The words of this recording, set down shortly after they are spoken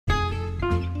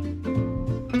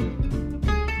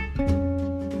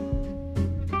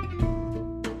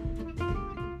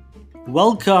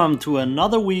Welcome to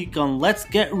another week on Let's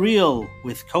Get Real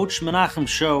with Coach Menachem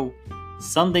Show,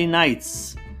 Sunday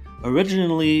nights.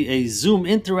 Originally a Zoom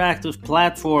interactive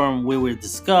platform where we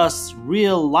discuss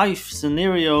real life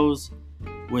scenarios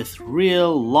with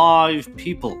real live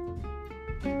people.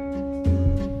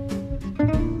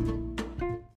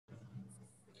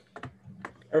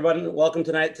 Everybody, welcome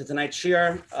tonight to tonight's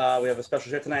shir. We have a special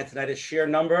shir tonight. Tonight is shir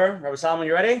number, Rabbi Salman,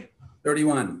 you ready?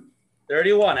 31.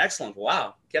 31, excellent.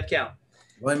 Wow, kept count.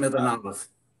 And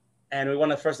we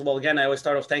want to, first of all, again, I always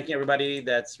start off thanking everybody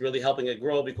that's really helping it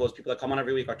grow, because people that come on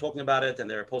every week are talking about it and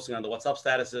they're posting on the WhatsApp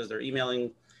statuses, they're emailing.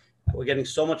 We're getting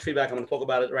so much feedback. I'm going to talk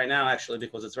about it right now, actually,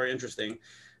 because it's very interesting.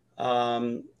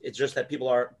 It's just that people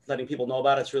are letting people know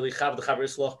about it. It's really chav d'chaver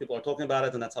isloch. People are talking about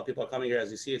it, and that's how people are coming here. As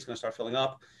you see, it's going to start filling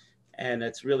up. And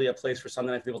it's really a place for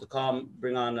Sunday night people to come,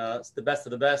 bring on the best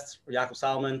of the best. Yaakov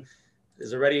Salman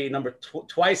is already number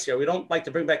twice here. We don't like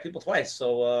to bring back people twice.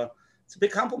 So it's a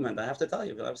big compliment, I have to tell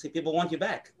you. Obviously, people want you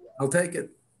back. I'll take it.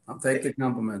 I'll take the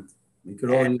compliment. We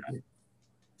could all.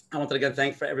 I wanted to again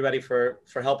thank everybody for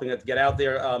helping it get out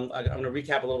there. I'm going to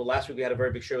recap a little bit. Last week we had a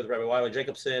very big show with Rabbi Wiley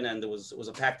Jacobson, and it was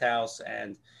a packed house,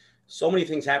 and so many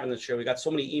things happened this year. We got so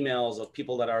many emails of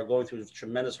people that are going through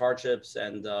tremendous hardships,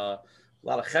 and a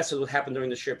lot of chesed would happen during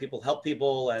this year. People help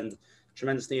people, and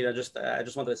tremendous need. I just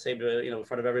wanted to say, in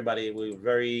front of everybody, we were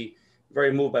very,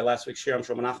 very moved by last week's shir. I'm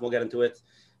sure Menachem will get into it.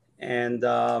 And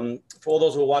for all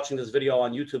those who are watching this video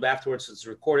on YouTube afterwards, it's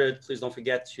recorded. Please don't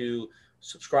forget to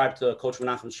subscribe to Coach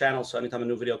Menachem's channel, so anytime a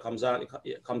new video comes out,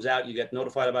 you get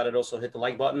notified about it. Also, hit the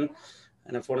like button.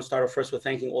 And if I want to start off first with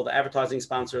thanking all the advertising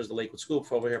sponsors, the Lakewood Scoop,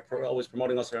 for over here always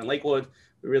promoting us here in Lakewood.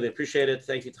 We really appreciate it.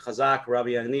 Thank you to Chazak,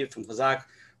 Rabbi Yaniv from Chazak,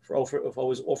 for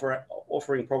always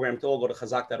offering programming to all. Go to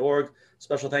chazak.org.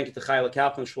 Special thank you to Chayla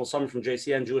Kaplan, Shmuel Summer from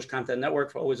JCN, Jewish Content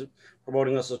Network, for always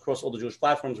promoting us across all the Jewish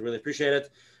platforms. We really appreciate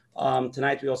it.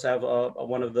 Tonight we also have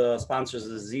one of the sponsors,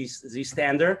 the Z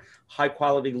Stander, high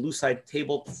quality Lucite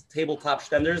tabletop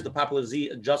stenders. The popular Z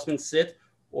adjustment sit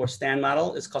or stand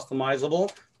model is customizable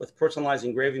with personalized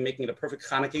engraving, making it a perfect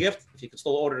Hanukkah gift. If you can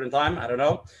still order it in time, I don't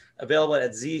know. Available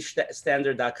at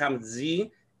zstander.com.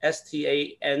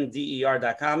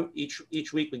 ZSTANDER.com.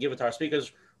 Each week we give it to our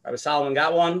speakers. Rabbi Salman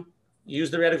got one. You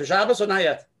used it ready for Shabbos or not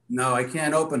yet? No, I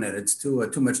can't open it. It's too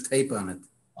much tape on it.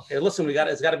 Okay, listen,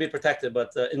 it's got to be protected, but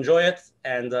enjoy it,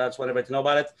 and I just want everybody to know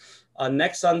about it.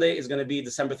 Next Sunday is going to be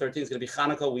December 13th. It's going to be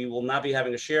Hanukkah. We will not be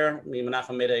having a shir. Me and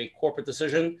Menachem made a corporate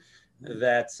decision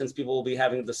that since people will be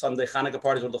having the Sunday Hanukkah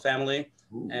parties with the family,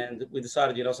 and we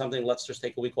decided, something, let's just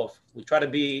take a week off. We try to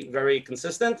be very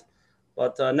consistent,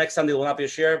 but next Sunday will not be a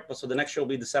shir. So the next shir will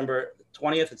be December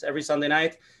 20th. It's every Sunday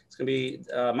night. It's going to be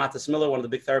Matis Miller, one of the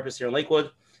big therapists here in Lakewood.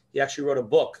 He actually wrote a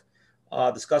book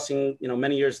discussing,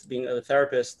 many years being a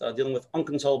therapist, dealing with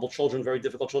unconsolable children, very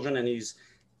difficult children, and he's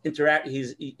integrating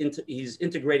his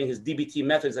DBT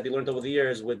methods that he learned over the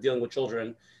years with dealing with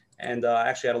children. And I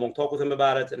actually had a long talk with him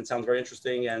about it, and it sounds very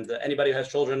interesting. And anybody who has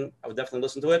children, I would definitely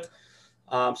listen to it.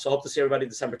 So hope to see everybody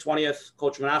December 20th.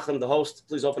 Coach Menachem, the host,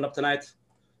 please open up tonight.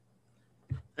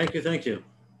 Thank you.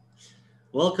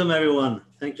 Welcome, everyone.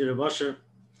 Thank you, Rabbi Asher.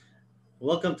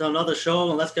 Welcome to another show,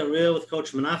 and Let's Get Real with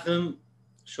Coach Menachem.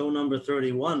 Show number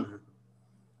 31.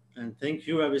 And thank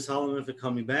you, Rabbi Solomon, for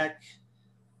coming back.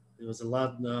 There was a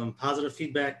lot of positive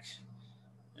feedback.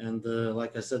 And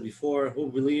like I said before,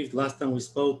 who believed last time we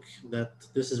spoke that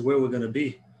this is where we're going to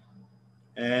be?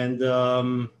 And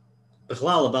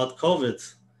Bechlal, about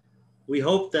COVID, we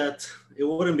hope that it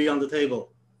wouldn't be on the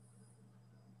table.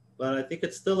 But I think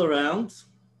it's still around,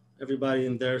 everybody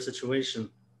in their situation.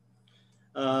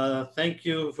 Thank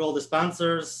you for all the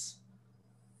sponsors,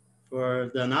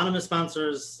 for the anonymous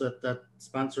sponsors that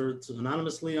sponsored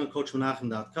anonymously on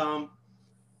CoachMenachem.com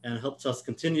and helped us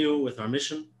continue with our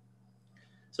mission.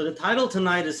 So the title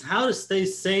tonight is How to Stay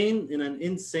Sane in an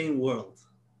Insane World.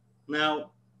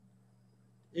 Now,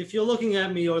 if you're looking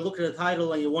at me or look at the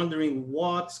title and you're wondering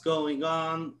what's going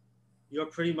on, you're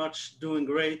pretty much doing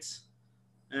great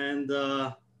and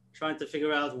trying to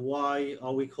figure out why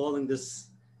are we calling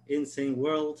this insane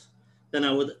world, then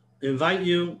I would invite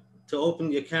you to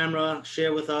open your camera,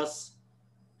 share with us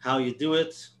how you do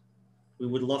it. We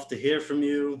would love to hear from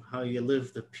you, how you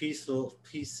live the peace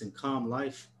and calm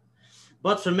life.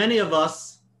 But for many of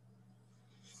us,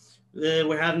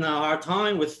 we're having a hard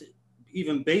time with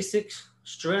even basic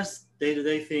stress,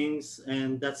 day-to-day things,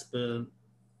 and and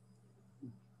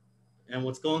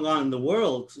what's going on in the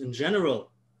world in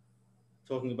general,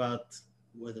 talking about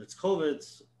whether it's COVID,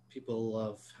 people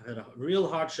have had real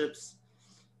hardships,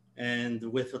 and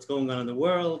with what's going on in the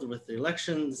world, with the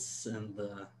elections and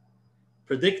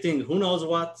predicting who knows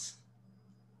what.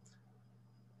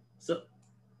 So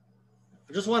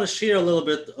I just want to share a little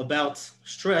bit about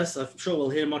stress. I'm sure we'll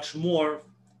hear much more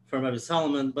from Rabbi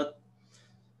Solomon, but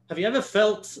have you ever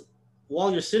felt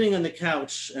while you're sitting on the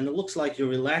couch and it looks like you're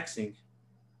relaxing,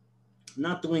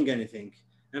 not doing anything,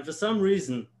 and for some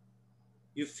reason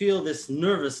you feel this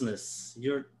nervousness,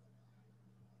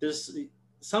 there's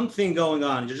something going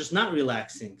on, you're just not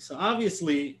relaxing. So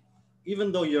obviously,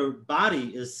 even though your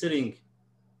body is sitting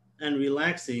and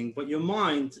relaxing, but your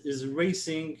mind is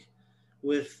racing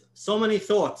with so many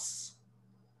thoughts,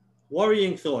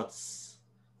 worrying thoughts,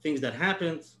 things that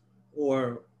happened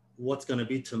or what's going to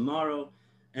be tomorrow,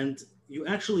 and you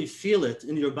actually feel it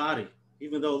in your body,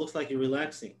 even though it looks like you're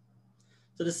relaxing.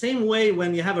 So the same way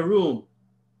when you have a room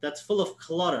that's full of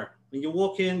clutter, when you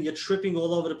walk in, you're tripping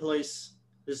all over the place,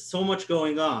 there's so much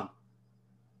going on.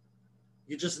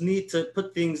 You just need to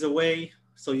put things away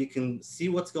so you can see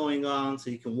what's going on, so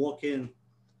you can walk in.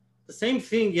 The same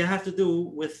thing you have to do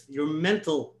with your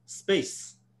mental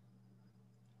space.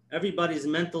 Everybody's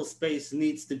mental space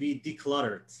needs to be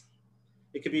decluttered.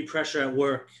 It could be pressure at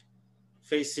work,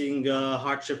 facing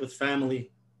hardship with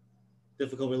family,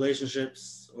 difficult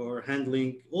relationships, or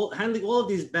handling all of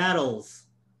these battles.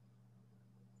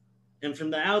 And from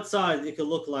the outside, it could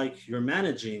look like you're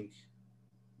managing,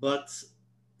 but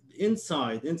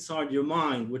inside your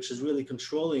mind, which is really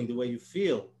controlling the way you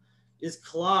feel, is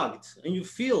clogged, and you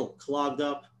feel clogged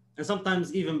up and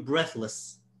sometimes even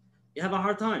breathless. You have a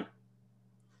hard time.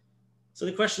 So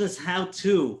the question is how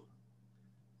to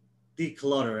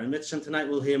declutter. And Mitch, and tonight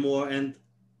we'll hear more. And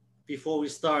before we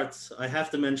start, I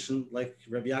have to mention, like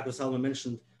Rabbi Yaakov Solomon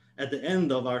mentioned at the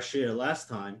end of our shir last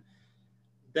time,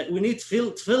 that we need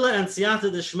tefillah and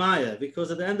siyata d'shmaya,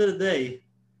 because at the end of the day,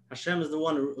 Hashem is the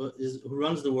one who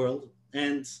runs the world.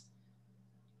 And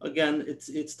again,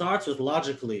 it starts with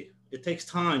logically. It takes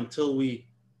time till we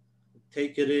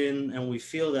take it in and we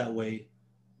feel that way.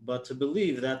 But to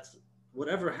believe that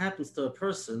whatever happens to a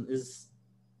person is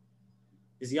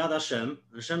Yad Hashem.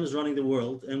 Hashem is running the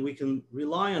world, and we can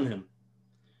rely on him.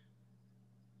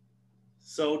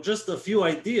 So just a few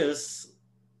ideas.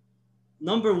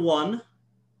 Number one,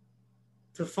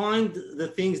 to find the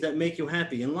things that make you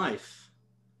happy in life.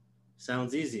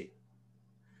 Sounds easy.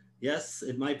 Yes,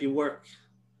 it might be work.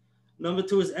 Number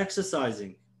two is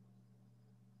exercising.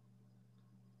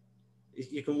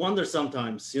 You can wonder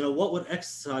sometimes, what would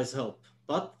exercise help?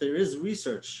 But there is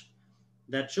research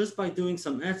that just by doing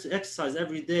some exercise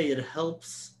every day, it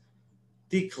helps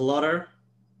declutter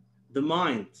the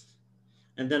mind.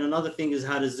 And then another thing is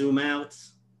how to zoom out,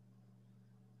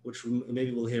 which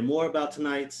maybe we'll hear more about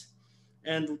tonight.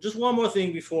 And just one more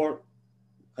thing before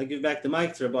I give back the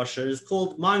mic to Rabbi Asher, is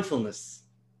called mindfulness.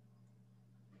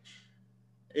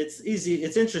 It's easy,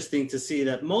 it's interesting to see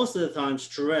that most of the time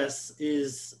stress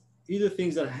is either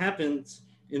things that happened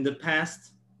in the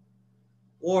past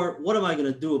or what am I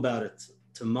going to do about it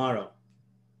tomorrow?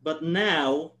 But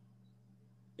now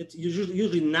it's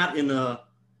usually not in a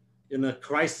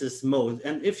crisis mode.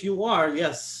 And if you are,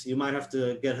 yes, you might have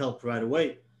to get help right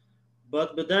away.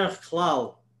 But b'derech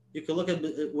klal, you can look at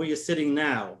where you're sitting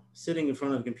now, sitting in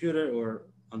front of a computer or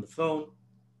on the phone.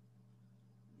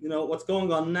 What's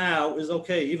going on now is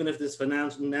okay, even if there's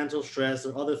financial stress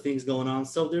or other things going on.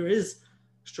 So there is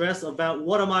stress about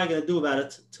what am I going to do about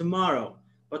it tomorrow.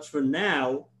 But for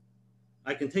now,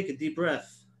 I can take a deep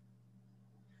breath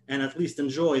and at least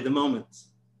enjoy the moment.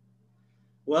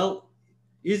 Well,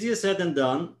 easier said than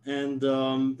done. And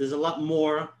there's a lot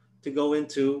more to go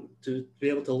into to be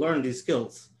able to learn these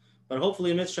skills. But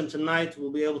hopefully, Mitchell, tonight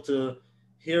we'll be able to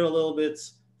hear a little bit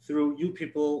through you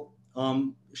people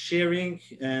sharing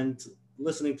and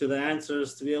listening to the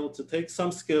answers to be able to take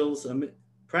some skills,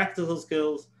 practical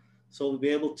skills, so we'll be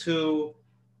able to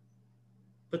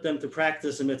put them to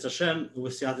practice in Mitzvah Hashem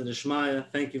with Siyata D'Shmaya.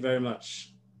 Thank you very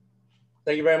much.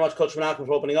 Thank you very much, Coach Menachem,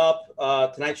 for opening up.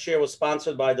 Tonight's share was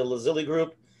sponsored by the Lazili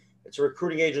Group. It's a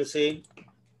recruiting agency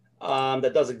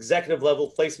that does executive level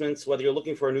placements. Whether you're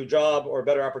looking for a new job or a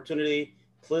better opportunity,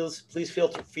 please feel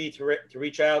free to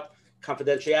reach out.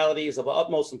 Confidentiality is of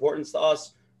utmost importance to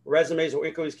us. Resumes or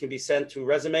inquiries can be sent to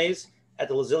resumes at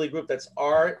the Lazili Group. That's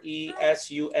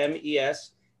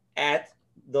RESUMES at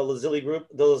the Lazili Group,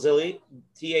 the Lazili,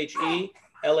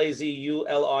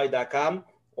 THELAZULI.com,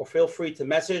 or feel free to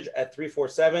message at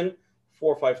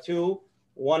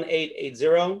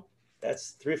 347-452-1880.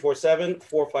 That's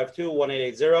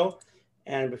 347-452-1880.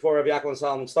 And before Rabbi Yaakov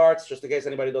Solomon starts, just in case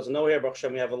anybody doesn't know here, Baruch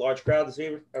Hashem, we have a large crowd this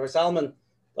evening. Rabbi Solomon,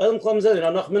 this is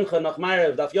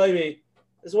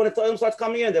when the Ta'im starts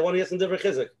coming in. They want to get some different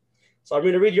chizik. So I'm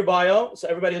going to read your bio. So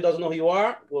everybody who doesn't know who you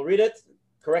are will read it.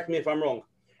 Correct me if I'm wrong.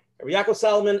 Rabbi Yaakov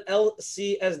Salomon,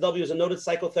 LCSW, is a noted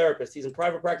psychotherapist. He's in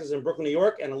private practice in Brooklyn, New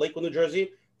York, and in Lakewood, New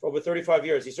Jersey for over 35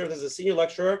 years. He served as a senior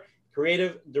lecturer,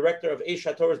 creative director of Aish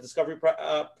HaTorah's Discovery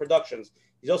Productions.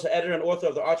 He's also editor and author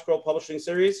of the ArtScroll publishing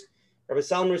series. Rabbi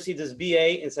Salomon received his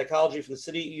BA in psychology from the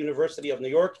City University of New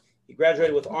York. He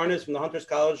graduated with honors from the Hunters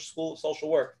College School of Social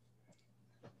Work.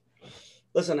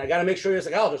 Listen, I got to make sure you're a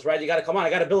psychologist, right? You got to come on. I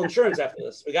got to bill insurance after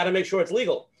this. We got to make sure it's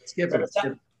legal.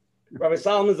 Rabbi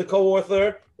Salomon is the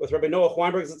co-author with Rabbi Noah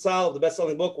Weinberg Zatzal of the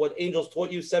best-selling book, What Angels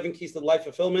Taught You, 7 Keys to Life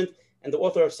Fulfillment, and the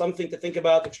author of Something to Think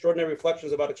About, Extraordinary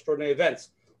Reflections About Extraordinary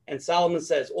Events. And Salomon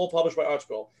Says, all published by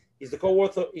ArtScroll. He's the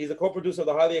co-author, he's the co-producer of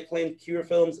the highly acclaimed Kiev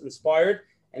films Inspired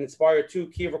and Inspired 2,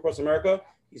 Kiev Across America.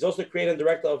 He's also the creator and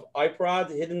director of iProd,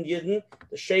 Hidden Yidden,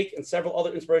 The Shake, and several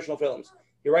other inspirational films.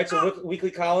 He writes a weekly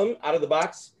column, Out of the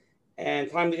Box, and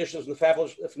timely issues from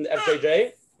the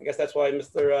FJJ. I guess that's why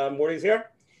Mr. Morty's here.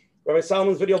 Rabbi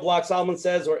Salomon's video blog, Salomon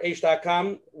Says, or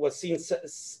Aish.com, was seen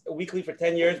weekly for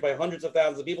 10 years by hundreds of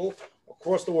thousands of people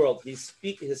across the world. His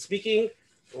speaking,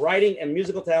 writing, and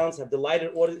musical talents have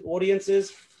delighted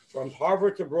audiences from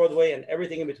Harvard to Broadway and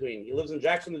everything in between. He lives in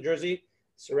Jackson, New Jersey,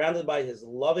 surrounded by his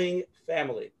loving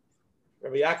family.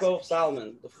 Rabbi Yaakov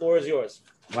Salomon, the floor is yours.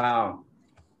 Wow.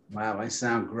 Wow, I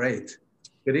sound great.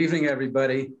 Good evening,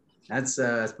 everybody. That's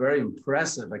very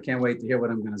impressive. I can't wait to hear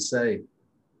what I'm going to say.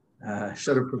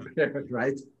 Should have prepared,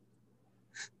 right?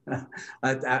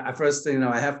 I first,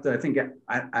 I have to. I think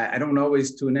I don't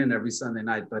always tune in every Sunday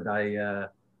night, but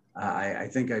I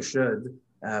think I should.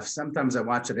 Sometimes I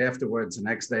watch it afterwards, the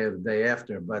next day or the day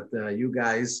after. But you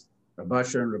guys, Rabbi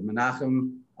Asher and Rabbi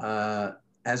Menachem,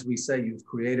 as we say, you've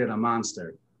created a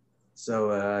monster.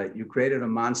 So you created a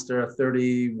monster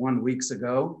 31 weeks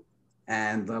ago,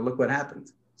 and look what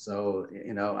happened. So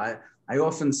I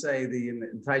often say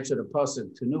in Taisha the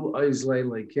Pasuk, Tenu Oizle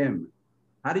Lekim.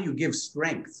 How do you give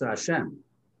strength to Hashem?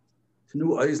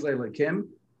 Tenu Oizle Lekim.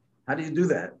 How do you do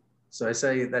that? So I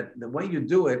say that the way you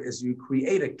do it is you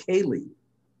create a keli.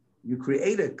 You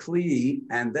create a kli,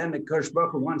 and then the Kodesh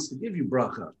Baruch Hu wants to give you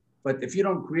bracha. But if you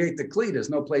don't create the kli, there's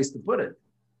no place to put it.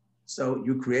 So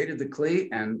you created the kli,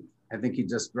 and I think he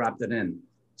just dropped it in.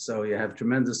 So you have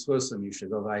tremendous chusim. You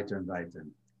should go weiter and weiter.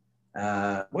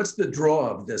 What's the draw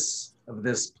of this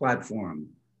platform?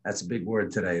 That's a big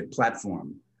word today,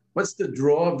 platform. What's the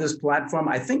draw of this platform?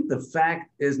 I think the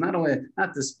fact is not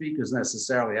the speakers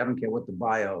necessarily, I don't care what the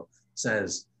bio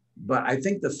says, but I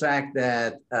think the fact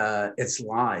that it's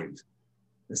live,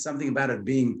 there's something about it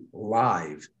being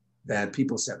live that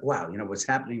people say, wow, what's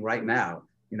happening right now,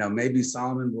 maybe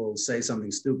Solomon will say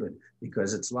something stupid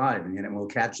because it's live and we'll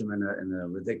catch him in a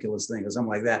ridiculous thing or something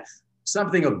like that.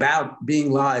 Something about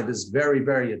being live is very,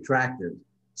 very attractive.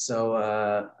 So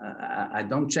I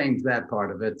don't change that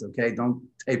part of it, okay? Don't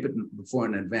tape it before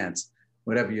in advance,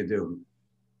 whatever you do.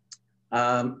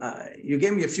 You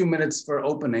gave me a few minutes for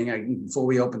opening before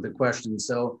we opened the questions.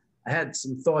 So I had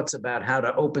some thoughts about how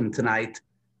to open tonight.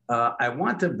 I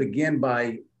want to begin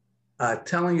by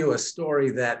telling you a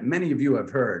story that many of you have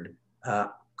heard.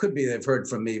 Could be they've heard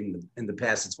from me in the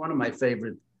past. It's one of my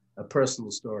favorite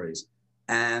personal stories.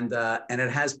 And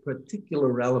it has particular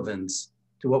relevance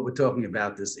to what we're talking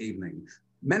about this evening.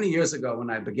 Many years ago, when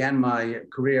I began my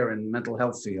career in the mental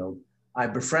health field, I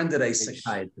befriended a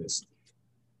psychiatrist.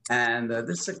 And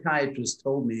this psychiatrist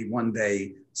told me one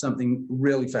day something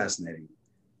really fascinating.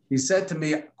 He said to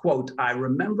me, quote, I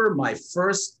remember my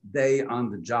first day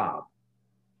on the job.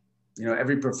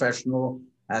 Every professional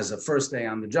has a first day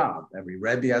on the job. Every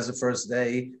Rebbe has a first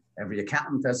day. Every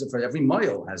accountant has a first day. Every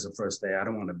moil has a first day. I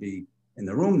don't want to be in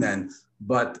the room then,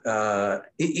 but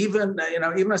even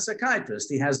a psychiatrist,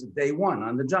 he has day one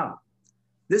on the job.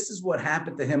 This is what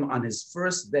happened to him on his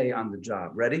first day on the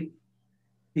job. Ready?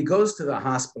 He goes to the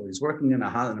hospital. He's working in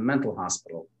a mental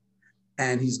hospital,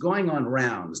 and he's going on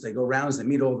rounds. They go rounds, they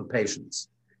meet all the patients.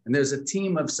 And there's a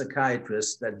team of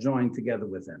psychiatrists that join together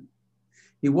with him.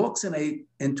 He walks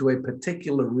into a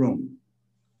particular room,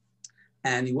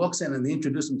 and he walks in and they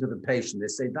introduce him to the patient. They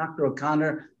say, Dr.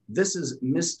 O'Connor, this is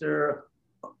Mr.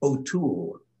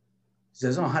 O'Toole. He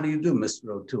says, oh, how do you do, Mr.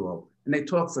 O'Toole? And they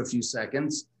talk for a few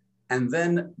seconds. And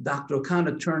then Dr.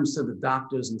 O'Connor turns to the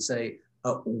doctors and say,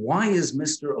 why is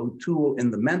Mr. O'Toole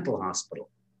in the mental hospital?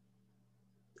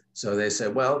 So they say,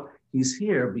 well, he's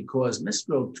here because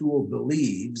Mr. O'Toole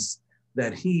believes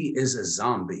that he is a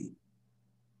zombie.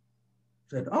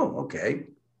 I said, oh, okay.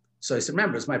 So I said,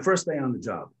 remember, it's my first day on the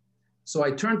job. So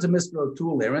I turned to Mr.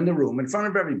 O'Toole there in the room in front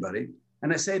of everybody.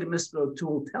 And I say to Mr.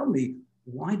 O'Toole, tell me,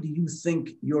 why do you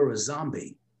think you're a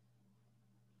zombie?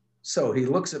 So he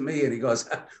looks at me and he goes,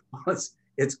 well,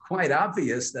 it's quite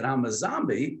obvious that I'm a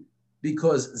zombie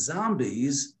because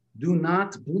zombies do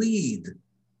not bleed.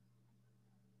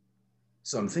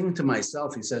 So I'm thinking to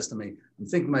myself, he says to me, I'm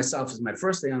thinking to myself, it's my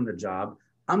first day on the job.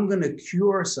 I'm going to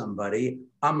cure somebody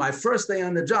on my first day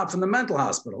on the job from the mental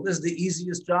hospital. This is the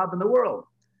easiest job in the world.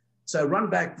 So I run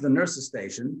back to the nurse's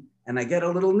station and I get a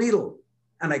little needle.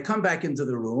 And I come back into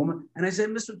the room and I say,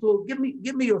 Mr. Toole, give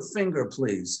me your finger,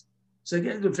 please. So I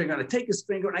get the finger and I take his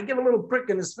finger and I get a little prick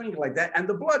in his finger like that and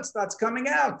the blood starts coming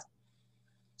out.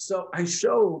 So I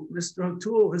show Mr.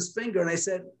 O'Toole his finger and I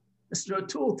said, Mr.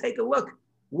 O'Toole, take a look.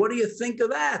 What do you think of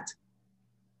that?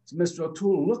 So Mr.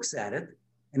 O'Toole looks at it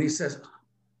and he says, oh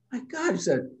my God, he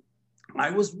said, I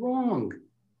was wrong.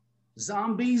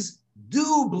 Zombies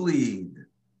do bleed.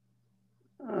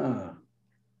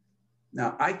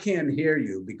 Now, I can't hear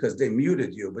you because they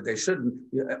muted you, but they shouldn't.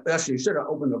 Actually, you should have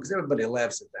opened it because everybody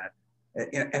laughs at that.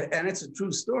 And it's a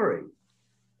true story.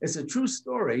 It's a true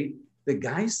story. The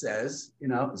guy says,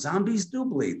 zombies do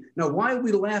bleed. Now, why are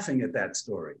we laughing at that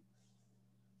story?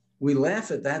 We laugh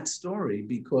at that story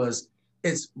because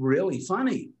it's really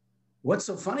funny. What's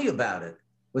so funny about it?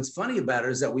 What's funny about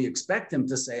it is that we expect him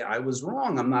to say, I was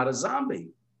wrong, I'm not a zombie.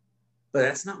 But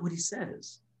that's not what he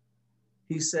says.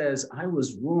 He says, I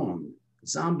was wrong,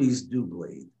 zombies do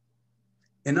bleed.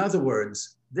 In other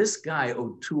words, this guy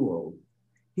O'Toole,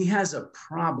 he has a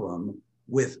problem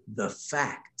with the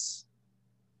facts.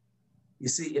 You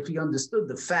see, if he understood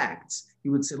the facts, he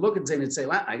would say, look at Zane and say,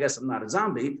 well, I guess I'm not a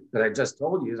zombie, but I just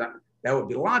told you that would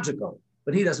be logical.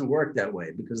 But he doesn't work that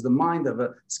way because the mind of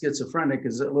a schizophrenic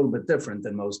is a little bit different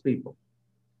than most people.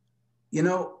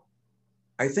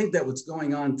 I think that what's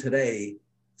going on today,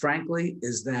 frankly,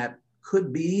 is that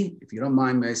could be, if you don't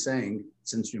mind me saying,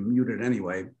 since you're muted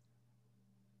anyway,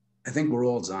 I think we're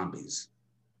all zombies.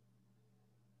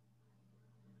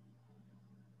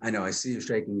 I know, I see you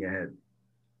shaking your head.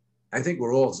 I think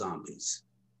we're all zombies.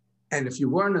 And if you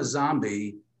weren't a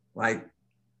zombie like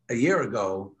a year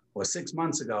ago or 6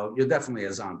 months ago, you're definitely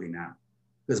a zombie now.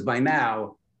 Because by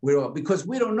now, because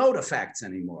we don't know the facts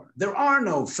anymore. There are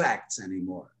no facts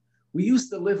anymore. We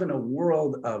used to live in a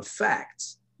world of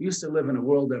facts. We used to live in a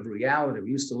world of reality.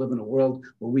 We used to live in a world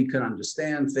where we could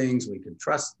understand things, we could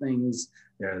trust things.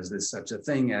 There's such a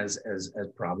thing as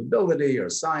probability or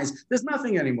science. There's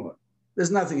nothing anymore.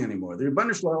 There's nothing anymore. The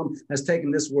Rebbeinu Shalom has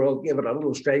taken this world, give it a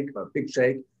little shake, a big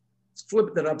shake,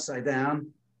 flipped it upside down,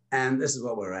 and this is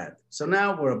what we're at. So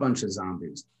now we're a bunch of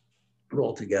zombies. We're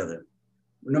all together.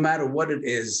 No matter what it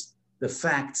is, the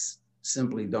facts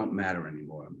simply don't matter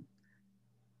anymore.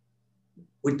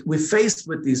 We're faced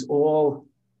with these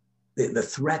the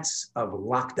threats of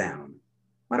lockdown.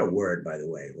 What a word, by the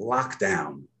way,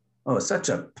 lockdown. Oh, it's such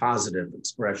a positive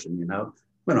expression,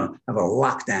 We're going to have a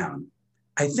lockdown.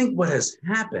 I think what has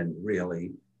happened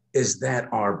really is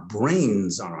that our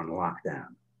brains are on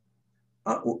lockdown.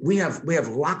 We have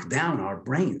locked down our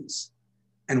brains.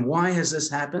 And why has this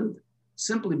happened?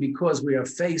 Simply because we are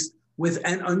faced with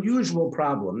an unusual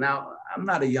problem. Now, I'm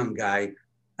not a young guy.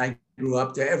 I grew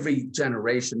up there. Every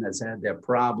generation has had their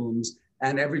problems.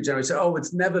 And every generation said, oh,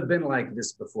 it's never been like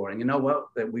this before. And you know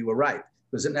what? That we were right,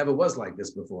 because it never was like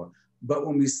this before. But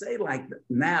when we say like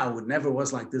now, it never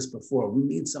was like this before, we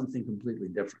need something completely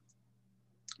different.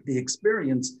 The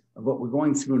experience of what we're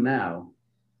going through now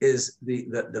is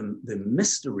the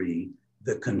mystery,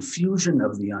 the confusion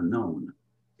of the unknown.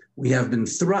 We have been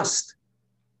thrust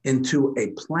into a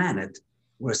planet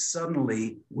where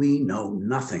suddenly we know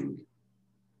nothing.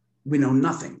 We know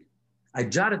nothing. I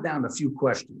jotted down a few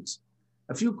questions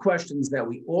that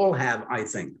we all have, I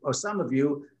think, or some of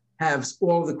you have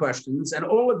all of the questions, and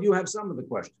all of you have some of the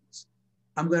questions.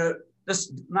 I'm going to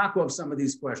just knock off some of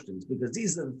these questions because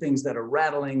these are the things that are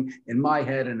rattling in my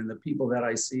head and in the people that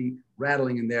I see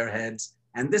rattling in their heads.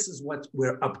 And this is what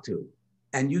we're up to.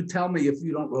 And you tell me if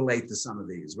you don't relate to some of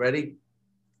these. Ready?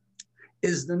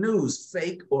 Is the news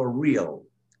fake or real?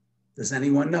 Does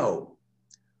anyone know?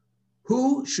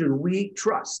 Who should we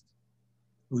trust?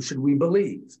 Who should we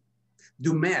believe?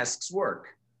 Do masks work?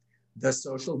 Does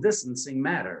social distancing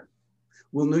matter?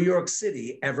 Will New York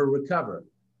City ever recover?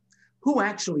 Who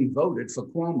actually voted for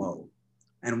Cuomo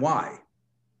and why?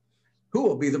 Who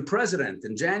will be the president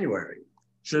in January?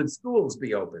 Should schools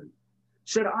be open?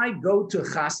 Should I go to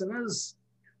chasanas?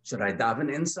 Should I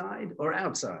daven inside or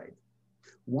outside?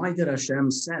 Why did Hashem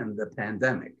send the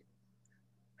pandemic?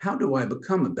 How do I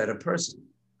become a better person?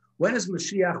 When is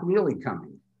Mashiach really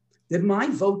coming? Did my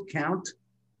vote count?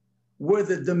 Were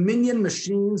the Dominion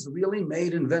machines really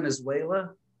made in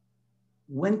Venezuela?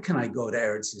 When can I go to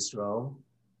Eretz Yisrael?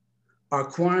 Are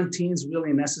quarantines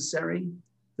really necessary?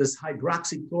 Does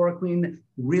hydroxychloroquine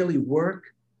really work?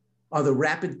 Are the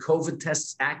rapid COVID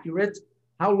tests accurate?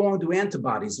 How long do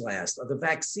antibodies last? Are the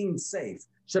vaccines safe?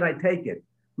 Should I take it?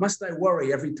 Must I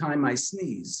worry every time I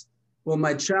sneeze? Will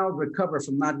my child recover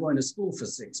from not going to school for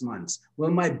 6 months?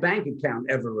 Will my bank account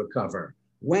ever recover?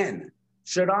 When?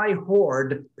 Should I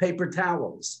hoard paper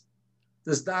towels?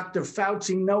 Does Dr.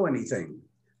 Fauci know anything?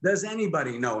 Does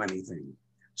anybody know anything?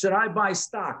 Should I buy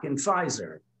stock in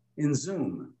Pfizer, in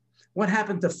Zoom? What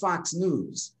happened to Fox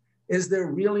News? Is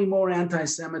there really more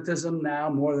anti-Semitism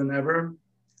now more than ever?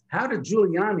 How did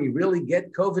Giuliani really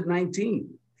get COVID-19?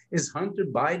 Is Hunter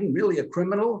Biden really a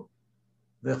criminal?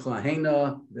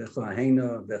 V'chahena,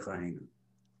 v'chahena, v'chahena.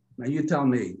 Now you tell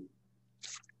me,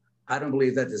 I don't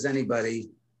believe that there's anybody,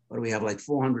 what do we have, like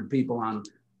 400 people on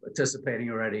participating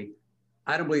already?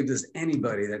 I don't believe there's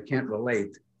anybody that can't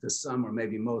relate to some or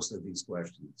maybe most of these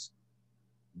questions.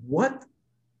 What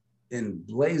in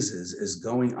blazes is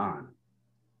going on?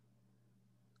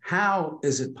 How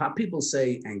is it, people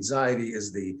say anxiety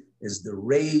is the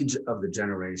rage of the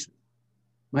generation.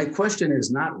 My question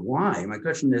is not why, my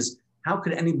question is, how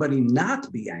could anybody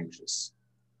not be anxious?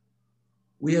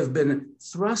 We have been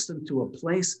thrust into a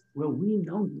place where we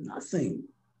know nothing.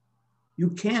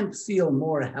 You can't feel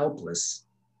more helpless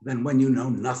than when you know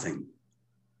nothing.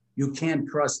 You can't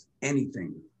trust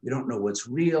anything. You don't know what's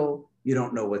real. You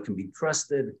don't know what can be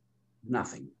trusted,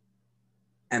 nothing.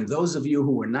 And those of you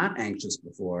who were not anxious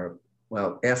before,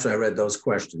 well, after I read those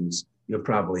questions, you're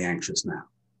probably anxious now.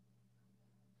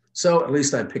 So at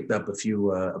least I picked up a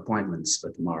few appointments for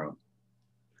tomorrow.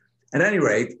 At any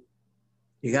rate,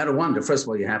 you got to wonder, first of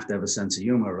all, you have to have a sense of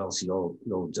humor or else you'll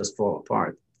just fall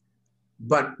apart.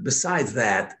 But besides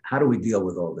that, how do we deal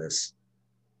with all this?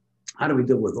 How do we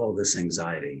deal with all this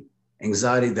anxiety?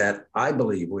 Anxiety that I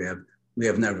believe we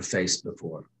have never faced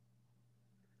before.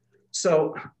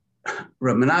 So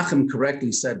Reb Menachem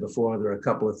correctly said before, there are a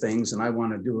couple of things, and I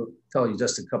want to tell you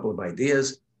just a couple of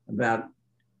ideas about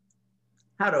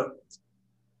how to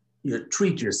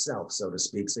treat yourself, so to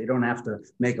speak, so you don't have to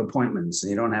make appointments and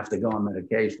you don't have to go on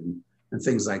medication and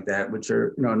things like that, which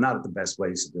are not the best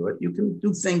ways to do it. You can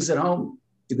do things at home.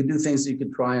 You can do things that you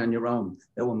can try on your own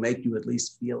that will make you at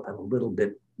least feel a little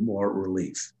bit more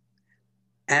relief.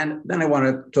 And then I want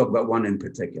to talk about one in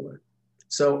particular.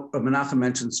 So Menachem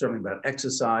mentioned certainly about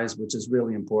exercise, which is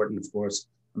really important. Of course,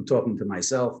 I'm talking to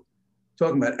myself,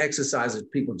 talking about exercise that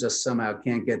people just somehow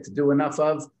can't get to do enough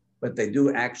of, but they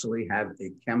do actually have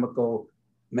a chemical,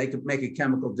 make a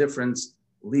chemical difference,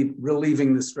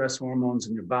 relieving the stress hormones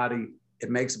in your body. It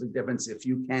makes a big difference. If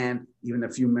you can, even a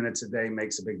few minutes a day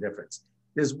makes a big difference.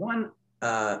 There's one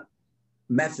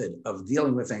method of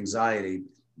dealing with anxiety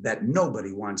that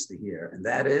nobody wants to hear, and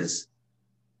that is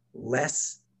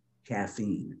less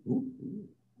caffeine. Ooh,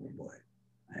 oh boy,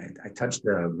 I touched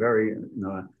a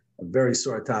very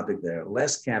sore topic there.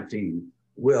 Less caffeine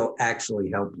will actually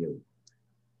help you.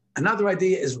 Another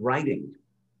idea is writing.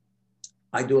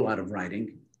 I do a lot of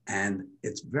writing, and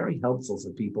it's very helpful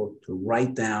for people to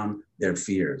write down their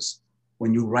fears.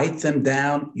 When you write them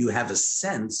down, you have a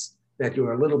sense that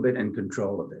you're a little bit in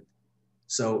control of it.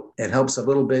 So it helps a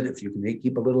little bit if you can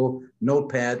keep a little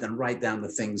notepad and write down the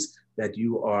things that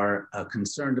you are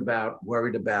concerned about,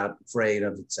 worried about, afraid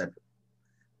of, etc.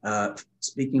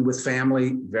 Speaking with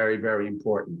family, very, very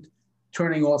important.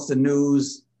 Turning off the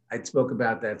news, I spoke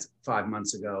about that 5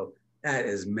 months ago. That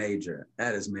is major.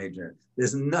 That is major.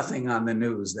 There's nothing on the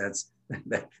news that's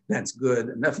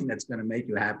good, nothing that's going to make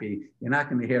you happy. You're not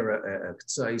going to hear a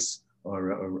ktsois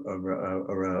or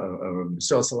a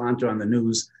sol cilantro on the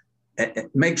news.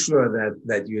 Make sure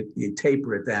that you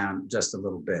taper it down just a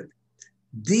little bit.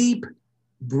 Deep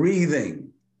breathing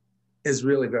is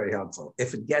really very helpful.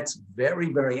 If it gets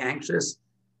very, very anxious,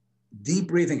 deep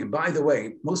breathing, and by the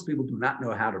way, most people do not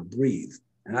know how to breathe,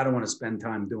 and I don't want to spend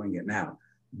time doing it now,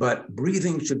 but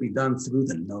breathing should be done through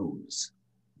the nose.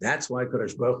 That's why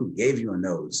Kadosh Baruch Hu gave you a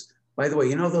nose. By the way,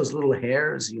 you know those little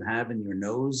hairs you have in your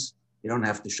nose? You don't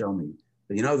have to show me,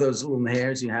 but you know those little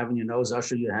hairs you have in your nose,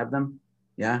 Usher, you have them?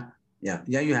 Yeah,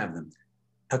 you have them.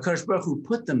 HaKadosh Baruch Hu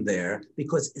put them there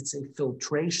because it's a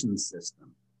filtration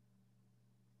system.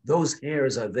 Those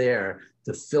hairs are there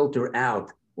to filter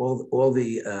out all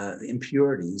the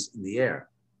impurities in the air.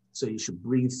 So you should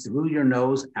breathe through your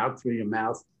nose, out through your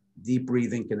mouth. Deep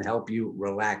breathing can help you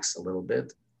relax a little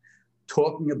bit.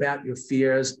 Talking about your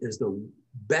fears is the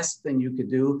best thing you could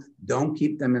do. Don't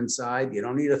keep them inside. You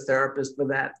don't need a therapist for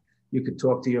that. You could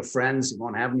talk to your friends. You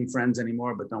won't have any friends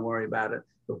anymore, but don't worry about it.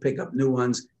 You'll pick up new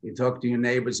ones. You talk to your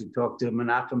neighbors. You talk to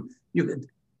Menachem. You could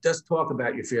just talk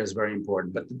about your fears, very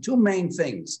important. But the two main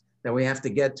things that we have to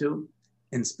get to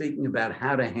in speaking about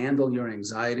how to handle your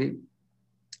anxiety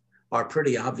are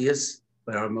pretty obvious,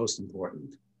 but are most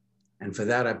important. And for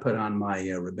that, I put on my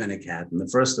rabbinic hat. And the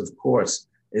first, of course,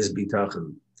 is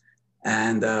bitachon.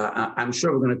 And I'm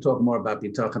sure we're going to talk more about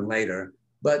bitachon later.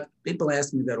 But people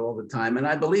ask me that all the time. And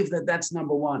I believe that that's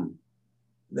number one.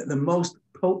 The most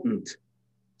potent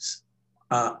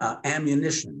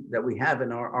ammunition that we have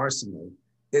in our arsenal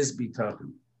is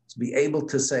bitachon. To be able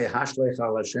to say, Hashlech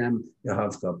al Hashem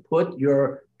Yehavcha, put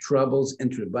your troubles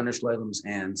into Ribono Shel Olam's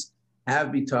hands. Have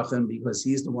bitachon, because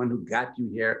he's the one who got you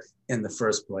here in the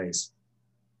first place.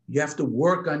 You have to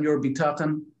work on your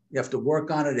bitachon. You have to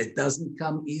work on it. It doesn't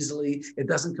come easily. It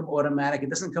doesn't come automatic. It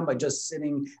doesn't come by just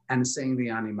sitting and saying the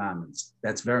Ani Ma'amins.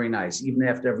 That's very nice. Even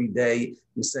after every day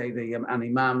you say the Ani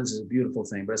Ma'amins is a beautiful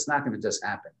thing, but it's not going to just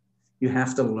happen. You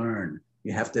have to learn.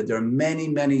 You have to. There are many,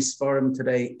 many Sfarim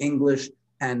today, English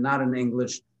and not in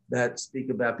English, that speak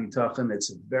about bitachon.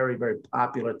 It's a very, very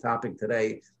popular topic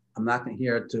today. I'm not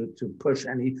here to push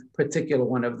any particular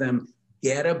one of them.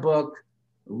 Get a book,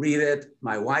 read it.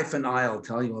 My wife and I, I'll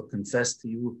tell you, I'll confess to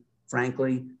you,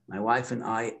 frankly, my wife and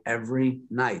I every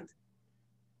night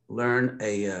learn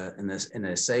in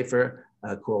a sefer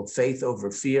called Faith Over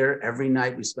Fear. Every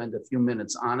night we spend a few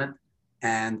minutes on it,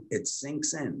 and it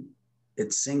sinks in.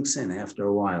 It sinks in after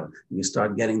a while. You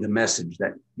start getting the message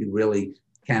that you really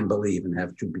can believe and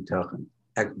have true bitachon.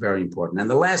 Very important. And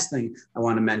the last thing I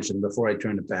want to mention before I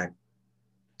turn it back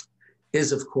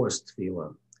is, of course,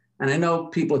 tefillah. And I know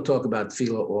people talk about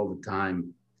tefillah all the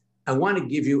time. I want to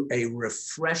give you a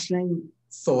refreshing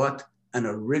thought, an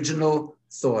original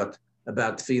thought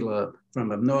about tefillah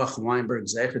from Rav Noach Weinberg,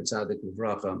 Zecher Tzadik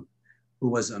Livracha, who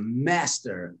was a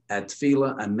master at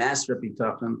tefillah, a master at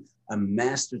bitachon, a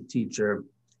master teacher.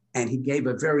 And he gave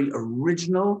a very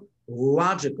original,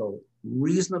 logical,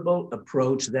 reasonable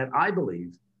approach that I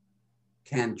believe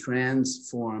can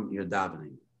transform your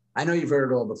davening. I know you've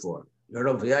heard it all before. You heard it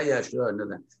all before, yeah, sure, I know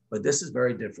that. But this is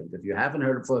very different. If you haven't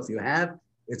heard it before, if you have,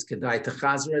 it's kedai to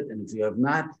chazer it. And if you have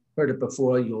not heard it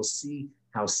before, you'll see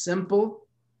how simple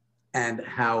and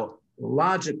how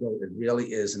logical it really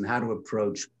is and how to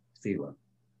approach tefillah.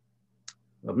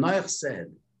 Rav Noach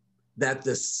said that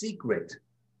the secret,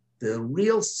 the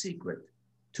real secret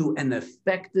to an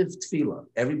effective tefillah,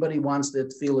 everybody wants their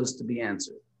tefillahs to be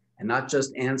answered, and not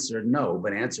just answered no,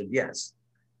 but answered yes.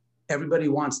 Everybody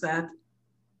wants that.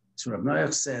 So Rav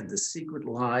Noach said the secret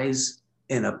lies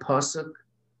in a pasuk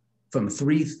from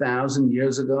 3,000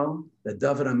 years ago that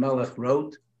David HaMelech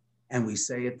wrote, and we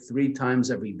say it 3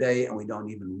 times every day, and we don't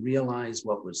even realize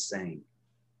what we're saying.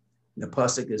 The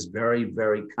pasuk is very,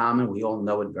 very common. We all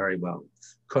know it very well.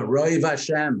 Karoiv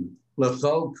Hashem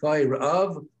l'chol koi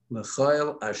ra'av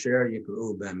l'chol asher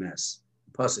yikru b'emes.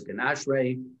 Pasuk in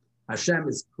Ashrei, Hashem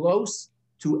is close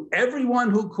to everyone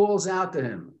who calls out to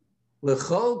him.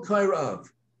 L'chol koi ra'av.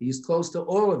 He's close to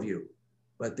all of you,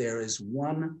 but there is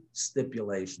one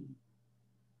stipulation.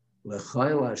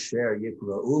 L'chol asher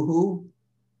yikra'uhu.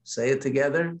 Say it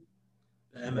together.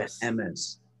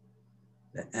 Be'emes.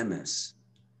 Be'emes.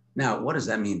 Now, what does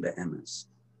that mean, be'emes?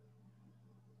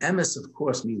 Emes, of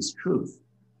course, means truth.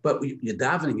 But you're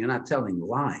davening, you're not telling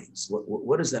lies.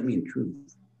 What does that mean,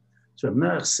 truth? So Rav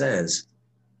Noach says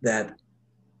that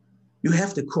you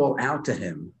have to call out to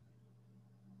him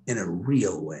in a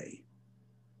real way.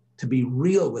 To be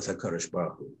real with HaKadosh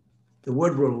Baruch Hu. The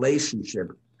word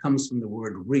relationship comes from the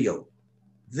word real.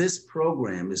 This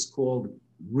program is called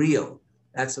Real.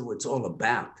 That's what it's all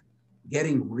about,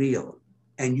 getting real.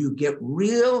 And you get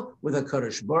real with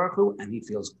HaKadosh Baruch Hu, and he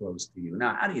feels close to you.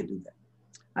 Now, how do you do that?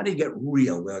 How do you get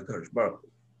real with HaKadosh Baruch Hu?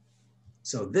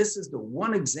 So this is the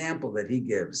one example that he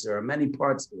gives. There are many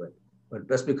parts to it, but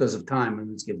just because of time, I'm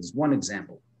going to give this one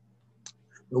example.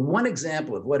 The one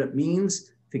example of what it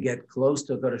means to get close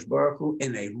to HaKadosh Baruch Hu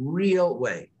in a real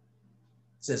way.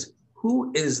 It says,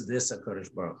 who is this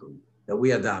HaKadosh Baruch Hu that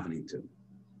we are davening to?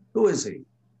 Who is he?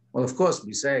 Well, of course,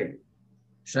 we say,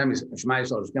 Hashem is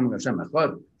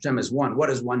one. What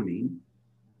does one mean?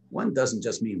 One doesn't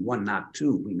just mean one, not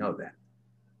two. We know that.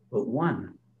 But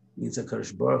one means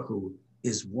HaKadosh Baruch Hu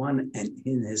is one and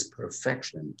in his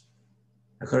perfection.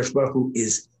 HaKadosh Baruch Hu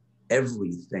is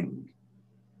everything.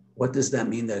 What does that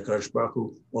mean, that HaKadosh Baruch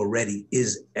Hu already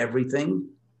is everything?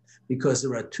 Because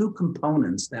there are 2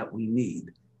 components that we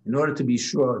need in order to be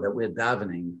sure that we're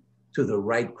davening to the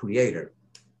right creator.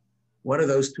 What are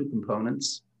those 2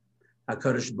 components?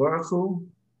 HaKadosh Baruch Hu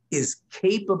is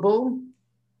capable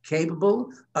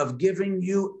of giving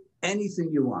you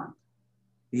anything you want.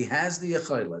 He has the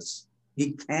achilas.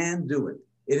 He can do it.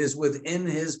 It is within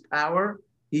his power.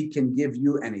 He can give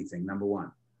you anything, number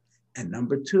 1. And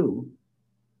number 2,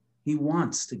 he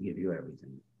wants to give you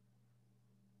everything.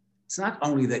 It's not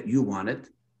only that you want it,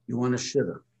 you want a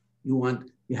shidduch. You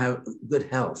You have good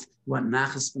health. You want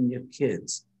nachas from your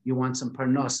kids. You want some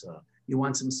parnasa. You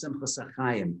want some simchas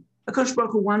achayim. HaKadosh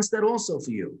Baruch Hu wants that also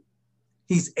for you.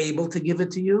 He's able to give it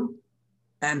to you,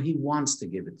 and he wants to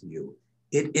give it to you.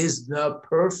 It is the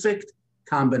perfect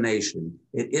combination.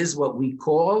 It is what we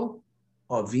call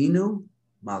Avinu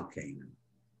Malkeinu.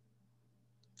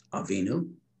 Avinu,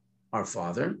 our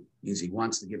father, means he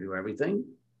wants to give you everything.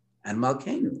 And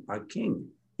Malkeinu, our king,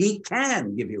 he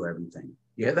can give you everything.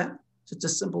 You hear that? It's a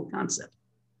simple concept.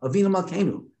 Avinu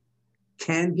Malkeinu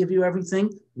can give you everything,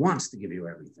 wants to give you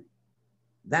everything.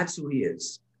 That's who he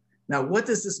is. Now, what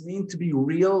does this mean to be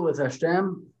real with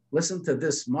Hashem? Listen to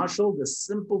this mashal, this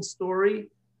simple story.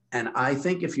 And I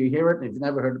think if you hear it, and if you've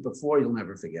never heard it before, you'll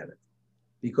never forget it.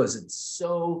 Because it's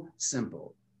so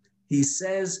simple. He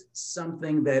says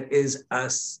something that is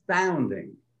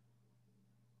astounding.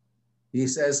 He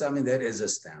says something that is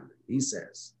astounding. He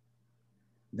says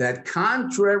that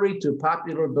contrary to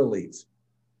popular belief,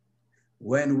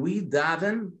 when we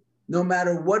daven, no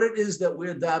matter what it is that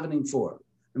we're davening for,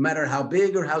 no matter how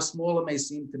big or how small it may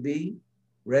seem to be,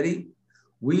 ready?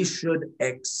 We should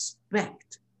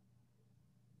expect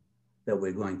that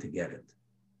we're going to get it.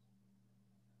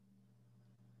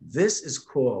 This is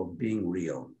called being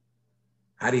real.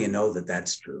 How do you know that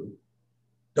that's true?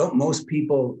 Don't most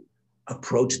people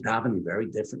approach davening very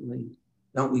differently?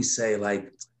 Don't we say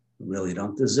like, really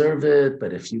don't deserve it,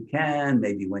 but if you can,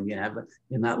 maybe when you're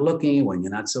not looking, when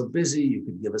you're not so busy, you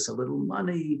could give us a little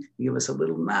money, give us a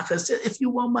little nachas, if you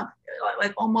want,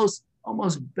 like almost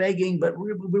begging, but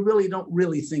we really don't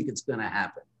really think it's going to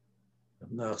happen.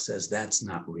 Noach says that's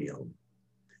not real.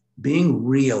 Being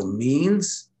real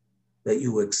means that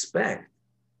you expect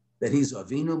that he's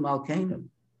Avinu Malkeinu.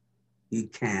 He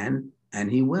can,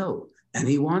 and he will, and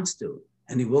he wants to,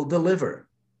 and he will deliver.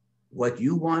 What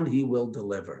you want, he will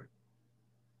deliver.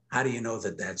 How do you know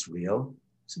that that's real?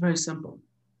 It's very simple.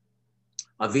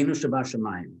 Avinu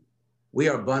Shabashamayim. We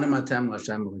are Banim Atem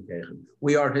Lashem L'Keichem.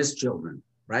 We are his children,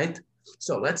 right?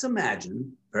 So let's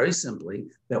imagine, very simply,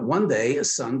 that one day a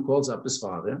son calls up his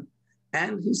father,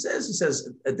 and he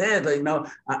says, Dad,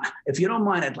 if you don't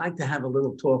mind, I'd like to have a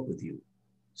little talk with you.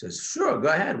 He says, sure, go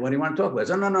ahead. What do you want to talk about? He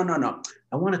says, no.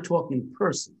 I want to talk in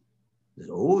person. He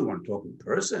says, oh, you want to talk in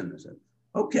person? I said,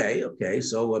 okay.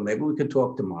 So maybe we could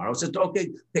talk tomorrow. I said,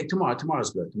 okay,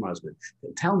 tomorrow's good.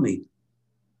 Tell me,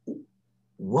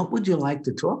 what would you like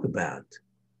to talk about?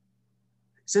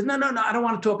 He said, no, I don't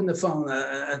want to talk on the phone.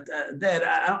 Dad,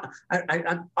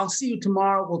 I'll see you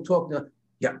tomorrow. We'll talk.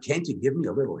 Yeah, can't you give me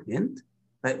a little hint?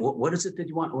 Like, what is it that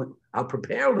you want? I'll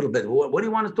prepare a little bit. What do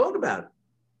you want to talk about?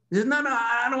 He said, no,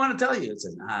 I don't want to tell you. He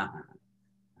says,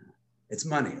 it's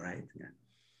money, right?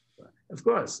 Yeah. Of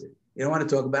course. You don't want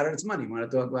to talk about it, it's money. You want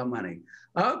to talk about money.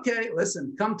 Okay,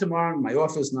 listen, come tomorrow in my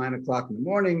office, 9 o'clock in the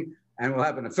morning, and we'll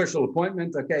have an official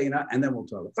appointment, okay, and then we'll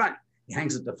talk. Fine. He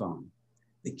hangs up the phone.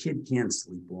 The kid can't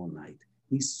sleep all night.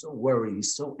 He's so worried.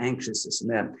 He's so anxious, this and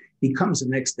that. He comes the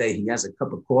next day. He has a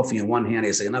cup of coffee in one hand. He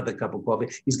has another cup of coffee.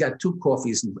 He's got 2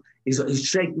 coffees. And he's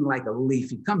shaking like a leaf.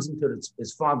 He comes into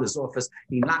his father's office.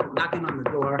 He knocking on the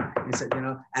door. He said,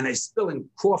 and he's spilling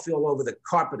coffee all over the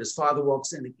carpet. His father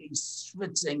walks in. He's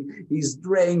schwitzing. He's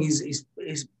draining. He's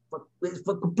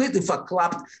completely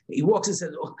verklapt. He walks and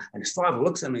says, oh, and his father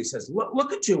looks at him and he says,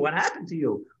 look at you. What happened to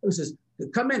you? He says,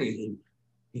 come in.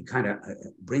 He kind of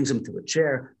brings him to a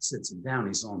chair, sits him down.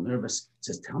 He's all nervous. He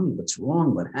says, tell me what's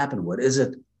wrong. What happened? What is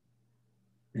it?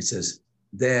 He says,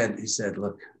 Dad, he said,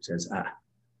 look, he says,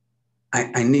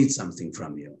 I need something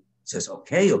from you. He says,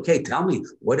 okay, tell me,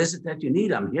 what is it that you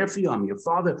need? I'm here for you. I'm your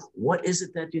father. What is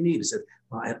it that you need? He said,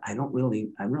 well, I don't really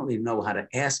know how to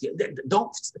ask you.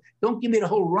 Don't give me the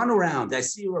whole runaround. I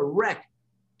see you're a wreck.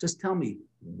 Just tell me,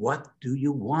 what do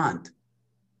you want?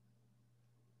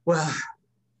 Well,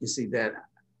 you see, Dad,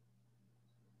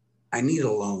 I need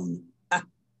a loan.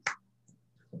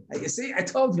 You see, I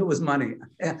told you it was money.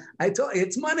 I told you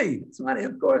it's money. It's money,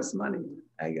 of course, money.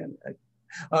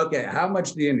 Okay, how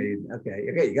much do you need? Okay,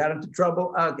 you got into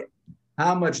trouble? Okay,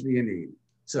 how much do you need?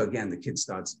 So again, the kid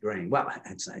starts draining. Well,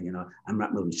 I'm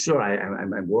not really sure.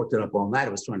 I worked it up all night.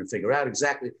 I was trying to figure out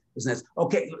exactly.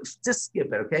 Okay, just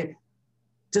skip it, okay?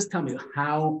 Just tell me,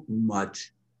 how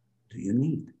much do you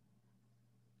need?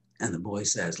 And the boy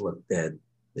says, look, Dad,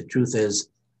 the truth is,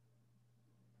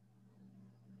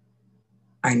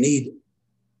 I need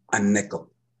a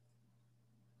nickel.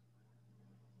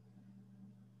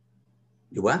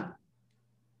 You what?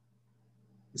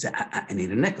 He said, I need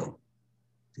a nickel.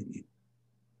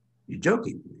 You're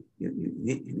joking. You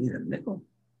need a nickel?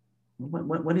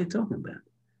 What are you talking about?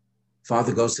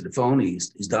 Father goes to the phone. He's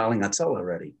dialing Hatzalah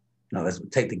already. No, let's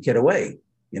take the kid away.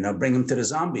 bring him to the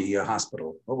zombie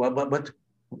hospital.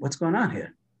 What's going on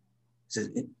here? He says,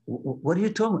 what are you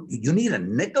talking? You need a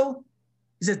nickel?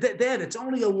 He says, Dad, it's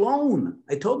only a loan.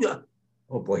 I told you.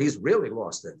 Oh boy, he's really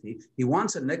lost it. He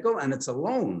wants a nickel and it's a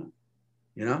loan.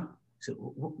 He said,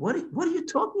 what are you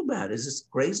talking about? Is this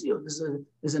crazy? Or this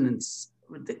is a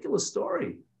ridiculous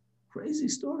story? Crazy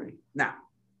story. Now,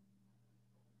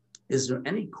 is there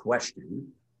any question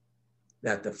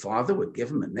that the father would give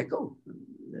him a nickel?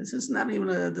 This is not even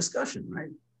a discussion, right?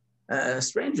 A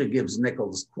stranger gives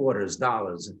nickels, quarters,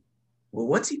 dollars. Well,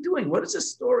 what's he doing? What is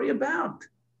this story about?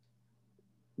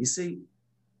 You see,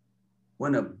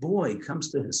 when a boy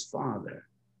comes to his father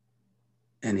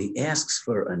and he asks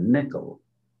for a nickel,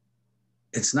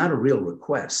 it's not a real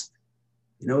request.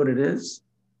 You know what it is?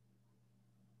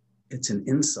 It's an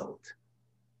insult.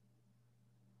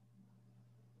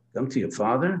 Come to your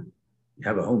father, you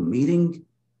have a whole meeting,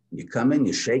 you come in,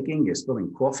 you're shaking, you're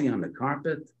spilling coffee on the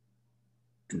carpet,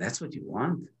 and that's what you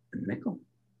want, a nickel.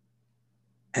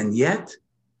 And yet,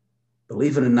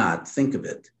 believe it or not, think of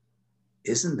it,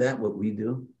 isn't that what we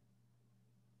do?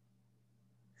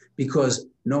 Because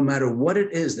no matter what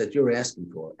it is that you're asking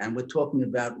for, and we're talking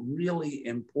about really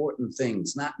important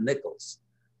things, not nickels.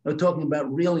 We're talking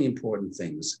about really important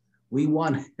things. We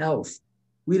want health.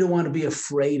 We don't want to be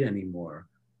afraid anymore.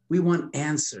 We want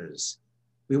answers.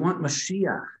 We want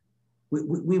Mashiach.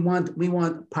 We want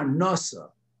parnasa.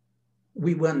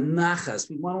 We want nachas.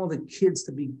 We want all the kids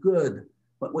to be good.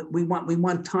 But we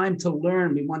want time to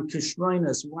learn. We want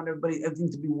kishroinus. We want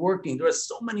everything to be working. There are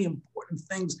so many important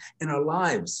things in our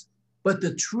lives. But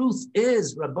the truth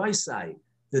is, Rabbi Sai,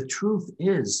 the truth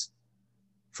is,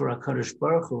 for HaKadosh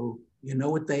Baruch Hu, you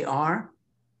know what they are?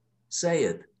 Say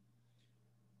it.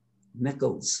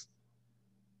 Nickels.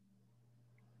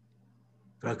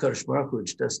 For HaKadosh Baruch Hu,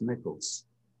 it's just nickels.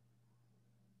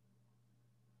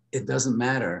 It doesn't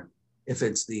matter if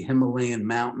it's the Himalayan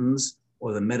mountains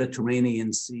or the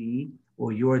Mediterranean Sea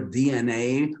or your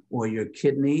DNA or your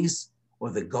kidneys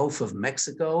or the Gulf of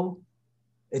Mexico.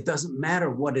 It doesn't matter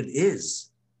what it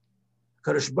is.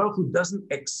 Kadosh Baruch Hu doesn't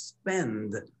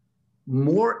expend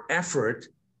more effort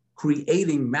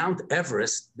creating Mount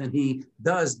Everest than he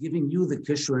does giving you the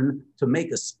kishron to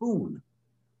make a spoon.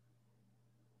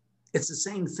 It's the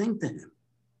same thing to him.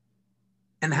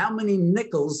 And how many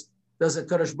nickels does a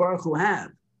Kadosh Baruch Hu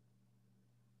have?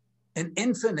 An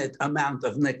infinite amount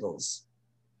of nickels.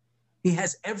 He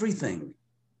has everything.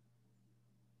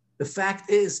 The fact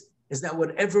is that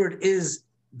whatever it is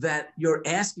that you're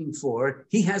asking for,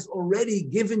 he has already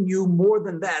given you more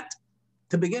than that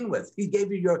to begin with. He gave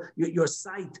you your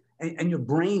sight and your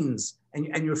brains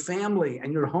and your family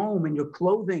and your home and your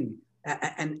clothing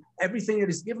and everything that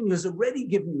he's given you has already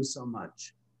given you so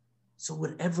much. So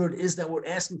whatever it is that we're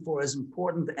asking for, as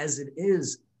important as it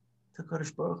is, to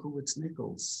Kadosh Baruch Hu, it's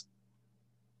nickels.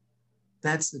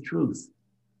 That's the truth.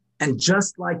 And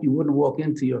just like you wouldn't walk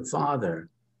into your father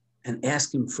and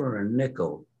ask him for a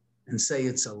nickel and say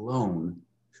it's a loan,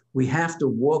 we have to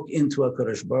walk into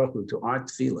HaKadosh Baruch Hu, to our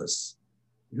tefillas,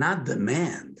 not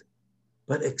demand,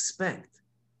 but expect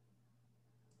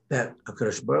that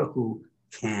HaKadosh Baruch Hu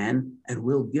can and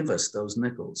will give us those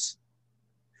nickels.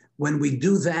 When we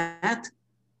do that,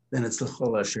 then it's the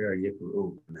Chol Asher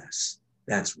Yikru mess.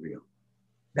 That's real.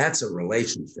 That's a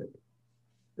relationship.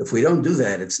 If we don't do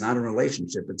that, it's not a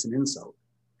relationship, it's an insult.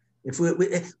 If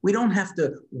we don't have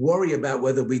to worry about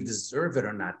whether we deserve it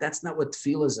or not. That's not what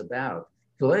tefillah is about.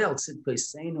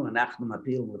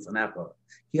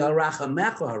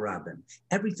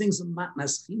 Everything's a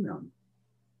matnas chinam.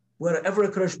 Whatever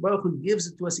HaKadosh Baruch Hu gives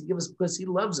it to us, he gives it because he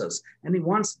loves us and he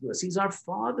wants to us. He's our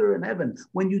Father in heaven.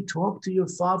 When you talk to your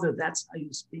Father, that's how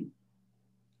you speak.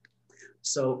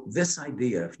 So this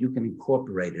idea, if you can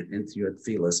incorporate it into your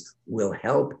tefillas, will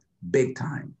help big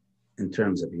time in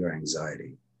terms of your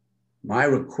anxiety. My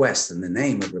request in the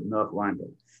name of Reb Noach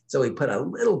Weinberg, so we put a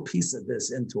little piece of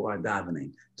this into our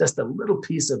davening, just a little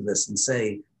piece of this, and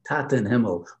say, Tata in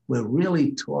Himmel, we're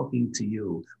really talking to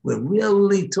you. We're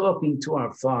really talking to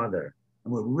our Father.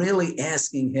 And we're really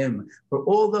asking him for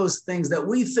all those things that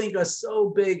we think are so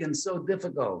big and so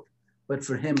difficult. But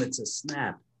for him, it's a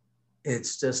snap.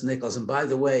 It's just nickels. And by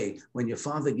the way, when your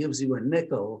father gives you a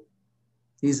nickel,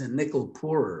 he's a nickel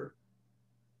poorer.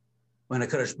 When a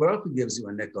HaKadosh Baruch Hu gives you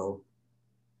a nickel,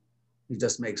 he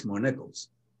just makes more nickels.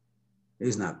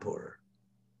 He's not poorer.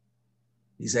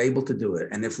 He's able to do it.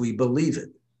 And if we believe it,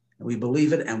 and we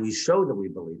believe it, and we show that we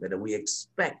believe it, and we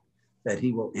expect that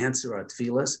he will answer our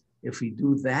tefillas, if we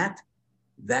do that,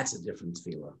 that's a different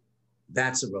tefillah.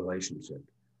 That's a relationship.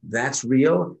 That's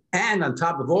real. And on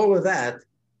top of all of that,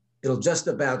 It'll just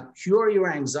about cure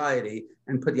your anxiety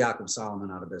and put Yaakov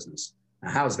Solomon out of business.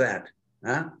 Now, how's that?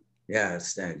 Huh? Yeah,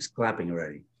 it's clapping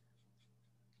already.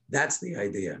 That's the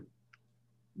idea.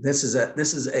 This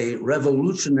is a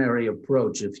revolutionary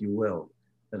approach, if you will,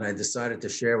 that I decided to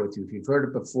share with you. If you've heard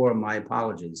it before, my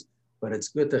apologies, but it's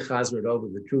good to chazar it over.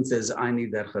 The truth is, I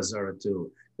need that chazara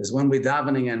too. Because when we're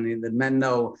davening and the men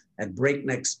know at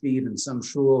breakneck speed in some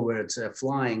shul where it's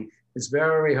flying, it's very,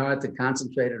 very hard to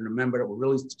concentrate and remember that we're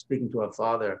really speaking to our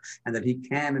Father and that He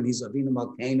can and He's Avinu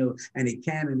Malkeinu and He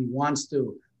can and He wants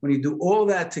to. When you do all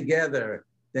that together,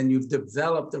 then you've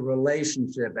developed a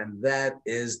relationship, and that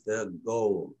is the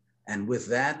goal. And with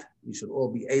that, we should all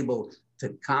be able to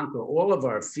conquer all of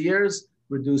our fears,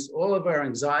 reduce all of our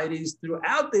anxieties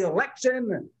throughout the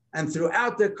election and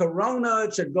throughout the corona.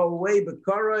 It should go away,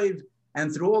 b'karev,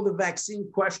 and through all the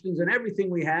vaccine questions and everything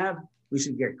we have, we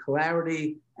should get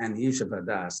clarity and Yishuv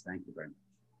Hadas. Thank you very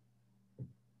much.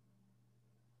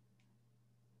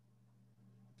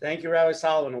 Thank you, Rabbi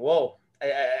Solomon. Whoa.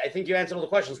 I think you answered all the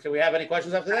questions. Can we have any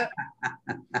questions after that?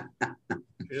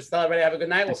 Just tell everybody have a good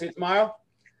night. We'll see you tomorrow.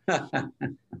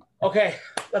 Okay,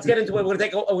 let's get into it. We're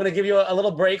gonna give you a little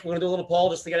break. We're gonna do a little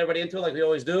poll just to get everybody into it, like we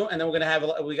always do, and then we're gonna have.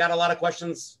 We got a lot of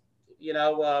questions,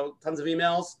 tons of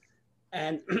emails,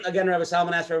 and again, Rabbi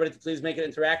Solomon asked for everybody to please make it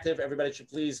interactive. Everybody should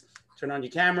please turn on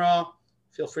your camera.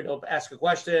 Feel free to ask a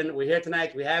question. We're here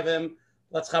tonight. We have him.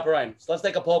 Let's hop around. So let's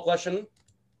take a poll question,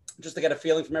 just to get a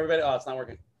feeling from everybody. Oh, it's not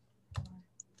working.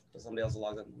 Somebody else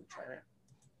logged in. Try it.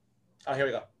 Oh, here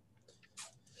we go.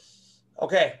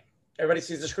 Okay, everybody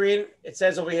sees the screen. It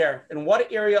says over here, in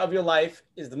what area of your life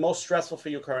is the most stressful for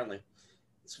you currently?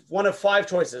 It's one of 5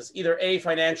 choices. Either A,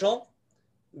 financial,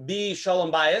 B, shalom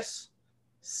bias,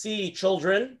 C,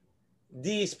 children,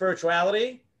 D,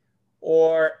 spirituality,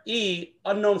 or E,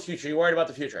 unknown future. You're worried about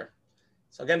the future.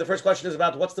 So again, the first question is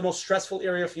about what's the most stressful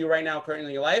area for you right now currently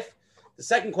in your life. The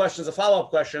second question is a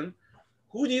follow-up question.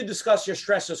 Who do you discuss your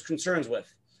stressors, concerns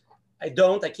with? I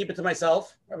don't. I keep it to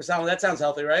myself. Rabbi Solomon, that sounds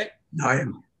healthy, right? No, I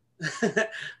am.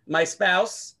 My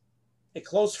spouse, a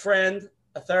close friend,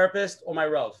 a therapist, or my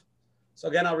Rav. So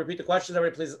again, I'll repeat the questions.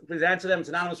 Everybody, please answer them. It's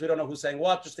anonymous. We don't know who's saying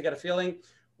what, just to get a feeling.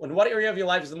 In what area of your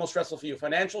life is the most stressful for you?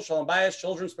 Financial, shalom bias,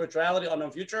 children, spirituality,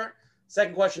 unknown future.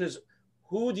 Second question is,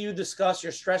 who do you discuss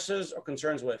your stressors or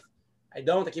concerns with? I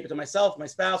don't. I keep it to myself, my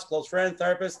spouse, close friend,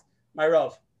 therapist, my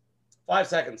Rav. 5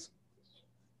 seconds.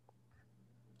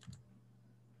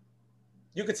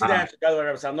 You can see the answer, by the way,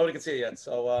 Rabbi Solomon. Nobody can see it yet.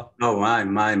 So. Oh,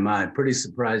 my. Pretty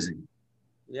surprising.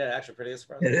 Yeah, actually pretty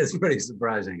surprising. It is pretty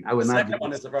surprising. I would the not. Second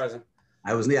one is surprising.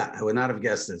 I would not have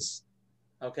guessed this.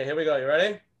 Okay, here we go. You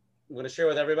ready? I'm going to share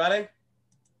with everybody.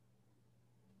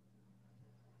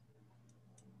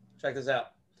 Check this out.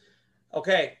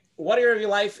 Okay, what area of your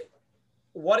life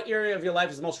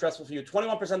is the most stressful for you?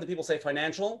 21% of the people say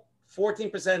financial.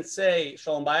 14% say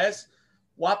shalom bias.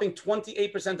 Whopping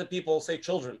 28% of people say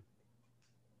children.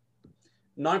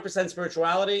 9%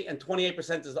 spirituality, and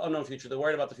 28% is the unknown future. They're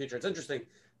worried about the future. It's interesting.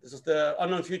 This is the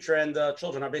unknown future and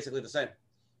children are basically the same.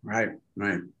 Right.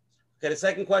 Okay, the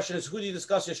second question is, who do you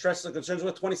discuss your stresses and concerns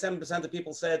with? 27% of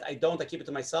people said, I don't, I keep it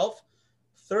to myself.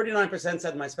 39%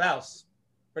 said my spouse.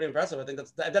 Pretty impressive. I think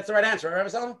that's the right answer, right, Rabbi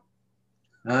Solomon?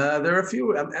 There are a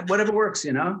few, whatever works,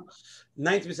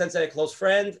 90% say a close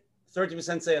friend,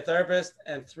 30% say a therapist,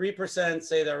 and 3%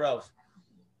 say their Rav.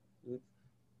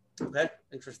 Okay,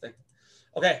 interesting.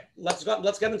 Okay, let's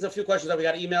get into a few questions that we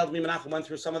got emailed. Me and Menachem went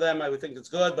through some of them. I would think it's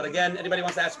good. But again, anybody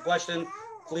wants to ask a question,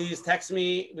 please text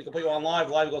me. We can put you on live.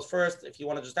 Live goes first. If you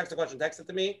want to just text a question, text it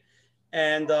to me.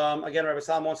 And again, Rabbi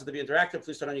Solomon wants it to be interactive.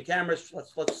 Please turn on your cameras.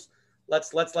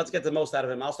 Let's get the most out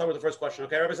of him. I'll start with the first question.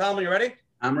 Okay, Rabbi Solomon, you ready?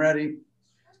 I'm ready.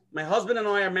 My husband and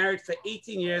I are married for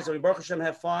 18 years, and we, Baruch Hashem,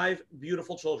 have 5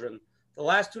 beautiful children. The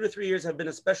last 2 to 3 years have been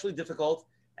especially difficult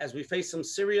as we face some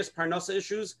serious parnasa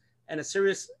issues and a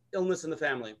serious illness in the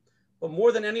family. But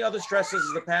more than any other stresses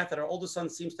is the path that our oldest son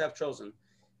seems to have chosen.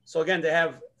 So again, they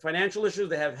have financial issues,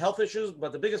 they have health issues,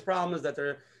 but the biggest problem is that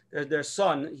their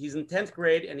son, he's in 10th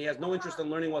grade and he has no interest in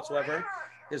learning whatsoever.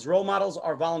 His role models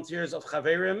are volunteers of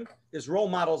Chaverim.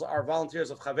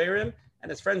 And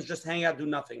his friends just hang out, do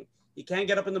nothing. He can't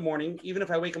get up in the morning, even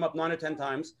if I wake him up 9 or 10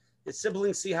 times. His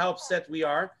siblings see how upset we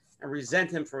are and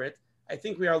resent him for it. I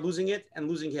think we are losing it and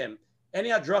losing him. Any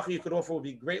adracha you could offer would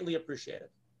be greatly appreciated.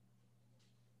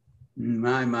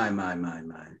 My.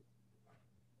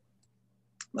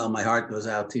 Well, my heart goes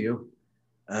out to you.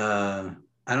 I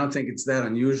don't think it's that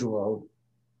unusual.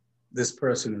 This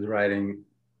person is writing,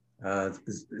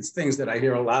 it's things that I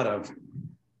hear a lot of.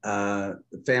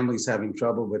 The family's having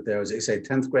trouble with their, as they say,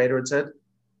 10th grader, it said?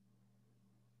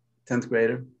 10th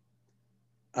grader.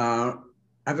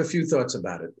 I have a few thoughts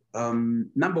about it.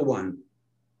 Number one,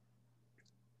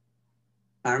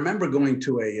 I remember going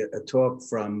to a talk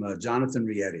from Jonathan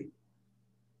Rietti,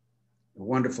 a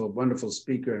wonderful, wonderful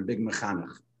speaker and big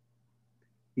mechanech.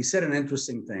 He said an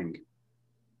interesting thing.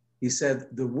 He said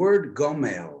the word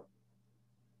gomel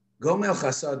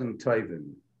chasadim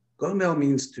tovim, gomel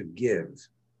means to give.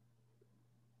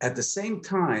 At the same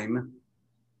time,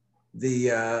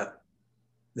 the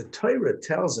Torah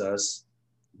tells us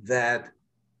that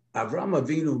Avram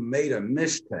Avinu made a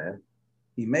mishteh.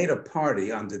 He made a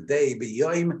party on the day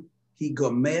b'yoim he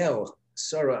gomel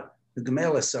Sarah, the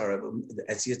gomel Sarah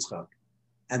as Yitzchak,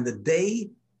 and the day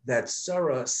that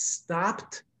Sarah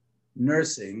stopped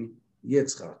nursing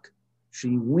Yitzchak,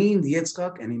 she weaned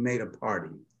Yitzchak, and he made a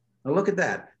party. Now look at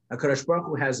that. HaKadosh Baruch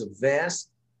Hu has a vast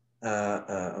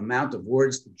amount of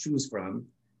words to choose from.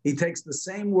 He takes the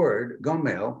same word,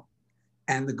 gomel,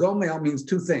 and the gomel means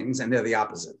two things, and they're the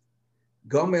opposite.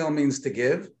 Gomel means to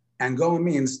give, and gomel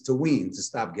means to wean, to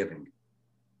stop giving.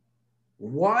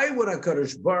 Why would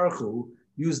HaKadosh Baruch Hu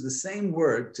use the same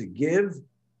word to give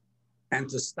and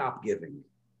to stop giving?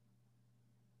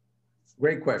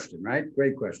 Great question, right?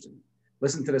 Great question.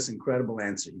 Listen to this incredible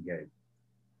answer he gave.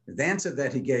 The answer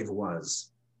that he gave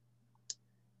was,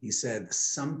 he said,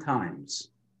 sometimes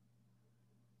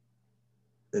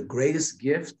the greatest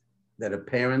gift that a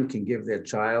parent can give their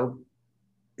child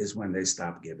is when they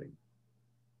stop giving.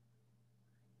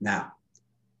 Now,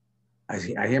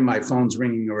 I hear my phone's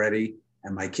ringing already,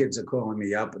 and my kids are calling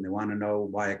me up, and they want to know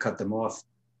why I cut them off,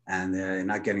 and they're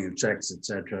not getting the checks,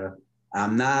 etc.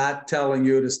 I'm not telling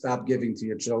you to stop giving to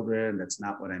your children. That's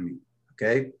not what I mean,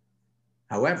 okay?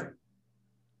 However,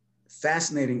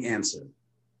 fascinating answer.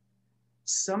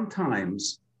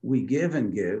 Sometimes we give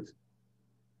and give,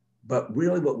 but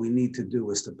really what we need to do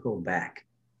is to pull back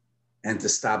and to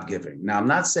stop giving. Now, I'm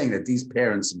not saying that these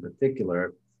parents in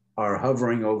particular are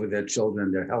hovering over their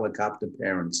children, they're helicopter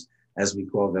parents, as we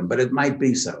call them, but it might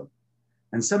be so.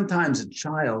 And sometimes a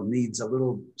child needs a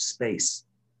little space,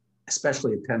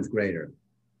 especially a 10th grader.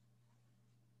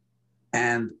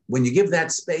 And when you give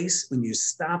that space, when you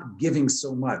stop giving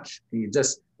so much, and you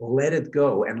just let it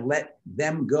go and let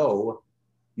them go,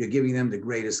 you're giving them the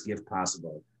greatest gift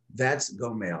possible. That's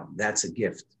gomel, that's a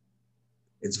gift.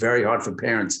 It's very hard for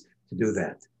parents to do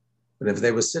that. But if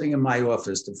they were sitting in my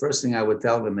office, the first thing I would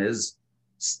tell them is,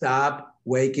 stop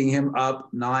waking him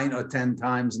up 9 or 10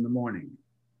 times in the morning.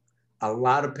 A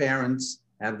lot of parents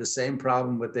have the same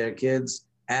problem with their kids,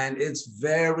 and it's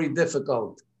very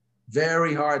difficult,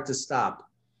 very hard to stop.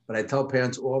 But I tell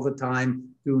parents all the time,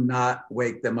 do not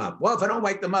wake them up. Well, if I don't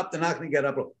wake them up, they're not going to get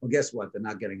up. Well, guess what? They're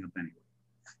not getting up anyway.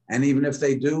 And even if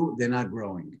they do, they're not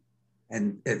growing.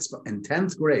 And it's in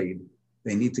 10th grade,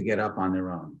 they need to get up on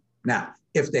their own. Now,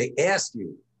 if they ask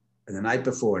you the night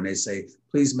before and they say,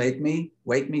 please wake me,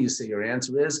 you say your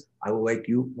answer is, I will wake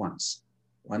you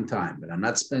one time, but I'm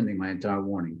not spending my entire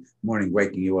morning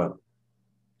waking you up.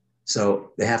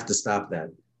 So they have to stop that.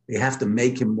 They have to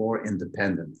make him more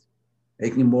independent.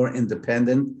 Making him more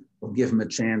independent will give him a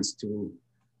chance to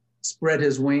spread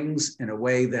his wings in a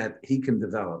way that he can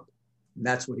develop. And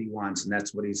that's what he wants, and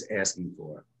that's what he's asking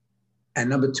for. And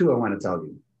number two, I want to tell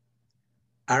you,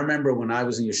 I remember when I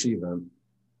was in yeshiva,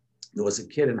 there was a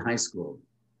kid in high school,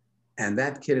 and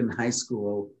that kid in high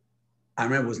school, I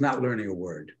remember, was not learning a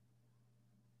word.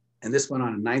 And this went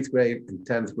on in 9th grade and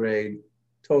 10th grade,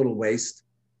 total waste.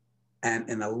 And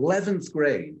in 11th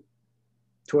grade,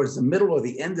 towards the middle or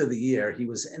the end of the year, he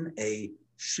was in a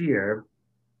shiur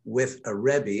with a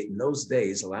Rebbe. In those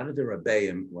days, a lot of the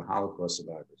Rebbeim were Holocaust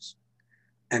survivors.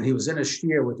 And he was in a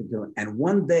shiur with the, and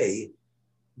one day,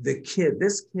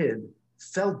 this kid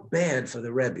felt bad for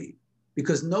the Rebbe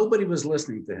because nobody was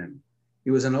listening to him.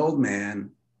 He was an old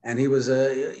man, and he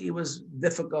was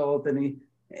difficult, and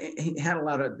he had a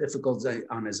lot of difficulties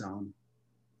on his own.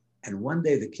 And one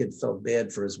day the kid felt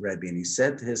bad for his Rebbe, and he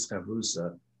said to his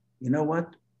chavrusa, you know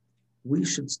what? We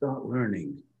should start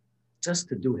learning just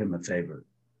to do him a favor.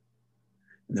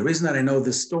 And the reason that I know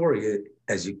this story,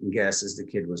 as you can guess, is the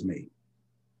kid was me.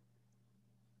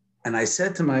 And I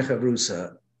said to my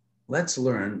chavrusa, let's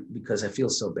learn because I feel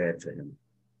so bad for him.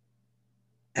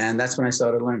 And that's when I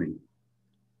started learning.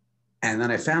 And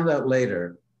then I found out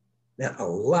later that a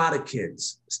lot of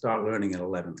kids start learning in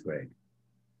 11th grade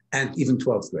and even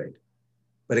 12th grade.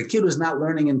 But a kid who's not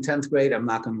learning in 10th grade, I'm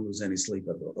not going to lose any sleep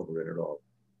over it at all.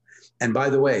 And by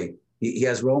the way, he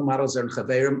has role models in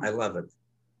Chaverim. I love it.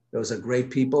 Those are great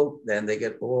people. Then they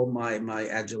get all my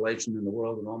adulation in the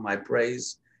world and all my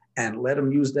praise. And let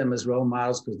them use them as role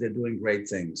models because they're doing great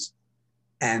things.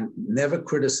 And never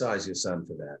criticize your son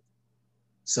for that.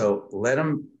 So let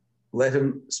him Let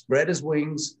him spread his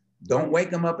wings. Don't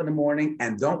wake him up in the morning,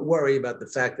 and don't worry about the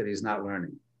fact that he's not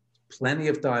learning. Plenty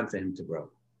of time for him to grow.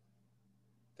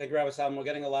 Thank you, Rabbi Salman. We're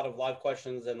getting a lot of live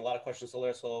questions and a lot of questions to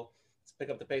learn, so let's pick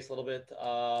up the pace a little bit.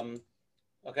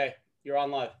 Okay, you're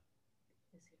on live.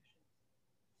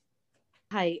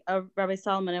 Hi, Rabbi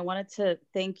Solomon. I wanted to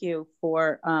thank you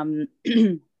for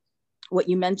what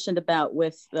you mentioned about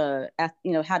with the,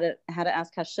 how to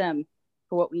ask Hashem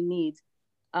for what we need.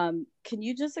 Can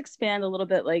you just expand a little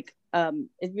bit? Like,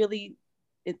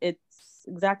 it's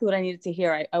exactly what I needed to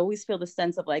hear. I always feel the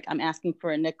sense of like, I'm asking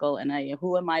for a nickel and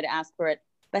who am I to ask for it?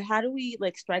 But how do we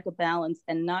like strike a balance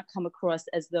and not come across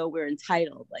as though we're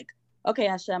entitled? Like, okay,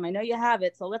 Hashem, I know you have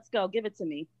it, so let's go, give it to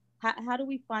me. How do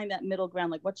we find that middle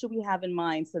ground? Like, what should we have in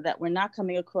mind so that we're not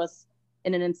coming across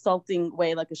in an insulting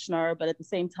way like a schnurr, but at the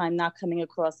same time not coming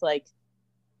across like,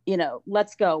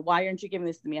 let's go. Why aren't you giving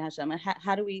this to me, Hashem?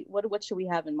 How do we? What should we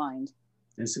have in mind?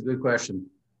 It's a good question.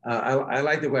 I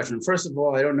like the question. First of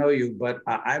all, I don't know you, but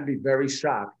I'd be very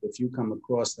shocked if you come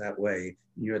across that way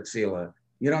in your tefillah.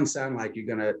 You don't sound like you're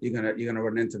gonna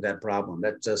run into that problem.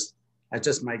 That's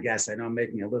just my guess. I know I'm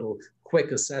making a little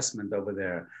quick assessment over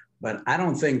there, but I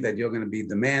don't think that you're going to be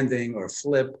demanding or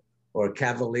flip or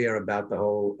cavalier about the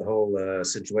whole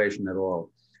situation at all.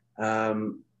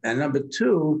 And number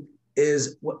two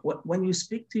is when you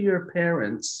speak to your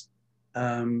parents,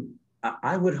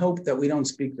 I would hope that we don't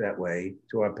speak that way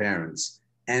to our parents.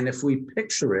 And if we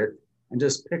picture it and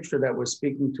just picture that we're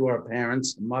speaking to our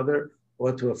parents, a mother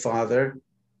or to a father,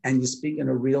 and you speak in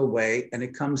a real way, and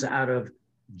it comes out of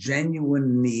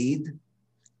genuine need,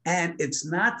 and it's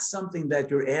not something that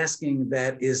you're asking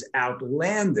that is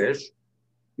outlandish.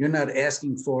 You're not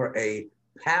asking for a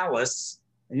palace,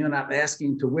 and you're not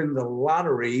asking to win the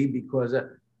lottery, because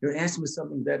you're asking for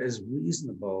something that is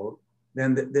reasonable.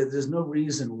 Then there's no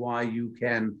reason why you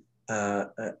can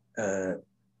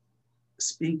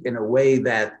speak in a way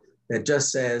that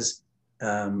just says,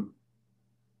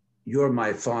 you're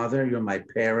my father, you're my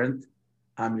parent,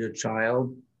 I'm your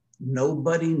child.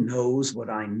 Nobody knows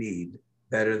what I need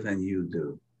better than you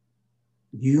do.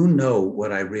 You know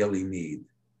what I really need.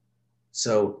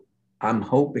 So I'm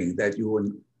hoping that you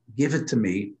will give it to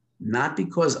me, not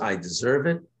because I deserve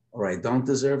it or I don't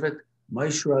deserve it.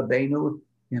 Moshe Rabbeinu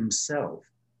himself,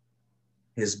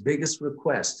 his biggest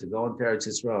request to go into Eretz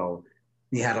Yisrael,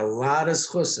 he had a lot of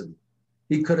schusim.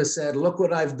 He could have said, look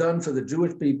what I've done for the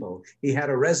Jewish people. He had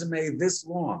a resume this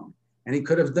long, and he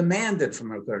could have demanded from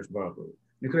HaKadosh Baruch Hu.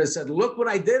 He could have said, look what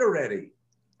I did already.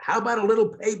 How about a little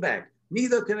payback?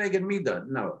 Mida keneged mida.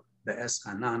 No, the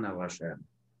eschanan al Hashem.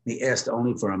 He asked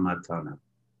only for a matana,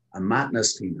 a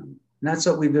matnas chinam. And that's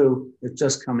what we do. It's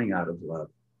just coming out of love.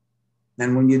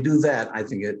 And when you do that, I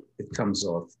think it comes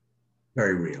off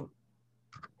very real.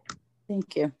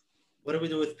 Thank you. What do we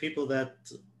do with people that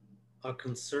are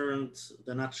concerned,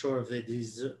 they're not sure if they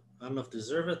deserve, I don't know if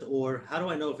deserve it, or how do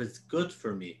I know if it's good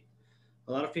for me?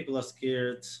 A lot of people are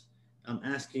scared. I'm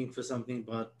asking for something,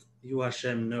 but you,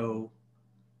 Hashem, know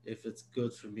if it's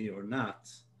good for me or not.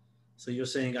 So you're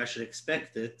saying I should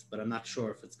expect it, but I'm not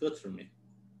sure if it's good for me.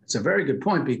 It's a very good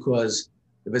point, because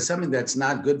if it's something that's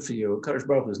not good for you, Kadosh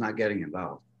Baruch Hu is not getting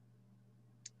involved.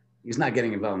 He's not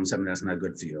getting involved in something that's not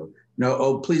good for you. No,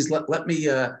 oh, please let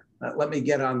me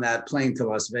get on that plane to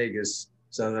Las Vegas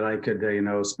so that I could,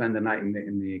 spend the night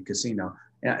in the casino.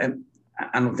 And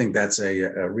I don't think that's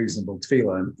a reasonable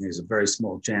tefillah, and there's a very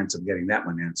small chance of getting that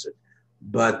one answered.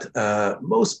 But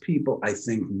most people, I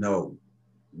think, know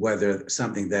whether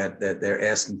something that they're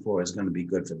asking for is going to be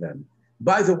good for them.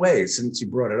 By the way, since you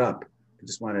brought it up,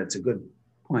 it's a good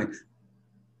point.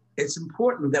 It's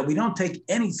important that we don't take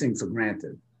anything for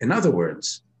granted. In other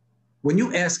words, when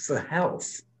you ask for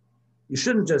health, you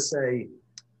shouldn't just say,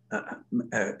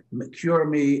 cure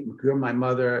me, cure my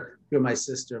mother, cure my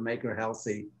sister, make her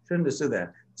healthy. You shouldn't just do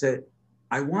that. Say,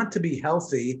 I want to be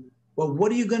healthy. Well,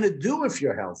 what are you going to do if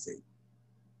you're healthy?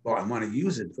 Well, I want to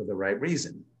use it for the right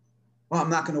reason. Well, I'm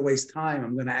not going to waste time.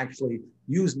 I'm going to actually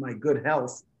use my good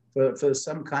health for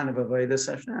some kind of avodas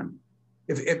Hashem.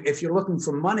 If you're looking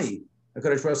for money, the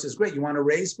Kadosh Baruch Hu says, great, you want to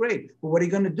raise, great. But what are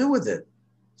you going to do with it?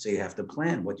 So you have to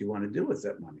plan what you want to do with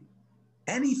that money.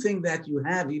 Anything that you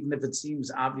have, even if it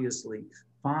seems obviously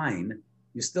fine,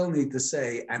 you still need to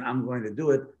say, and I'm going to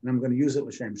do it, and I'm going to use it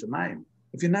l'shem shamayim.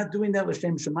 If you're not doing that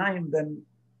l'shem shamayim, then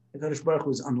the Kadosh Baruch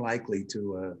Hu is unlikely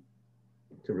to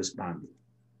respond.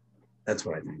 That's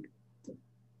what I think.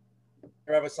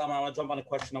 Rabbi Salman, I want to jump on a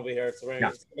question over here.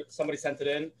 Somebody sent it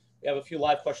in. We have a few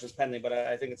live questions pending, but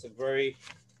I think it's a very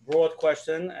broad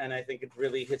question, and I think it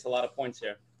really hits a lot of points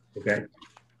here. Okay.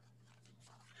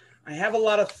 I have a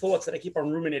lot of thoughts that I keep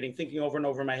on ruminating, thinking over and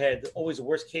over in my head, always a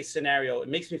worst case scenario. It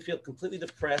makes me feel completely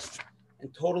depressed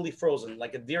and totally frozen,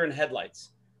 like a deer in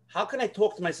headlights. How can I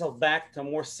talk to myself back to a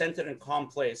more centered and calm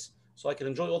place so I can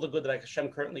enjoy all the good that Hashem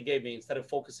currently gave me instead of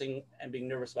focusing and being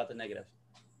nervous about the negative?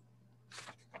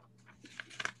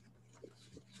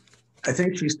 I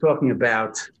think she's talking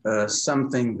about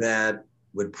something that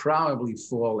would probably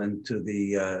fall into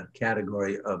the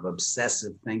category of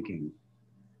obsessive thinking.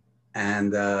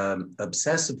 And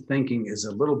obsessive thinking is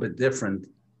a little bit different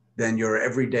than your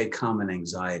everyday common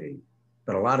anxiety,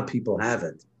 but a lot of people have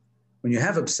it. When you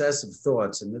have obsessive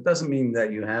thoughts, and it doesn't mean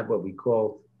that you have what we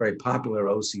call very popular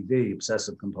OCD,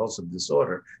 obsessive compulsive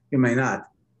disorder, you may not,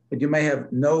 but you may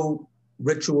have no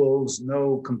rituals,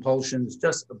 no compulsions,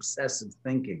 just obsessive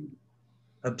thinking.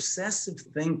 Obsessive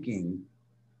thinking,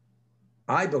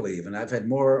 I believe, and I've had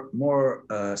more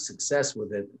success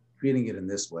with it, treating it in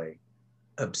this way.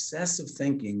 Obsessive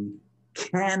thinking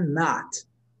cannot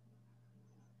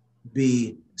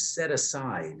be set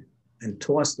aside and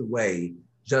tossed away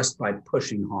just by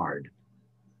pushing hard.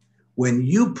 When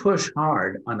you push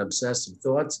hard on obsessive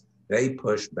thoughts, they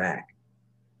push back.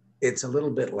 It's a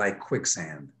little bit like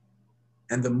quicksand.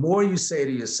 And the more you say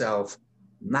to yourself,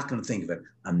 I'm not going to think of it.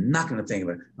 I'm not going to think of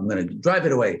it. I'm going to drive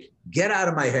it away. Get out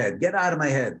of my head. Get out of my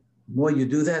head. The more you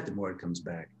do that, the more it comes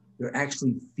back. You're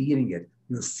actually feeding it.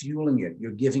 You're fueling it.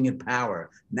 You're giving it power.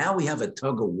 Now we have a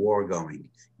tug of war going.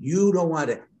 You don't want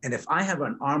to. And if I have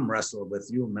an arm wrestle with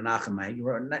you, Menachem,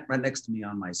 you're right next to me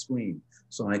on my screen.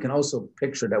 So I can also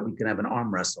picture that we can have an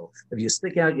arm wrestle. If you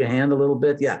stick out your hand a little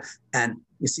bit, yeah. And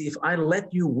you see, if I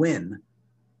let you win,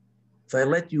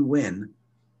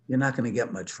 you're not going to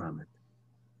get much from it.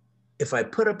 If I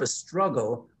put up a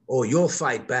struggle, oh, you'll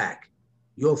fight back.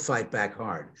 You'll fight back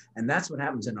hard. And that's what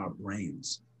happens in our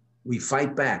brains. We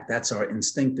fight back. That's our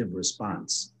instinctive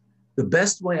response. The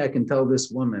best way I can tell this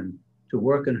woman to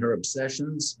work on her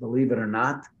obsessions, believe it or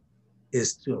not,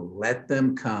 is to let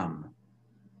them come.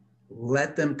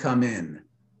 Let them come in.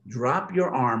 Drop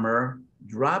your armor,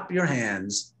 drop your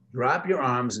hands, drop your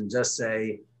arms, and just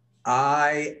say,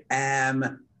 I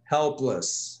am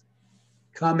helpless.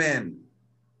 Come in.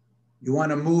 You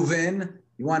want to move in?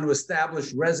 You want to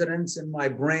establish residence in my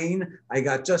brain? I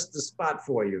got just the spot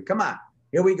for you. Come on,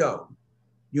 here we go.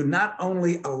 You not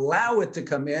only allow it to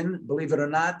come in, believe it or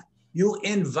not, you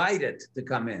invite it to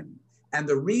come in. And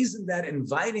the reason that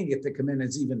inviting it to come in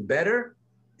is even better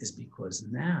is because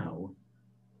now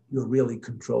you're really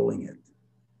controlling it.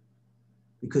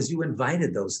 Because you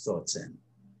invited those thoughts in.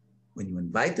 When you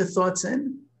invite the thoughts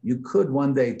in, you could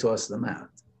one day toss them out.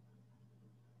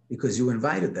 Because you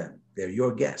invited them. They're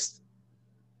your guest.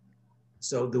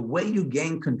 So the way you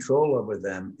gain control over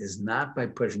them is not by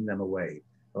pushing them away.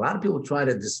 A lot of people try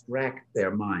to distract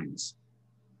their minds.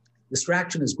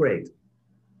 Distraction is great.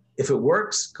 If it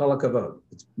works, kol hakavod,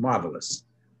 it's marvelous.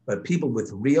 But people with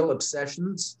real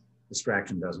obsessions,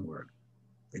 distraction doesn't work.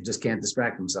 They just can't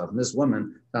distract themselves. And this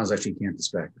woman sounds like she can't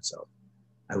distract herself.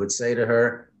 I would say to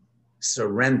her,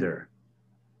 surrender.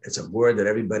 It's a word that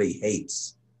everybody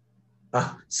hates.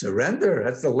 Surrender,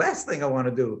 that's the last thing I want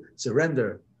to do.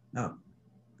 Surrender. No,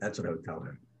 that's what I would tell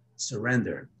her.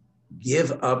 Surrender.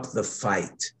 Give up the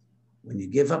fight. When you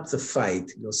give up the fight,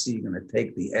 you'll see you're going to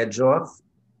take the edge off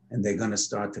and they're going to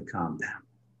start to calm down.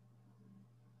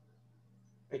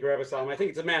 Thank you, Rabbi Salam. I think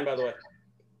it's a man, by the way.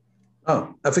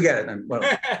 Oh, I forget it. Well,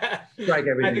 strike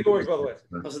everything. I think it works both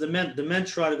ways. So the men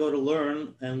try to go to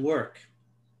learn and work.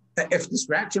 If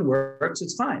distraction works,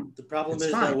 it's fine. The problem It's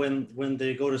is fine. that when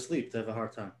they go to sleep, they have a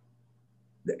hard time.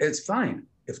 It's fine.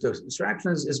 If the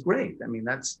distraction is great. I mean,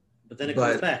 that's. But then it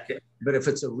comes back. But if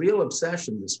it's a real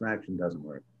obsession, distraction doesn't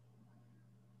work.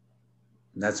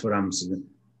 And that's what I'm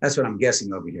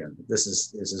guessing over here. This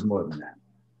is more than that.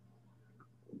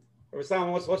 Rabbi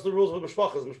Salam, what's the rules with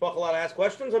Mishpacha? Is Mishpacha allowed to ask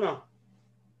questions or no?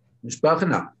 Mishpacha,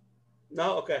 no.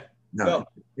 No? Okay. No. Go.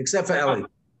 Except for Ellie.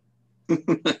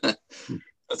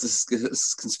 That's a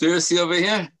conspiracy over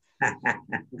here.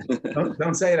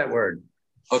 don't say that word.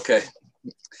 Okay.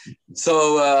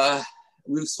 So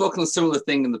we've spoken a similar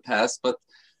thing in the past, but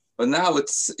now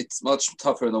it's much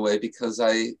tougher in a way because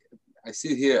I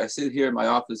sit here in my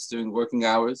office during working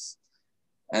hours,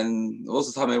 and most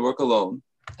of the time I work alone.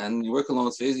 And you work alone,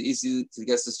 it's very easy to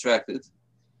get distracted.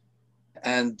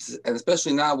 And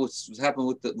especially now, what's happened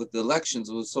with the elections,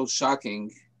 it was so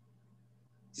shocking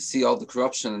to see all the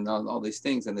corruption and all these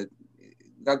things, and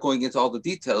not going into all the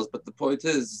details, but the point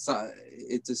is,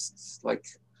 it's just like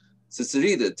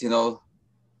read,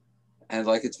 and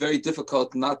like it's very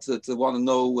difficult not to want to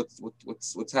know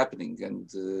what's happening, and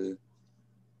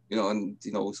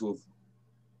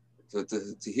so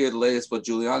to hear the latest what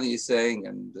Giuliani is saying,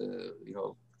 and you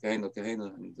know,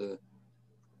 Kahena, and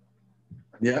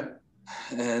yeah.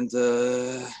 And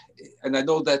I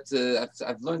know that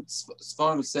I've learned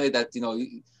Sfarim say that, you know,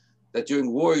 that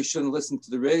during war you shouldn't listen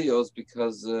to the radios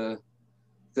because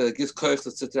it gives koich to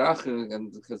tzittrachen,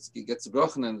 and because it gets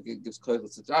broken and it gives koich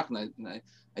to tzittrachen. And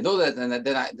I know that, and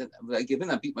then I give in.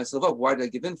 I beat myself up. Why did I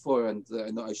give in for? And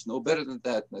I know I should know better than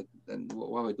that. And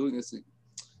why am I doing this?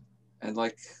 And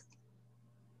like,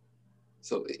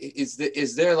 so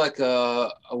is there like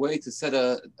a way to set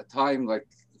a time, like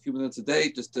a few minutes a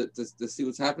day, just to see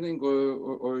what's happening,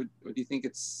 or do you think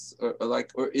it's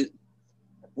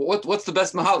what's the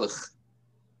best mahalach?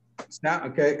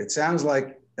 Okay, it sounds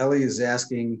like Ellie is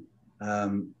asking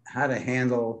how to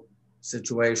handle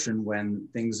situation when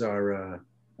things are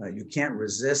you can't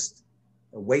resist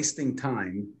wasting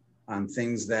time on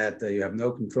things that you have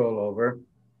no control over,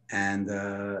 and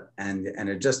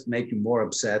it just make you more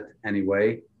upset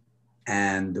anyway.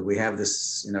 And we have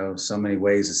this, you know, so many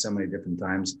ways and so many different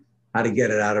times how to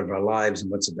get it out of our lives and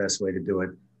what's the best way to do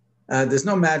it. There's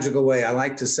no magical way. I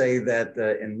like to say that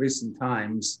in recent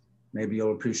times, maybe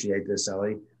you'll appreciate this,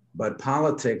 Ellie, but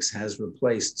politics has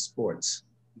replaced sports.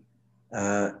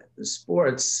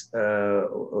 Sports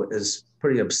is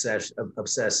pretty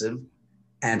obsessive.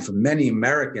 And for many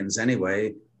Americans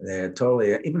anyway, they're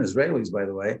totally, even Israelis, by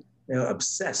the way, they're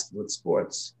obsessed with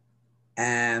sports.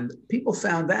 And people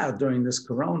found out during this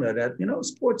corona that, you know,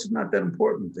 sports is not that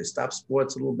important. They stopped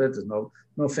sports a little bit. There's no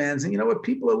fans. And you know what?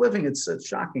 People are living. It's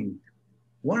shocking.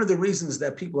 One of the reasons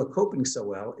that people are coping so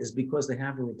well is because they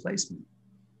have a replacement.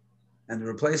 And the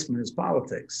replacement is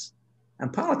politics.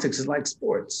 And politics is like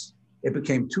sports. It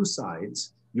became two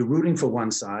sides. You're rooting for one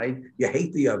side. You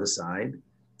hate the other side.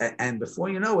 And before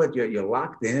you know it, you're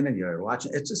locked in and you're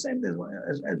watching. It's the same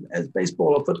as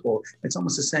baseball or football. It's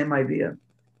almost the same idea.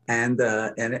 And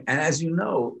as you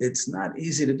know, it's not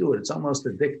easy to do it. It's almost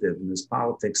addictive. And this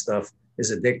politics stuff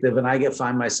is addictive. And I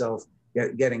find myself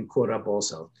getting caught up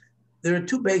also. There are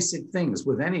two basic things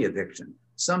with any addiction.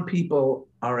 Some people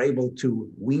are able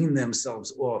to wean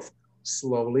themselves off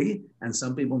slowly, and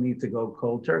some people need to go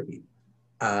cold turkey.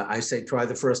 I say try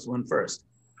the first one first.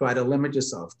 Try to limit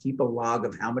yourself. Keep a log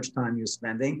of how much time you're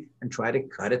spending and try to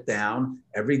cut it down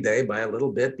every day by a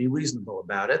little bit. Be reasonable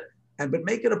about it, but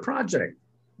make it a project.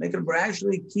 Make it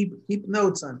actually keep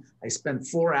notes on. I spent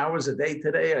 4 hours a day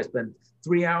today. I spent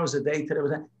 3 hours a day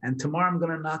today, and tomorrow I'm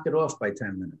going to knock it off by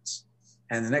 10 minutes.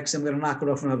 And the next I'm going to knock it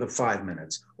off another 5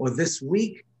 minutes. Or this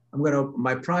week,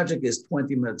 my project is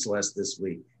 20 minutes less this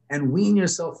week. And wean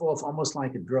yourself off almost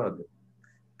like a drug.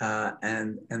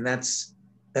 And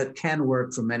that can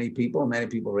work for many people. Many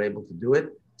people are able to do it.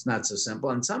 It's not so simple.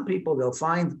 And some people, they'll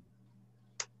find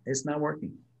it's not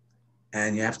working.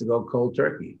 And you have to go cold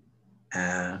turkey.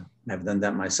 I've done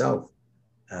that myself.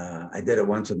 I did it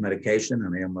once with medication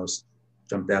and I almost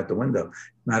jumped out the window.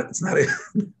 It's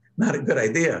not a good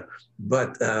idea,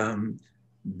 but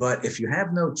if you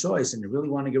have no choice and you really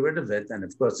want to get rid of it, and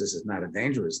of course this is not a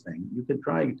dangerous thing, you could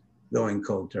try going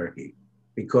cold turkey,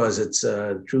 because it's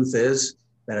the truth is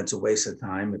that it's a waste of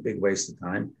time, a big waste of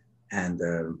time, and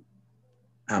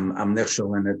I'm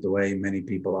nichshel in it the way many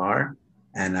people are,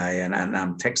 and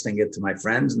I'm texting it to my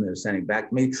friends, and they're sending back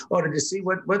to me. Oh, did you see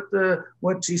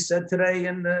what she said today?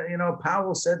 And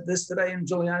Powell said this today, and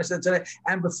Giuliani said today.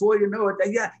 And before you know it,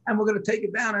 yeah, and we're going to take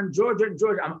it down in Georgia.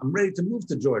 I'm ready to move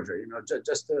to Georgia.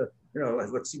 Just to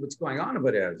let's see what's going on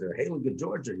over there. Hailing to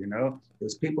Georgia.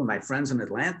 There's people, my friends in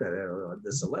Atlanta, they're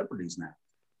the celebrities now.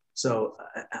 So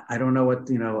I don't know what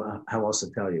how else to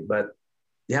tell you, but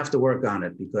you have to work on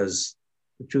it, because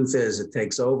the truth is, it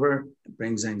takes over, it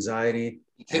brings anxiety,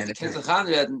 and it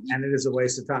is a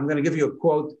waste of time. I'm going to give you a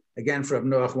quote again from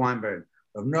Noach Weinberg.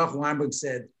 Noach Weinberg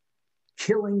said,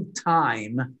 "Killing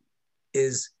time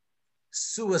is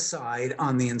suicide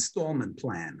on the installment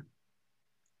plan."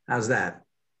 How's that?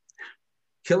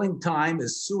 Killing time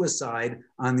is suicide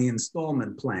on the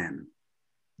installment plan.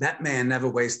 That man never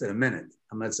wasted a minute.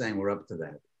 I'm not saying we're up to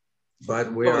that.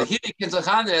 But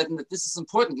this is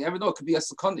important. You never know. It could be a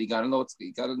second. You gotta know.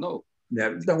 You gotta know.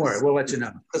 Yeah, don't worry. We'll let you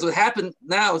know. Because what happened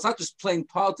now, it's not just plain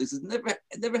politics. It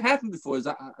never happened before.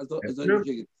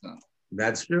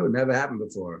 That's true. It never happened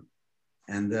before,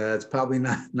 and it's probably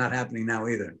not happening now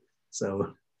either.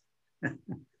 So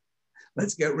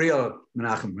let's get real,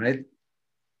 Menachem. Right?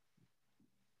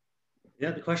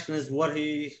 Yeah. The question is what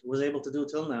he was able to do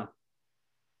till now.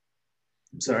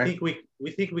 I'm sorry.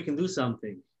 We think we can do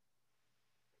something.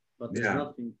 But there's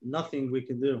nothing we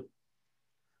can do.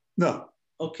 No.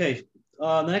 Okay.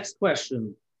 The next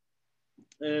question.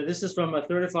 This is from a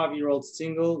 35-year-old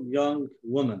single young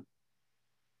woman.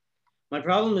 My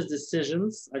problem is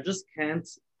decisions. I just can't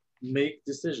make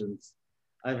decisions.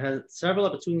 I've had several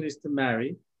opportunities to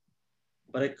marry,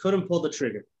 but I couldn't pull the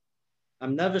trigger.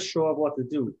 I'm never sure of what to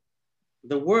do.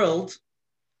 The world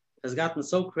has gotten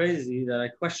so crazy that I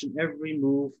question every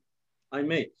move I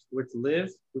make. Where to live,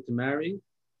 who to marry,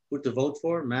 who to vote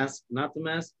for, mask, not the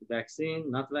mask, vaccine,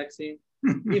 not the vaccine.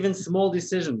 Even small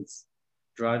decisions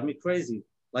drive me crazy,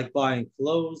 like buying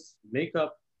clothes,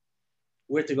 makeup,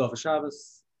 where to go for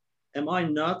Shabbos. Am I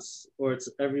nuts, or it's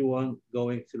everyone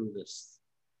going through this?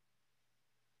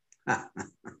 I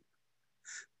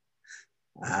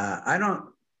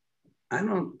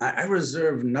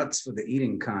reserve nuts for the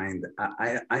eating kind.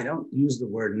 I don't use the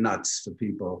word nuts for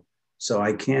people, so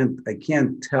I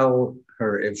can't tell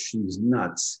her if she's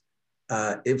nuts.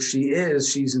 If she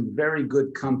is, she's in very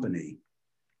good company,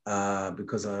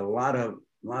 because a lot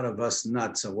of us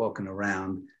nuts are walking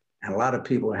around, and a lot of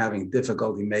people are having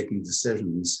difficulty making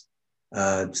decisions.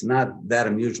 It's not that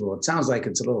unusual. It sounds like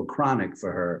it's a little chronic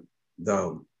for her,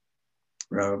 though.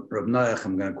 Rav Noach,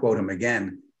 I'm going to quote him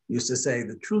again, used to say,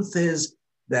 the truth is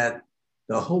that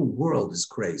the whole world is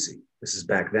crazy. This is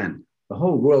back then. The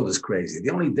whole world is crazy.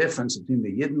 The only difference between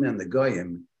the Yidden and the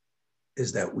Goyim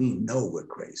is that we know we're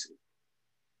crazy.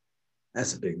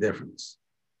 That's a big difference.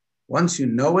 Once you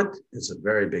know it, it's a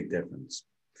very big difference.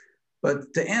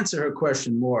 But to answer her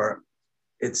question more,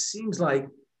 it seems like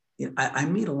I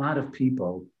meet a lot of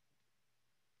people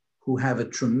who have a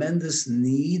tremendous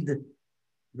need.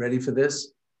 Ready for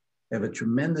this? They have a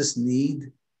tremendous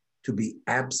need to be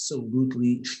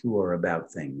absolutely sure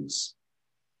about things.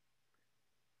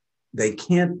 They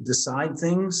can't decide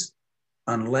things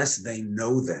unless they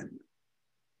know them.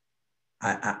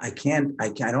 I can't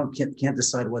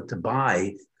decide what to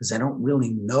buy because I don't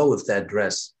really know if that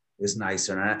dress is nice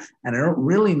or not, and I don't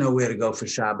really know where to go for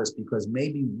Shabbos because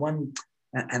maybe one,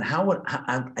 and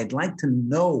I'd like to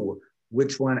know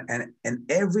which one, and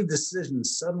every decision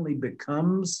suddenly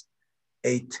becomes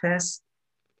a test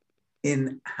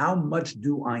in how much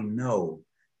do I know.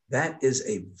 That is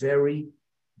a very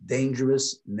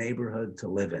dangerous neighborhood to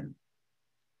live in,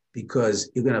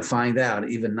 because you're going to find out,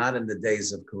 even not in the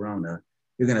days of Corona,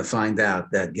 you're going to find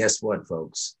out that, guess what,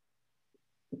 folks?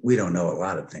 We don't know a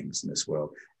lot of things in this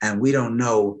world, and we don't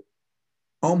know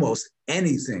almost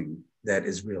anything that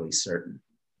is really certain.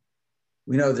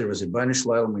 We know there is a Banish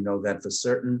Leil, and we know that for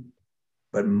certain,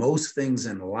 but most things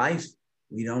in life,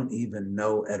 we don't even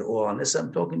know at all. And this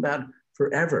I'm talking about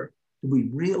forever. Do we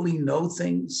really know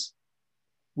things?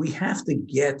 We have to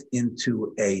get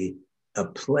into a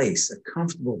place, a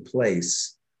comfortable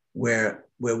place where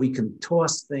we can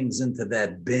toss things into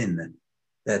that bin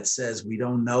that says we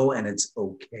don't know, and it's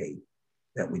okay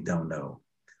that we don't know.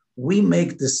 We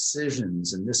make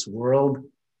decisions in this world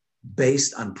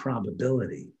based on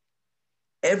probability.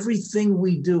 Everything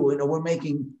we do, we're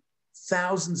making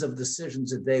thousands of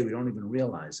decisions a day. We don't even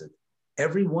realize it.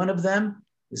 Every one of them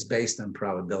is based on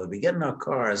probability. We get in our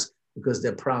cars because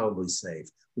they're probably safe.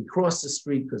 We cross the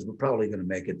street because we're probably going to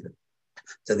make it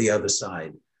to the other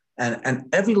side. And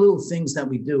every little things that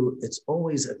we do, it's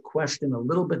always a question, a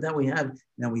little bit that we have, and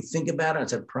then we think about it, I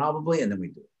said probably, and then we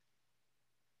do it.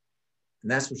 And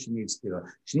that's what she needs to do.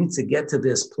 She needs to get to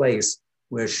this place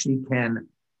where she can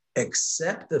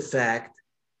accept the fact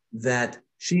that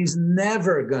she's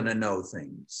never going to know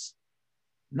things.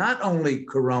 Not only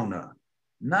Corona,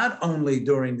 not only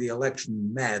during the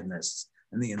election madness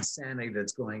and the insanity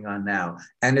that's going on now.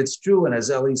 And it's true, and as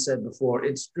Ellie said before,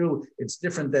 it's true. It's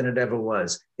different than it ever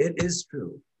was. It is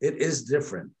true. It is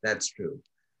different. That's true.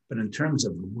 But in terms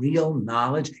of real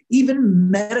knowledge,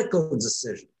 even medical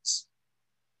decisions,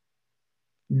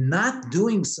 not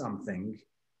doing something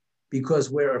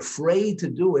because we're afraid to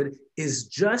do it is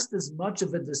just as much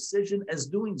of a decision as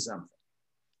doing something.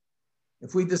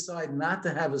 If we decide not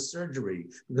to have a surgery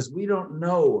because we don't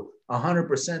know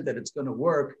 100% that it's going to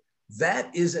work,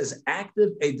 that is as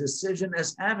active a decision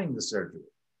as having the surgery.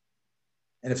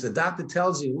 And if the doctor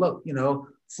tells you, look,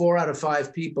 4 out of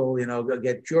 5 people,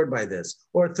 get cured by this,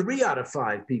 or 3 out of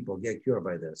 5 people get cured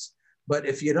by this. But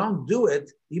if you don't do it,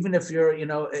 even if you're going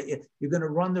to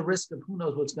run the risk of who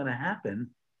knows what's going to happen,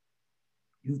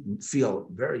 you feel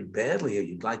very badly.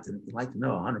 You'd like to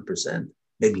know 100%,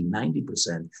 maybe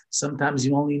 90%. Sometimes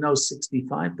you only know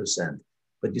 65%,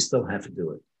 but you still have to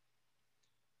do it.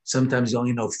 Sometimes you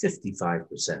only know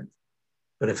 55%,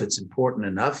 but if it's important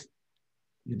enough,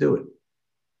 you do it.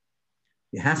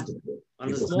 You have to do it.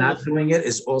 Because not doing it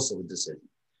is also a decision.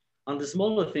 On the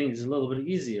smaller things, it's a little bit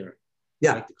easier.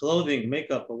 Yeah. Like the clothing,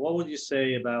 makeup, but what would you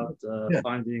say about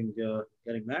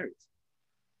getting married?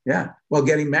 Yeah, well,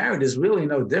 getting married is really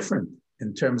no different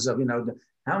in terms of,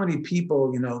 how many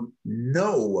people,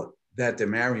 know that they're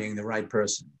marrying the right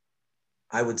person?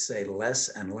 I would say less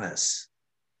and less.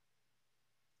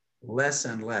 Less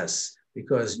and less.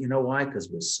 Because you know why? Because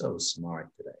we're so smart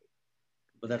today.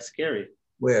 But that's scary.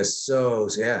 Yeah,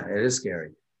 it is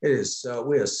scary. It is so,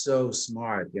 we are so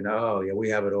smart, we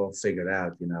have it all figured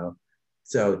out,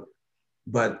 So,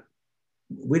 but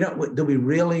do we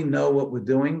really know what we're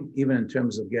doing, even in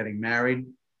terms of getting married?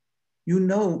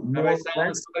 More. Somebody's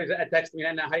texting me,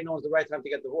 how do you know when's the right time to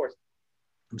get divorced?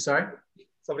 I'm sorry?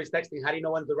 Somebody's texting, how do you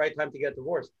know when's the right time to get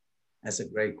divorced? That's a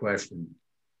great question.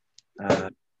 That's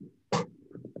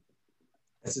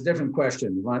a different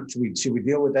question. Should we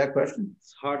deal with that question?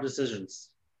 It's hard decisions.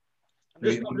 I'm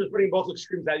just putting both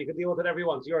extremes out. You can deal with it every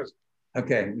once. Yours.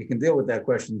 Okay, we can deal with that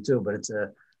question too, but it's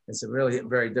a really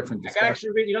very different discussion. I can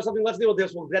actually read, something, let's deal with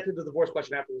this. We'll get to the divorce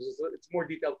question afterwards. It's a more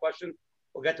detailed question.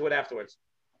 We'll get to it afterwards.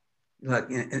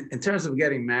 Look, in terms of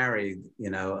getting married,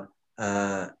 the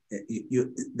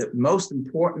most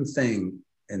important thing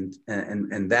in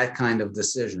that kind of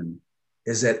decision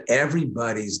is that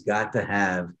everybody's got to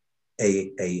have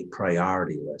a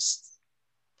priority list.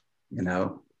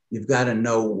 You've got to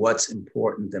know what's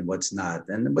important and what's not.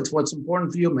 And what's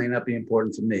important for you may not be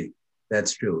important for me.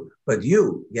 That's true. But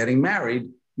you getting married,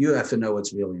 you have to know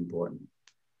what's really important.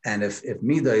 And if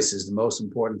midos is the most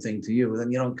important thing to you,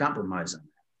 then you don't compromise on that.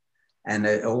 And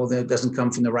it doesn't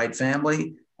come from the right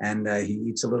family, and he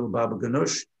eats a little baba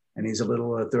ganoush, and he's a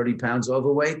little 30 pounds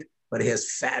overweight, but he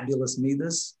has fabulous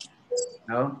midas,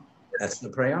 that's the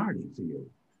priority for you.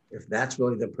 If that's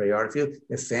really the priority for you,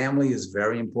 if family is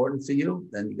very important for you,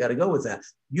 then you got to go with that.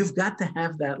 You've got to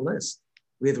have that list,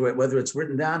 whether it's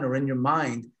written down or in your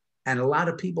mind. And a lot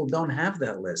of people don't have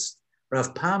that list.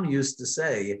 Rav Pam used to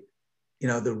say,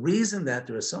 the reason that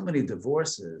there are so many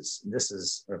divorces,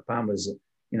 Rav Pam was,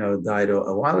 died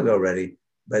a while ago already,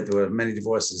 but there were many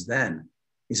divorces then.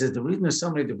 He said, the reason there's so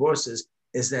many divorces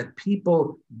is that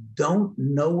people don't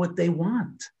know what they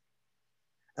want.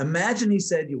 Imagine, he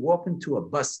said, you walk into a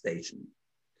bus station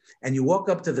and you walk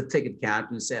up to the ticket counter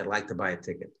and you say, I'd like to buy a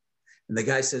ticket. And the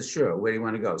guy says, sure, where do you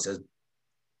want to go? He says,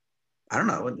 I don't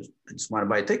know, I just want to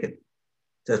buy a ticket.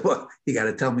 He says, well, you got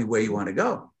to tell me where you want to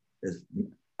go. He says,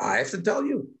 I have to tell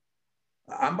you.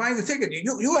 I'm buying the ticket.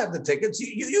 You have the tickets.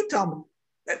 You tell me.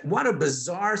 What a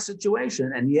bizarre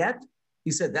situation. And yet,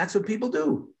 he said, that's what people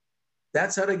do.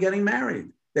 That's how they're getting married.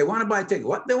 They want to buy a ticket.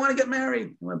 What? They want to get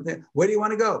married. Where do you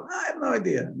want to go? I have no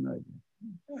idea.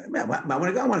 I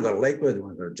want to go to Lakewood. I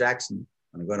want to go to Jackson.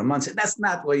 I want to go to Muncie. That's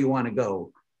not where you want to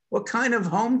go. What kind of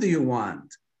home do you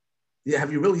want?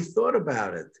 Have you really thought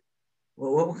about it?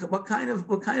 Well, what kind of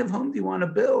home do you want to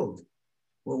build?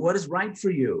 Well, what is right for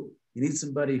you? You need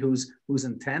somebody who's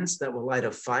intense, that will light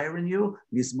a fire in you.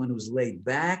 You need someone who's laid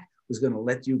back, who's going to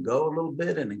let you go a little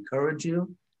bit and encourage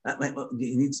you.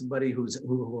 You need somebody who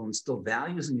will instill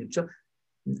values in your children.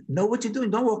 Know what you're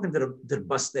doing. Don't walk into the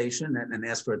bus station and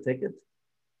ask for a ticket.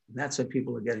 And that's why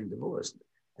people are getting divorced.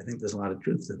 I think there's a lot of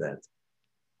truth to that.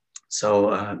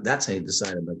 So that's how you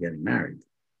decide about getting married.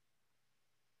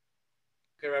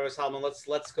 Okay, Rabbi Salman,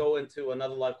 let's go into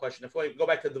another live question. If we go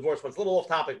back to the divorce one, it's a little off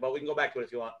topic, but we can go back to it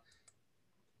if you want.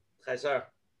 Hi, sir.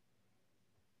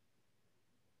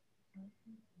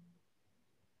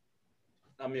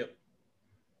 I'm mute.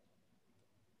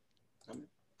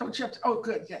 Don't you have to? Oh,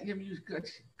 good. Yeah, you're mute. Good.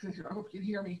 I hope you can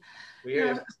hear me. We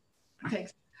hear you.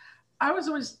 Thanks. I was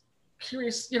always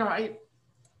curious. I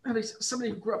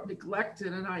somebody who grew up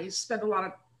neglected, and I spent a lot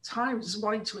of time just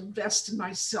wanting to invest in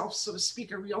myself, so to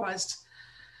speak. I realized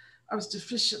I was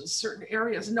deficient in certain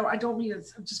areas. No, I don't mean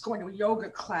I'm just going to a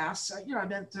yoga class. I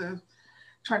meant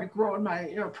trying to grow in my,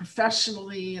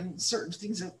 professionally, and certain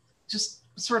things that just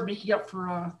sort of making up for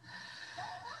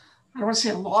I don't want to say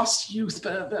a lost youth,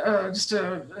 but just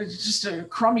a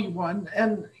crummy one.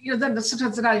 And then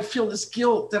sometimes I feel this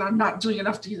guilt that I'm not doing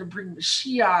enough to either bring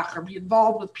Mashiach or be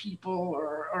involved with people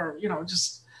or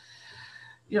just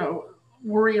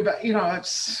worry about I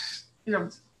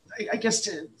guess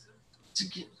to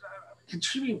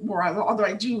contribute more. Although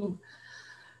I do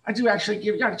actually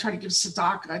give. I try to give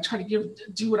tzedakah. I try to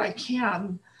do what I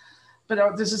can.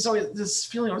 But there's always this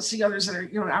feeling of seeing others that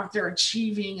are out there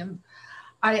achieving, and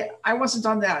I wasn't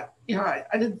on that, I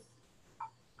didn't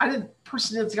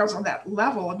personally think I was on that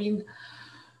level. I mean,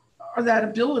 or that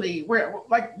ability where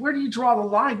do you draw the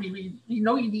line? Maybe,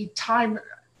 you need time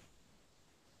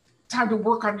to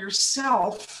work on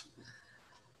yourself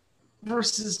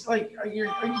versus am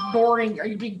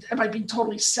I being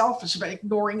totally selfish by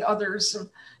ignoring others,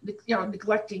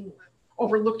 neglecting,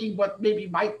 overlooking what maybe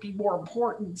might be more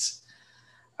important?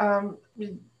 I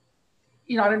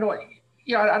don't know what,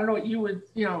 Yeah, I don't know what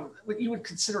you would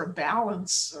consider a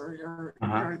balance or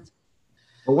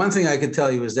Well, one thing I could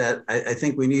tell you is that I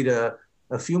think we need a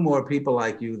few more people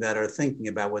like you that are thinking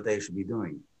about what they should be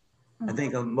doing. I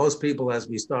think most people, as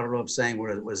we started off saying,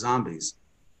 we're zombies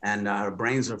and our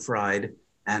brains are fried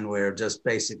and we're just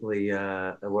basically,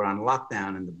 we're on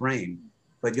lockdown in the brain,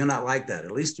 but you're not like that.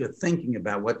 At least you're thinking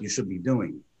about what you should be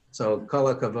doing. So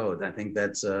kol hakavod, I think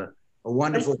that's a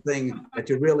wonderful thing that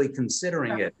you're really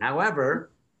considering it.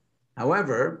 However,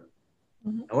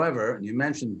 you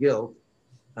mentioned guilt.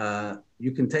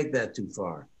 You can take that too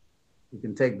far. You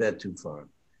can take that too far.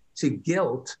 See,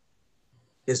 guilt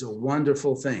is a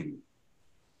wonderful thing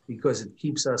because it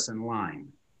keeps us in line.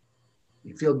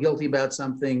 You feel guilty about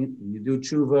something, you do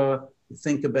tshuva, you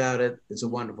think about it, it's a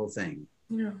wonderful thing.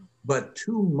 Yeah. But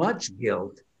too much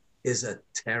guilt is a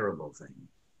terrible thing.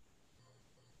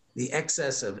 The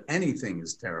excess of anything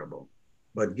is terrible,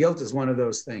 but guilt is one of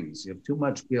those things. You have too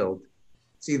much guilt.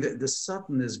 See, the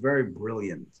Satan is very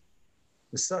brilliant.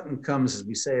 The Satan comes, as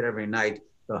we say it every night,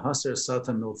 the Hasar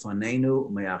Satan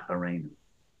milfanenu me'acharenu.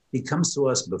 He comes to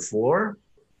us before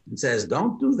and says,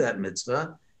 don't do that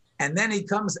mitzvah. And then he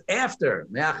comes after,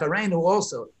 me'acharenu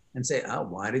also, and say, oh,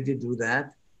 why did you do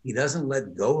that? He doesn't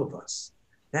let go of us.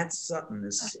 That Satan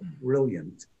is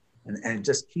brilliant. And it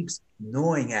just keeps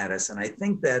gnawing at us. And I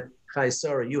think that, Chai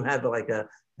Sarah, you have like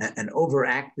an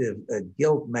overactive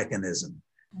guilt mechanism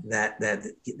that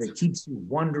keeps you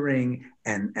wondering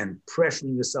and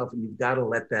pressuring yourself, and you've got to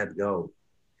let that go.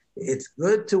 It's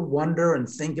good to wonder and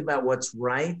think about what's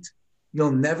right.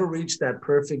 You'll never reach that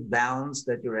perfect balance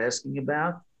that you're asking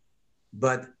about,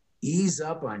 but ease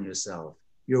up on yourself.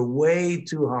 You're way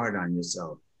too hard on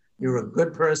yourself. You're a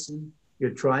good person.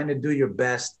 You're trying to do your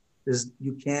best.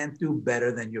 You can't do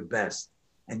better than your best,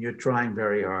 and you're trying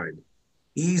very hard.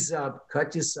 Ease up,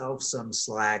 cut yourself some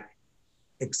slack,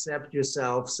 accept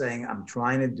yourself, saying, I'm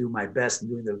trying to do my best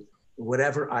and doing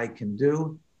whatever I can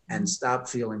do, and stop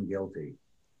feeling guilty.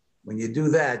 When you do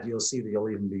that, you'll see that you'll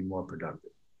even be more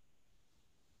productive.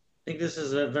 I think this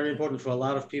is very important for a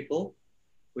lot of people,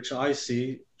 which I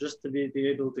see, just to be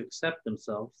able to accept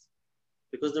themselves,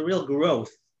 because the real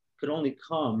growth could only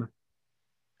come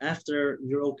after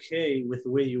you're okay with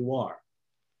the way you are.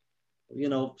 You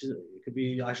know, it could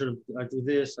be, I do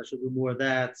this, I should do more of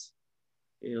that.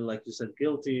 You know, like you said,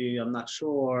 guilty, I'm not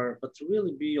sure, but to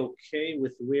really be okay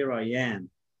with where I am.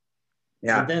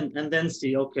 Yeah. And then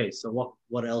see, okay, so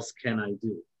what else can I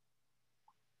do?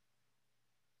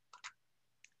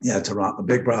 Yeah, it's a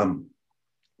big problem.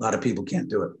 A lot of people can't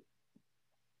do it.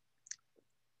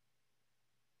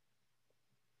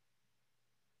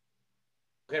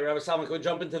 Okay, Rabbi Salman, can we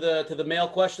jump into the mail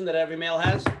question that every male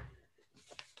has?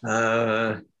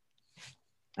 I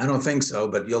don't think so,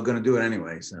 but you're going to do it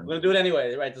anyway. So we're going to do it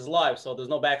anyway, right? This is live, so there's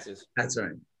no backsies. That's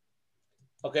right.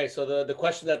 Okay, so the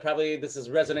question that probably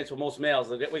resonates with most males.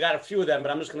 We got a few of them,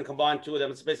 but I'm just going to combine two of them.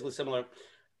 It's basically similar.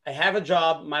 I have a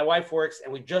job, my wife works,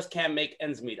 and we just can't make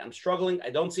ends meet. I'm struggling. I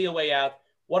don't see a way out.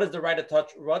 What's the right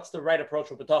approach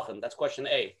for bitachon? That's question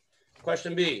A.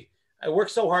 Question B. I work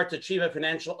so hard to achieve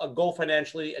a goal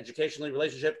financially, educationally,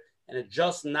 relationship, and it's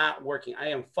just not working. I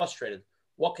am frustrated.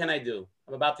 What can I do?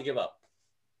 I'm about to give up.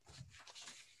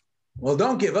 Well,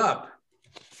 don't give up.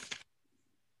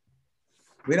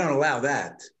 We don't allow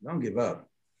that. Don't give up.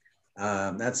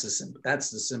 That's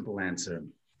the simple answer.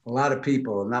 A lot of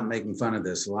people, I'm not making fun of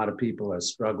this, a lot of people are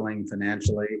struggling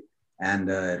financially, and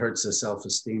it hurts their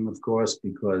self-esteem, of course,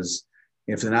 because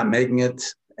if they're not making it,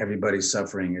 everybody's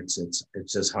suffering. It's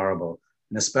just horrible.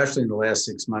 And especially in the last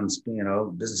 6 months, you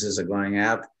know, businesses are going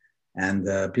out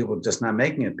and people are just not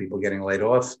making it. People getting laid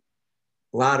off.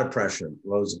 A lot of pressure,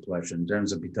 loads of pressure in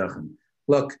terms of bitachon.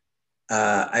 Look,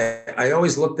 I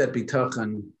always looked at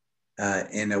bitachon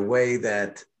in a way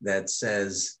that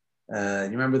says, you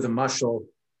remember the mashal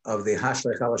of the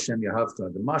Hashlech al Hashem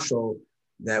Yehavta, the mashal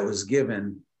that was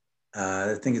given,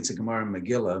 I think it's a Gemara in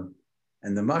Megillah,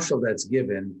 and the mashal that's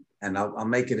given, and I'll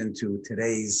make it into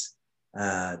today's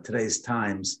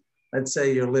times. Let's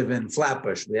say you live in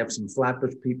Flatbush. We have some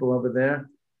Flatbush people over there,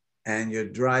 and you're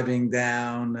driving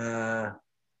down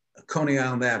Coney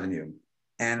Island Avenue.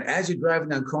 And as you're driving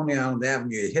down Coney Island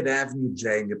Avenue, you hit Avenue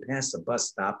J and you pass a bus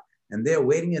stop, and there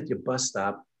waiting at your bus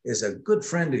stop is a good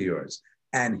friend of yours.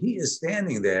 And he is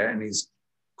standing there and he's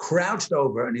crouched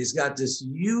over and he's got this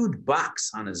huge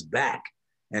box on his back.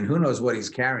 And who knows what he's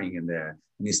carrying in there.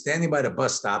 And he's standing by the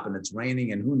bus stop and it's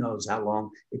raining and who knows how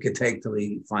long it could take till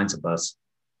he finds a bus.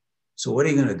 So what are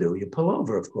you going to do? You pull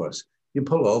over, of course. You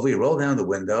pull over, you roll down the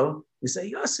window. You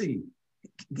say, Yossi,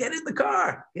 get in the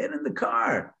car, get in the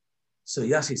car. So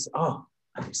Yossi says, oh,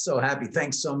 I'm so happy.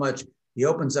 Thanks so much. He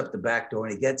opens up the back door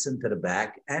and he gets into the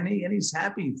back and he's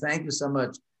happy. Thank you so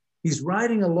much. He's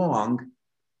riding along.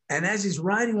 And as he's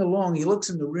riding along, he looks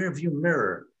in the rear view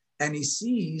mirror and he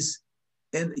sees,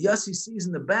 and Yossi sees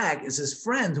in the back is his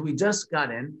friend who he just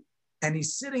got in, and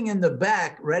he's sitting in the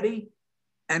back, ready?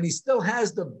 And he still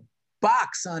has the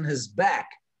box on his back.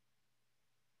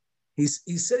 He's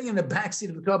sitting in the back seat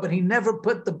of the car, but he never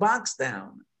put the box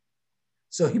down.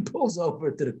 So he pulls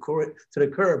over to the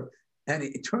curb and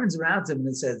he turns around to him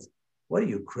and says, "What are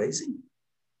you, crazy?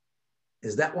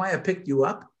 Is that why I picked you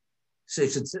up? So you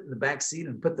should sit in the back seat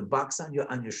and put the box on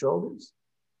your shoulders?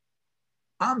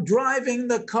 I'm driving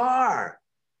the car.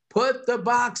 Put the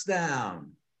box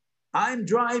down. I'm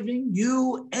driving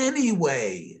you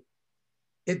anyway.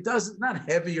 It doesn't not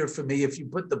heavier for me if you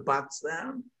put the box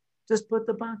down. Just put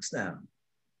the box down."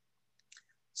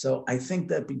 So I think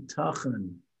that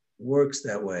bitachon works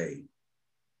that way.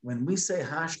 When we say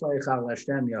Hashleich al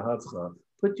Hashem Yahavcha,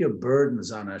 put your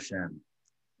burdens on Hashem.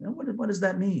 You know, what does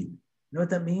that mean? You know what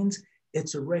that means?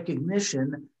 It's a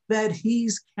recognition that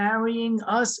he's carrying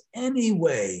us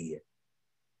anyway.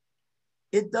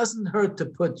 It doesn't hurt to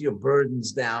put your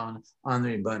burdens down on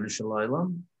the Ribono Shel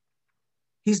Olam.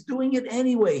 He's doing it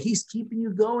anyway. He's keeping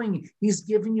you going. He's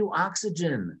giving you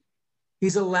oxygen.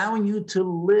 He's allowing you to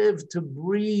live, to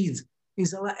breathe.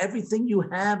 Everything you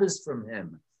have is from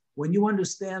him. When you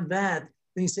understand that,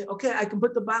 then you say, okay, I can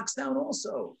put the box down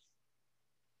also.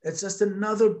 It's just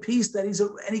another piece that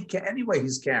anyway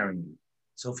he's carrying.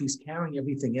 So if he's carrying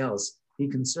everything else, he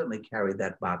can certainly carry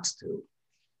that box too.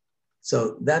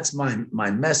 So that's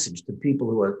my message to people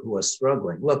who are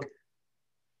struggling. Look,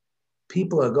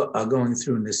 people are going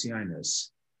through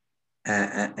nisyonos,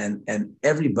 and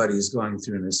everybody is going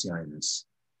through nisyonos.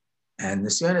 And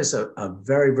nisyonos are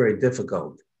very, very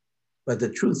difficult. But the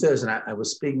truth is, and I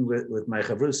was speaking with my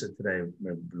chavrusa today,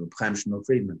 Chaim Shmuel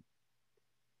Friedman,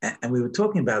 and we were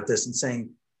talking about this and saying,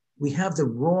 we have the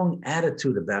wrong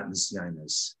attitude about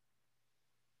nisyonos.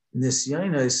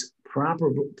 Nisyonos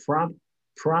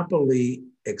properly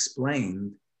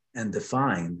explained and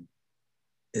defined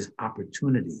is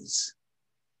opportunities.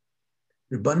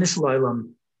 Ribono Shel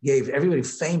Olam gave everybody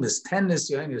famous 10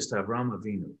 nisyonos to Avraham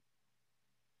Avinu.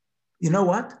 You know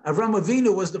what? Avraham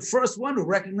Avinu was the first one who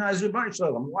recognized Ribono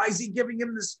Shel Olam. Why is he giving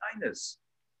him nisyonos?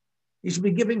 He should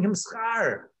be giving him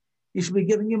schar. He should be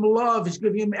giving him love. He should be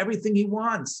giving him everything he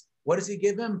wants. What does he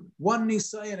give him? One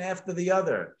nisayon after the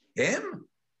other. Him?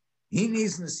 He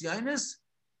needs nisyonos?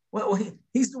 Well,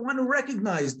 he's the one who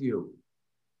recognized you.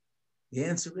 The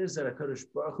answer is that HaKadosh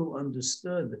Baruch Hu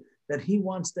understood that he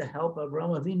wants to help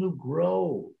Avraham Avinu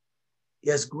grow,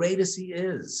 as great as he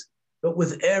is. But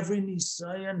with every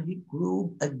nisayon, he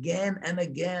grew again and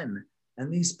again.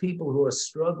 And these people who are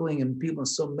struggling, and people,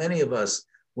 so many of us,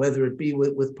 whether it be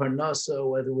with parnasa,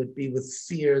 whether it be with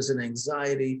fears and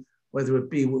anxiety, whether it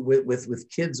be with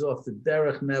kids off the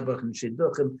derech nebuch and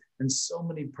shidduchim, and so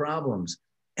many problems.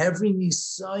 Every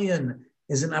nisayon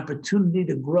is an opportunity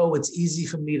to grow. It's easy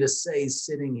for me to say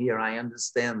sitting here, I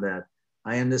understand that.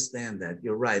 I understand that.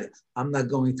 You're right. I'm not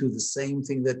going through the same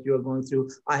thing that you're going through.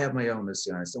 I have my own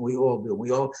nisyonos, and we all do.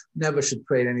 We all never should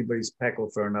trade anybody's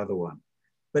pekel for another one.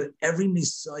 But every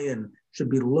nisayon should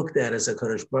be looked at as a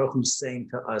HaKadosh Baruch Hu saying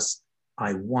to us,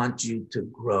 I want you to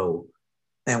grow.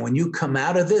 And when you come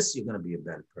out of this, you're going to be a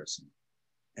better person.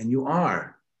 And you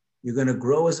are. You're going to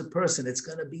grow as a person. It's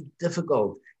going to be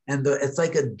difficult. And it's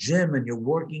like a gym and you're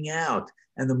working out.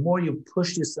 And the more you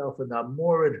push yourself and the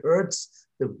more it hurts,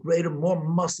 the more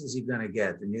muscles you're going to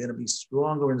get. And you're going to be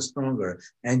stronger and stronger.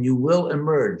 And you will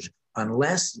emerge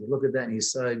unless you look at that and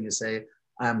you say,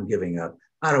 I'm giving up.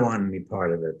 I don't want any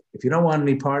part of it. If you don't want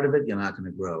any part of it, you're not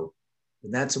going to grow.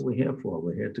 And that's what we're here for.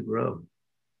 We're here to grow.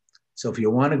 So if you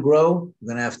want to grow, you're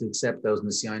going to have to accept those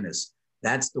nisyonos.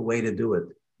 That's the way to do it.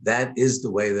 That is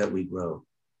the way that we grow.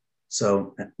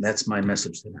 So that's my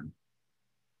message to them.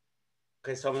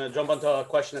 Okay, so I'm going to jump onto a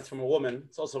question that's from a woman.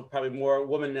 It's also probably more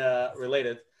woman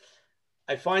related.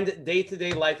 I find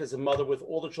day-to-day life as a mother with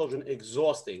all the children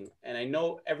exhausting. And I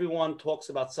know everyone talks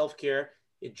about self-care.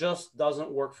 It just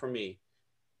doesn't work for me.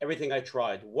 Everything I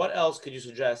tried. What else could you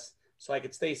suggest so I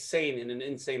could stay sane in an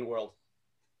insane world?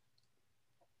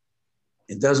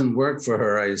 It doesn't work for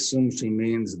her. I assume she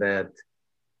means that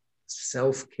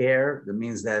self-care, that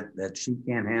means that she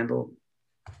can't handle.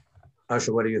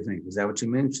 Asha, what do you think? Is that what she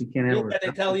means? She can't handle.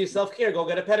 They tell you self-care, go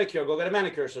get a pedicure, go get a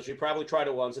manicure. So she probably tried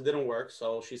it once, it didn't work.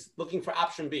 So she's looking for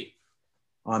option B.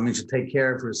 I mean, she'll take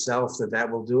care of herself,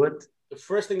 that will do it. The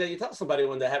first thing that you tell somebody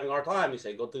when they're having a hard time, you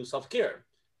say, go do self-care.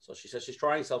 So she says she's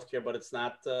trying self-care, but it's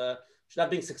not, she's not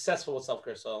being successful with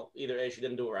self-care. So either A, she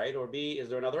didn't do it right, or B, is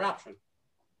there another option?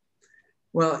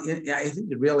 Well, I think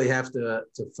you really have to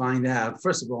find out.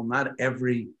 First of all, not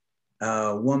every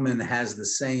woman has the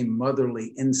same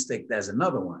motherly instinct as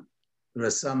another one. There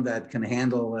are some that can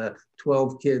handle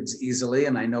 12 kids easily,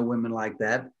 and I know women like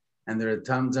that. And there are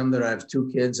some that have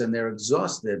 2 kids and they're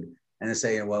exhausted, and they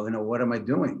say, well, what am I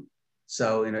doing?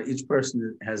 So, each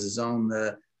person has his own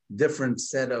different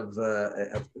set of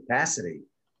capacity.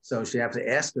 So she has to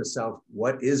ask herself,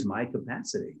 what is my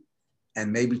capacity?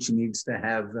 And maybe she needs to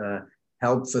have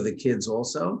help for the kids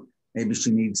also. Maybe she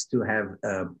needs to have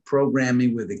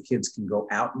programming where the kids can go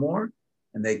out more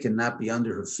and they cannot be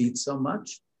under her feet so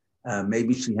much.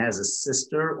 Maybe she has a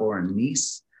sister or a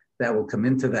niece that will come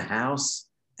into the house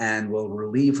and will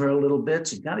relieve her a little bit.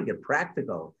 She's got to get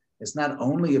practical. It's not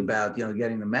only about,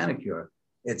 getting the manicure.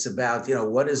 It's about,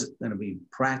 what is going to be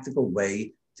a practical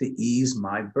way to ease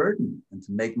my burden and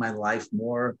to make my life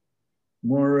more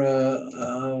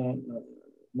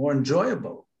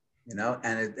enjoyable,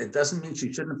 and it doesn't mean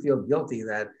she shouldn't feel guilty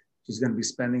that she's going to be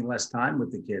spending less time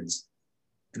with the kids.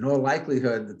 In all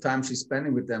likelihood, the time she's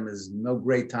spending with them is no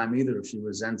great time either if she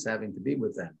resents having to be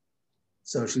with them.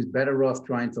 So she's better off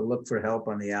trying to look for help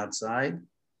on the outside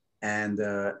and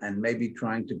maybe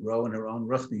trying to grow in her own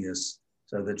ruchnius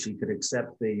so that she could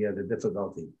accept the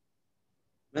difficulty.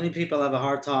 Many people have a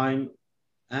hard time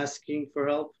asking for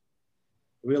help,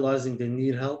 realizing they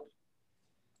need help,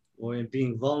 or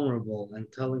being vulnerable and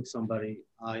telling somebody,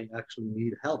 I actually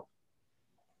need help.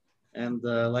 And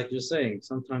like you're saying,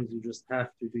 sometimes you just have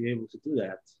to be able to do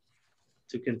that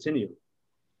to continue.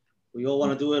 We all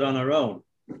want to do it on our own.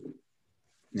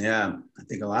 Yeah, I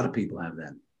think a lot of people have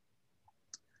that.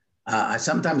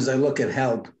 Sometimes I look at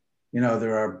help,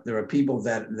 there are people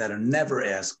that are never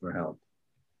asked for help.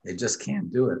 They just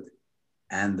can't do it.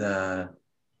 And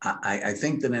I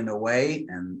think that in a way,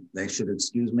 and they should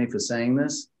excuse me for saying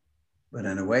this, but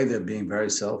in a way they're being very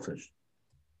selfish.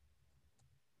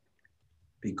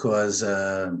 Because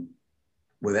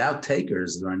without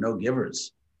takers, there are no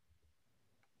givers.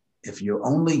 If you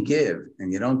only give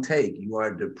and you don't take, you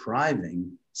are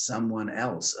depriving someone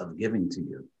else of giving to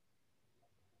you.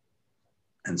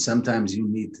 And sometimes you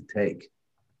need to take.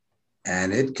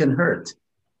 And it can hurt.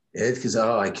 Because,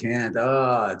 I can't.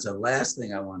 It's the last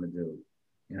thing I want to do.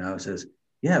 It says,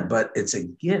 yeah, but it's a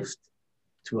gift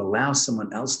to allow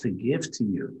someone else to give to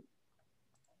you.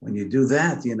 When you do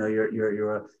that,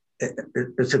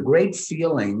 it's a great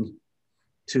feeling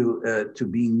to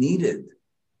be needed.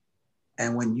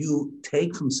 And when you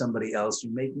take from somebody else,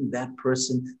 you're making that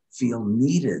person feel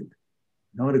needed.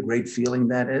 You know what a great feeling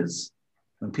that is?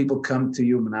 When people come to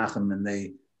you, Menachem, and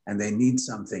they need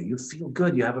something, you feel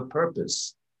good. You have a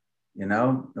purpose.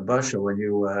 Nabasha,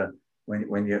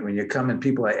 when you come and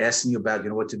people are asking you about,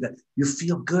 what to do, you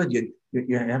feel good.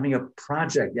 You're having a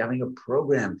project, you're having a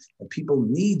program, and people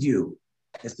need you.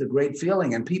 It's a great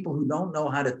feeling. And people who don't know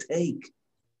how to take,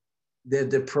 they're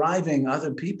depriving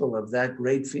other people of that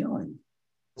great feeling.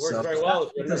 Works very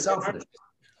well. It's selfish.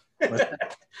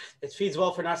 It feeds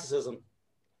well for narcissism.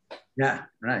 Yeah,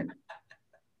 right.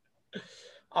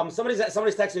 Somebody's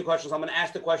texting me questions. I'm going to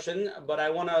ask the question, but I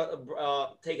want to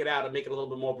take it out and make it a little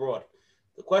bit more broad.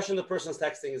 The question the person's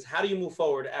texting is, how do you move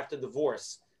forward after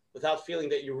divorce without feeling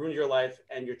that you ruined your life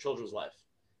and your children's life?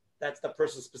 That's the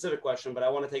person's specific question, but I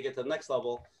want to take it to the next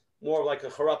level, more like a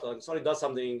charata. Like somebody does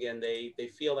something and they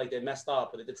feel like they messed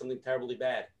up or they did something terribly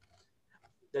bad.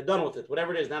 They're done with it,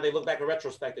 whatever it is. Now they look back in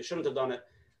retrospect, they shouldn't have done it.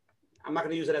 I'm not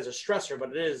going to use it as a stressor, but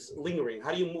it is lingering.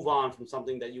 How do you move on from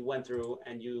something that you went through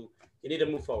and you need to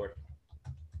move forward?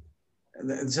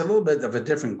 It's a little bit of a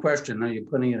different question. Now you're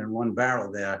putting it in one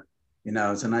barrel there.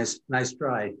 It's a nice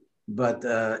try, but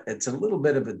it's a little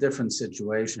bit of a different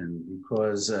situation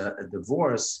because a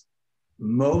divorce,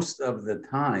 most of the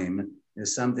time,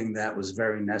 is something that was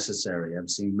very necessary. I've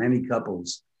seen many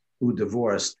couples who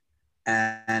divorced,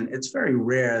 and it's very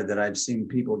rare that I've seen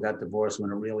people got divorced when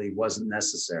it really wasn't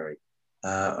necessary,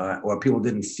 or people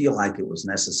didn't feel like it was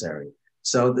necessary.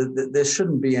 So there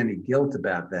shouldn't be any guilt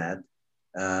about that.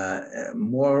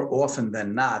 More often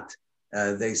than not,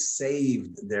 they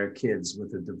saved their kids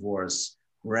with a divorce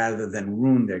rather than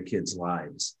ruin their kids'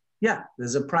 lives. Yeah,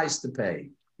 there's a price to pay.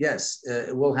 Yes,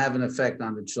 it will have an effect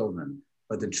on the children,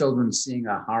 but the children seeing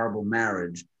a horrible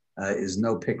marriage is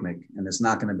no picnic, and it's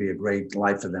not going to be a great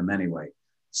life for them anyway.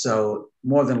 So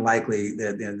more than likely,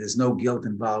 there's no guilt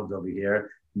involved over here.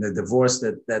 The divorce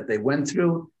that they went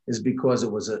through is because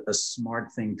it was a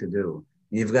smart thing to do.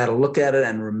 You've got to look at it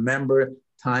and remember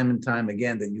time and time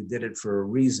again that you did it for a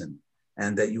reason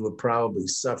and that you were probably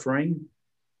suffering.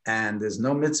 And there's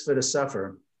no mitzvah to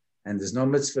suffer. And there's no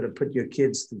mitzvah to put your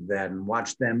kids through that and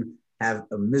watch them have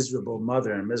a miserable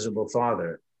mother and a miserable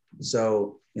father.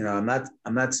 So, I'm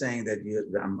not saying that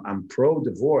I'm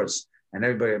pro-divorce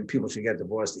and people should get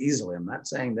divorced easily. I'm not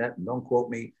saying that. And don't quote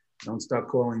me. Don't start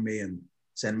calling me and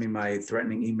send me my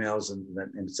threatening emails and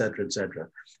et cetera, et cetera.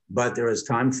 But there is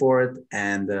time for it.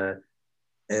 And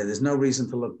there's no reason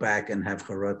to look back and have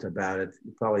charot about it.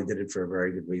 You probably did it for a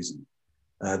very good reason.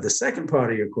 The second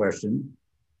part of your question,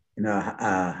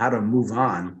 how to move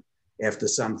on after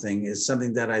something, is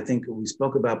something that I think we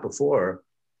spoke about before,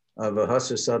 of a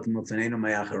hasar satam u'fneinu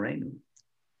ma'acharenu.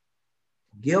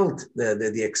 Guilt,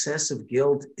 the excessive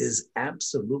guilt is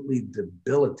absolutely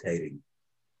debilitating.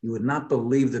 You would not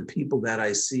believe the people that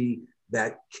I see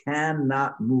that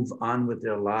cannot move on with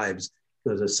their lives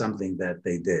because of something that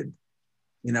they did.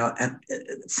 And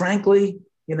frankly,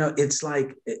 it's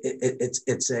like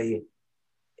it's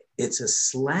a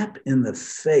slap in the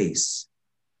face,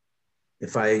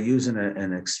 if I use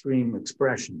an extreme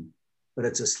expression, but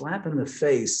it's a slap in the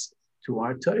face to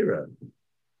our Torah.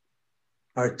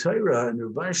 Our Torah and the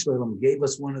Rebbeinu Shalom gave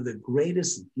us one of the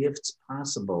greatest gifts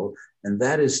possible, and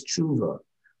that is tshuva.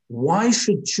 Why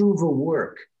should tshuva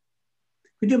work?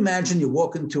 Could you imagine you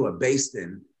walk into a beis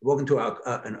din, walk into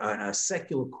a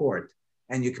secular court,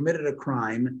 and you committed a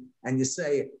crime, and you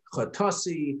say,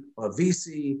 Chatosi, or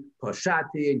Visi,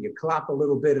 Poshati, and you clap a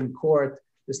little bit in court,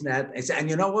 this and that. And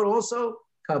you know what also?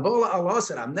 Kabbalah Allah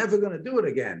said, I'm never going to do it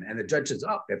again. And the judge says,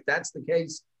 oh, if that's the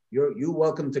case, you're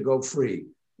welcome to go free.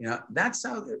 That's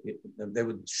how they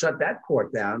would shut that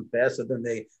court down faster than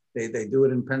they do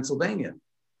it in Pennsylvania.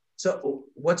 So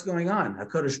what's going on?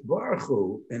 HaKadosh Baruch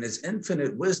Hu, in his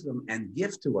infinite wisdom and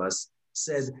gift to us,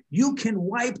 says, you can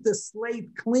wipe the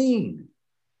slate clean.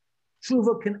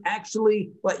 Tshuva can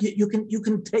actually, you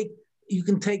can take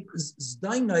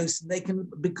zdainos and they can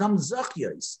become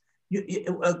zachyos.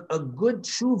 A good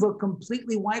tshuva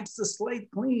completely wipes the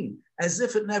slate clean, as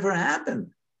if it never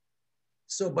happened.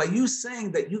 So by you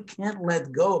saying that you can't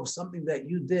let go of something that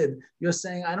you did, you're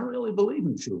saying, I don't really believe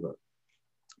in tshuva.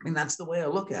 I mean, that's the way I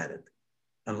look at it,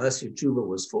 unless your tshuva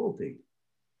was faulty.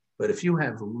 But if you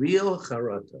have real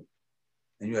charata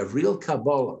and you have real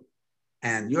Kabbalah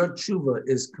and your tshuva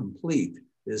is complete,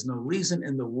 there's no reason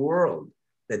in the world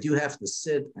that you have to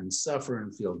sit and suffer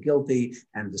and feel guilty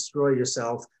and destroy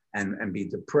yourself and be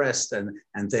depressed and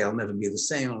say, I'll never be the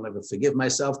same, I'll never forgive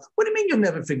myself. What do you mean you'll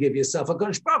never forgive yourself?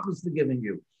 HaKadosh Baruch Hu is forgiving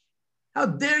you. How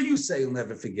dare you say you'll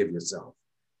never forgive yourself?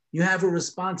 You have a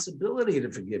responsibility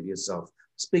to forgive yourself.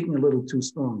 Speaking a little too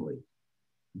strongly.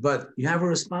 But you have a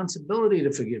responsibility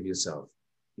to forgive yourself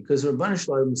because Rebbeinu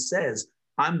Shalom says,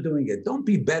 I'm doing it. Don't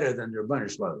be better than the Rebbeinu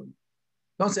Shalom.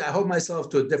 Don't say, I hold myself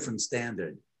to a different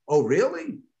standard. Oh,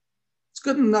 really? It's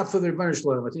good enough for the Rebbeinu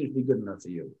Shalom. I think it should be good enough for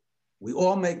you. We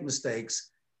all make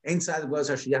mistakes. There's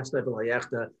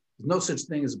no such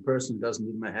thing as a person who doesn't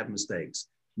even have mistakes.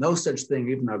 No such thing.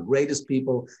 Even our greatest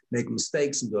people make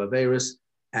mistakes and do averis.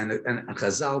 And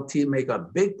Chazal make a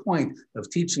big point of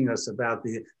teaching us about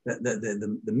the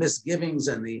misgivings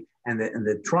and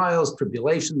the trials,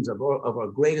 tribulations of our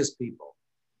greatest people,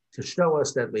 to show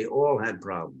us that we all had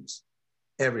problems.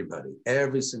 Everybody,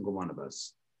 every single one of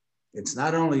us. It's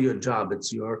not only your job,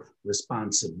 it's your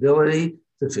responsibility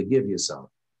to forgive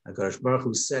yourself. HaKadosh Baruch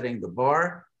Hu is setting the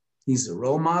bar. He's a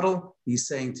role model. He's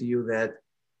saying to you that,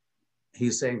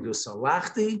 he's saying to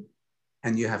salachti,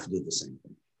 and you have to do the same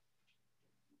thing.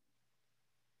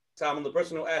 Tom, the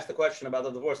person who asked the question about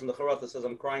the divorce and the charata says,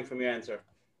 I'm crying from your answer.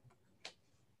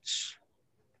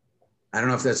 I don't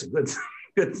know if that's a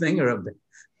good thing or a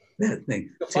bad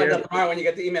thing. You'll find out tomorrow when you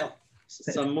get the email.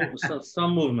 Some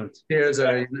movement. Tears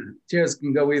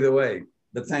can go either way,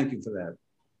 but thank you for that.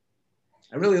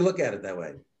 I really look at it that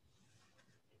way.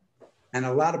 And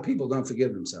a lot of people don't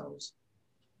forgive themselves.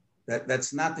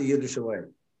 That's not the Yiddish way.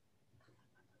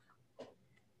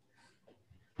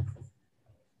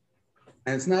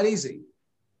 And it's not easy.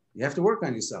 You have to work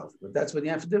on yourself, but that's what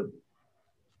you have to do.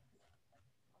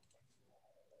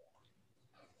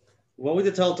 What would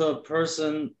you tell to a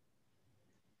person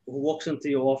who walks into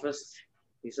your office?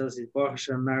 He says he's Baruch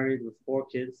Hashem married with 4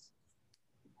 kids,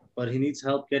 but he needs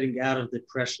help getting out of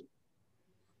depression.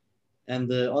 And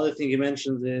the other thing he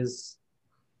mentions is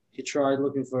he tried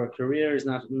looking for a career. He's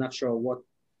not sure what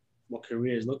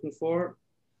career he's looking for.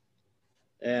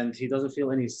 And he doesn't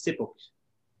feel any sipuk.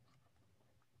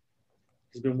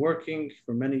 He's been working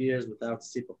for many years without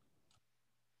sipuk.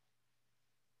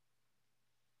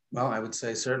 Well, I would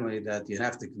say certainly that you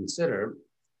have to consider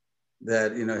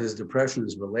that, his depression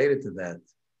is related to that.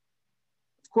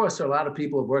 Of course, there are a lot of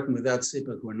people working without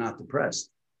sipuk who are not depressed.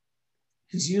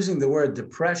 He's using the word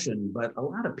depression, but a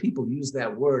lot of people use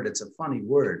that word. It's a funny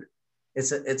word.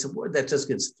 It's a word that just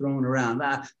gets thrown around.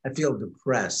 I feel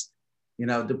depressed.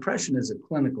 depression is a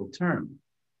clinical term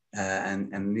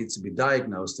and needs to be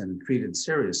diagnosed and treated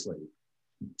seriously.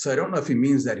 So I don't know if he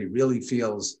means that he really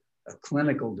feels a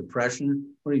clinical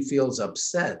depression or he feels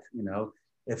upset.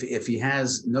 If he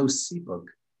has no sipuk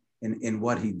in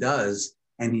what he does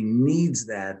and he needs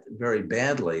that very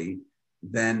badly,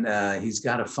 then he's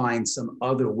got to find some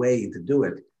other way to do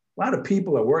it. A lot of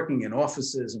people are working in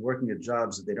offices and working at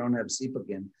jobs that they don't have sipuk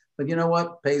in, but you know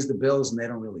what? Pays the bills and they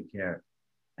don't really care.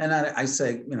 And I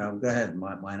say, go ahead,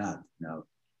 why not?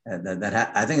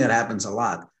 I think that happens a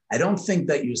lot. I don't think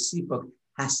that your sipuk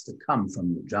has to come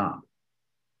from your job.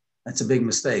 That's a big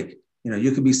mistake.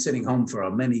 You could be sitting home for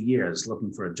many years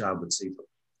looking for a job with sipuk.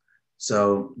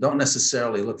 So don't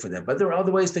necessarily look for that. But there are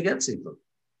other ways to get sipuk.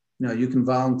 You can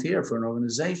volunteer for an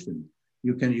organization.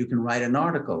 You can write an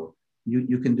article.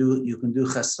 You can do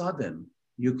chasadim.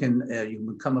 You can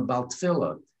become a bal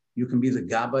tefillah. You can be the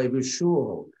gabbai of your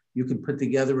shul. You can put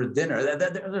together a dinner.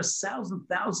 There are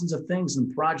thousands of things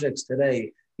and projects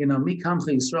today. Mikam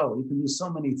Yisrael. You can do so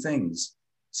many things.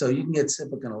 So you can get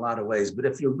sipuk in a lot of ways. But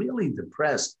if you're really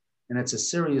depressed and it's a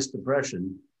serious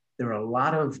depression, there are a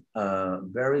lot of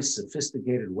very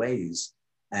sophisticated ways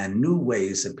and new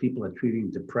ways that people are treating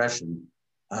depression.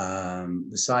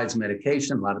 Besides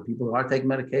medication, a lot of people are taking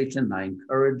medication. I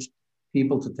encourage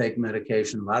people to take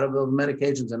medication. A lot of those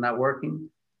medications are not working.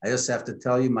 I just have to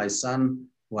tell you, my son,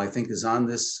 who I think is on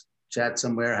this chat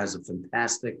somewhere, has a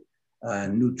fantastic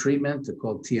new treatment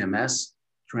called TMS,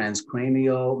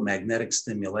 transcranial magnetic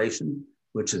stimulation,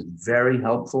 which is very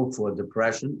helpful for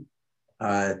depression.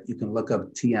 You can look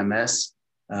up TMS,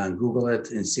 Google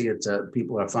it and see it.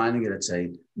 People are finding it. It's a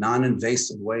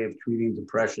non-invasive way of treating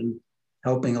depression,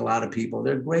 helping a lot of people.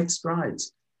 They're great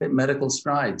strides, great medical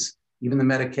strides. Even the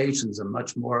medications are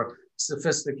much more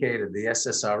sophisticated. The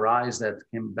SSRIs that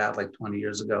came about like 20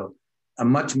 years ago are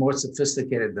much more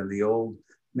sophisticated than the old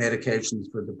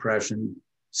medications for depression.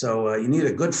 So you need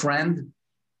a good friend.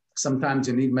 Sometimes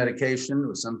you need medication,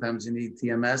 or sometimes you need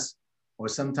TMS, or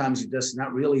sometimes you're just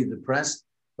not really depressed,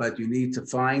 but you need to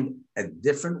find a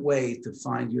different way to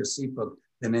find your sipuk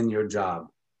than in your job.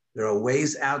 There are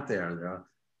ways out there.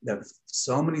 There are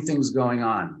so many things going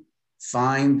on.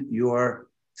 Find your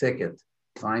ticket,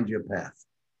 find your path.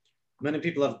 Many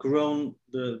people have grown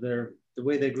the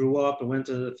way they grew up and went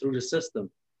through the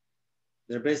system.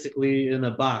 They're basically in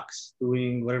a box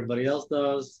doing what everybody else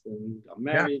does, and got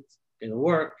married, and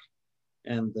work,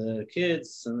 and the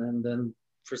kids, and then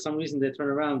for some reason they turn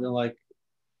around and like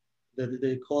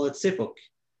they call it sipuk.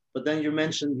 But then you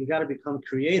mentioned you got to become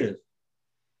creative,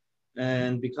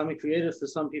 and becoming creative for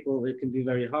some people it can be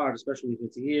very hard, especially if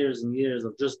it's years and years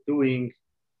of just doing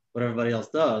what everybody else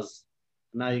does.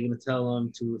 And now you're going to tell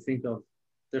them to think of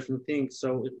different things.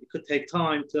 So it could take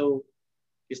time till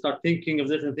you start thinking of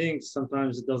different things.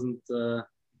 Sometimes it doesn't.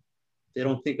 They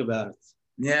don't think about it.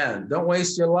 Yeah, don't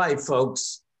waste your life,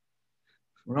 folks.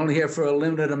 We're only here for a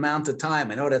limited amount of time.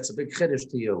 I know that's a big chiddush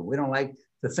to you. We don't like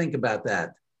to think about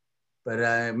that. But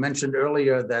I mentioned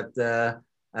earlier that,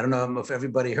 I don't know if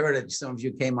everybody heard it, some of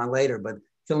you came on later, but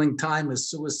killing time is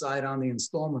suicide on the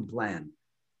installment plan.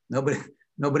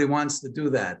 Nobody wants to do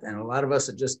that. And a lot of us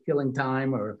are just killing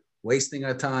time or wasting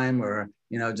our time or,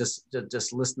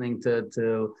 just listening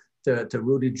to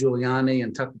Rudy Giuliani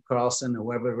and Tucker Carlson or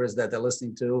whoever it is that they're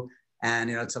listening to. And,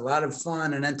 it's a lot of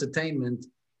fun and entertainment,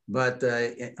 but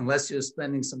unless you're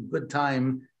spending some good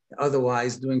time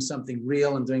otherwise doing something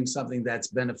real and doing something that's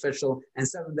beneficial and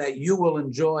something that you will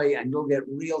enjoy and you'll get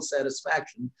real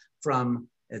satisfaction from,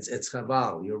 it's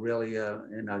chaval. You're really,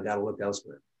 got to look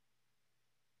elsewhere.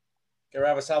 Okay,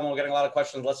 Rabbi Salomon, we're getting a lot of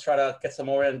questions. Let's try to get some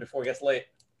more in before it gets late.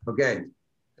 Okay. Here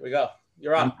we go.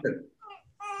 You're up.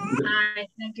 Hi,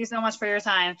 thank you so much for your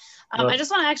time. I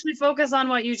just want to actually focus on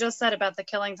what you just said about the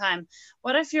killing time.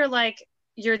 What if you're like,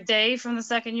 your day from the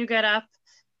second you get up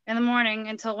in the morning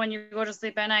until when you go to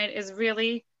sleep at night is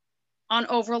really on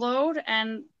overload,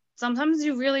 and sometimes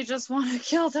you really just want to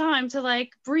kill time to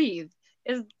like breathe?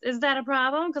 Is that a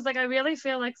problem? Because like I really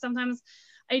feel like sometimes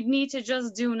I need to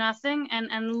just do nothing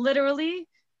and literally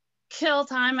kill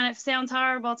time, and it sounds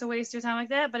horrible to waste your time like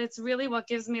that, but it's really what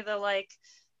gives me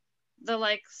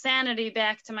the sanity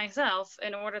back to myself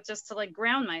in order just to like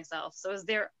ground myself. So is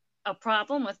there a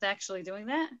problem with actually doing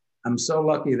that? I'm so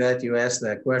lucky that you asked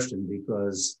that question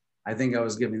because I think I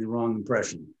was giving the wrong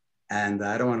impression. And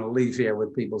I don't want to leave here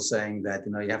with people saying that,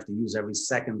 you have to use every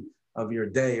second of your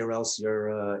day or else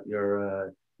you're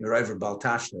over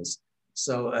baltashtas.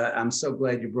 So I'm so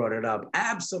glad you brought it up.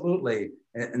 Absolutely.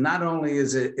 And not only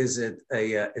is it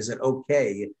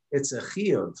okay, it's a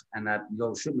chiyuv, and that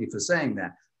you'll shoot me for saying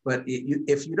that. But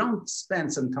if you don't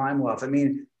spend some time off, I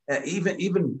mean,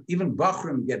 even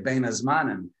Bachrim get Bein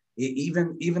Azmanim.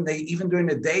 Even during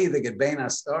the day they get Bein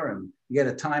Astarim. You get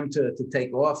a time to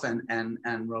take off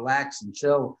and relax and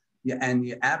chill. And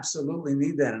you absolutely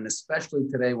need that, and especially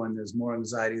today when there's more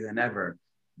anxiety than ever.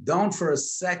 Don't for a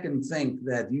second think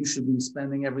that you should be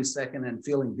spending every second and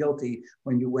feeling guilty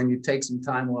when you take some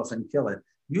time off and kill it.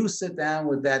 You sit down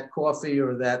with that coffee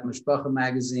or that Mishpacha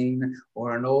magazine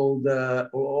or an old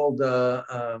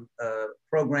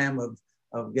program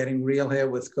of Getting Real here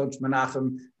with Coach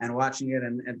Menachem and watching it,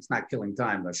 and it's not killing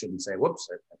time. I shouldn't say, whoops,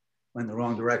 I went in the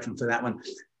wrong direction for that one.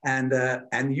 And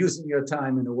using your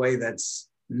time in a way that's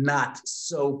not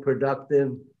so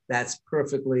productive, that's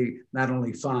perfectly not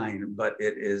only fine, but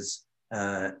it is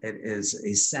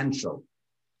essential.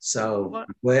 So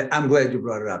I'm glad you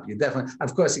brought it up. You definitely,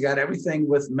 of course, you got everything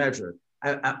with measure.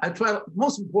 I try.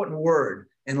 Most important word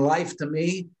in life to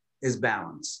me is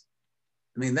balance.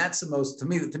 I mean, that's the most, to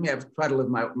me, I've tried to live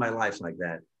my life like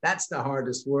that. That's the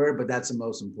hardest word, but that's the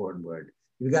most important word.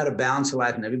 You've got to balance your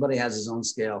life, and everybody has his own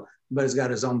scale. Everybody's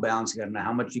got his own balance. You got to know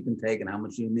how much you can take and how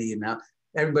much you need. Now,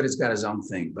 everybody's got his own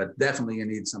thing, but definitely you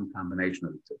need some combination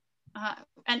of the two.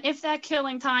 And if that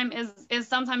killing time is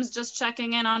sometimes just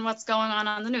checking in on what's going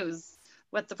on the news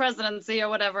with the presidency or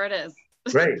whatever it is.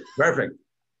 Great, perfect.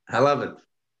 I love it.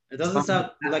 It doesn't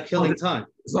sound like killing time.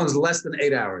 As long as less than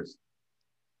 8 hours.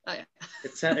 Oh, yeah.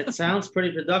 It sounds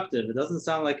pretty productive. It doesn't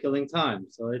sound like killing time.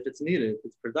 So if it's needed,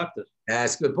 it's productive.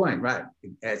 That's a good point, right?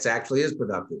 It actually is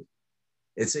productive.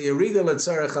 It's a Yerida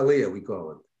L'Tzarech Aliyah, we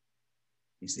call it.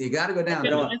 You see, you got to go down.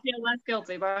 I feel less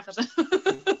guilty, Baruch Hashem.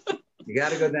 You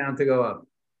got to go down to go up.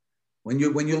 When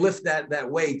you lift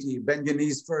that weight, you bend your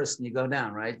knees first and you go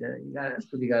down, right?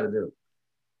 That's what you got to do.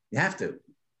 You have to.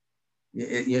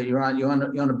 You're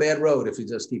on a bad road if you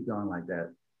just keep going like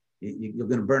that. You're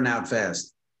going to burn out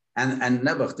fast. And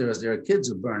Nebuch, there are kids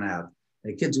who burn out.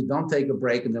 There are kids who don't take a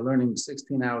break and they're learning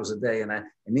 16 hours a day. And it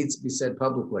needs to be said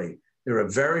publicly. There are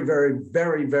very, very,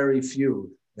 very, very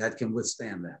few that can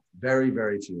withstand that. Very,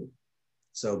 very few.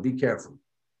 So be careful.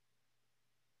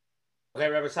 Okay,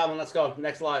 Rabbi Salman, let's go.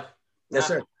 Next live. Yes,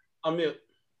 sir. Unmute.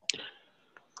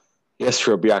 Yes,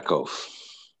 Rabbi Yaakov.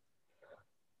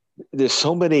 There's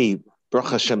so many,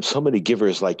 Baruch Hashem, so many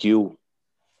givers like you,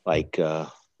 like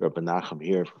Rabbi Menachem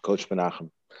here, Coach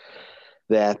Menachem,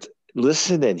 that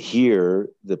listen and hear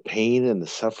the pain and the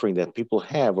suffering that people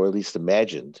have, or at least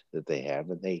imagined that they have,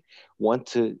 and they want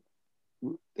to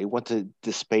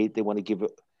dissipate, they want to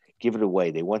give it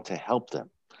away, they want to help them.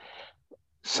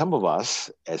 Some of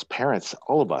us, as parents,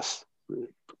 all of us,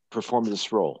 perform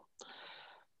this role.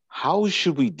 How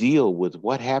should we deal with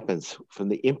what happens from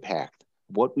the impact,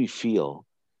 what we feel?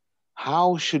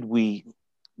 How should we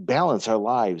balance our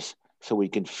lives so we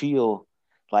can feel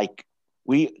like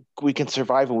we can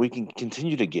survive and we can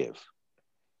continue to give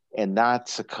and not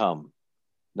succumb,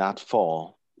 not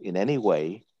fall in any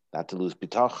way, not to lose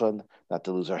bitachon, not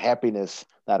to lose our happiness,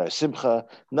 not our simcha,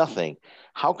 nothing.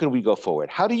 How can we go forward?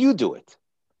 How do you do it?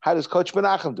 How does Coach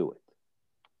Menachem do it?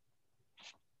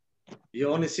 You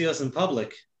only see us in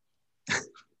public.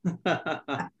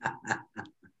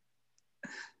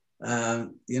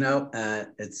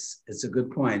 It's a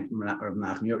good point,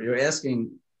 Menachem. You're asking,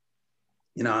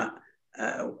 when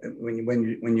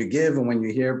you give and when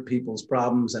you hear people's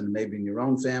problems and maybe in your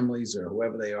own families or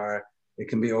whoever they are, it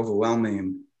can be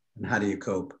overwhelming. And how do you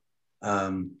cope?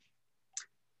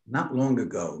 Not long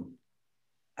ago,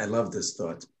 I love this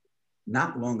thought.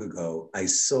 Not long ago, I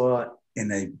saw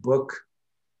in a book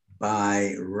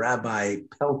by Rabbi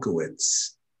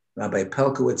Pelkowitz. Rabbi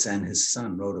Pelkowitz and his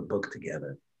son wrote a book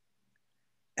together.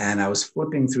 And I was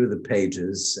flipping through the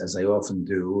pages, as I often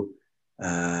do,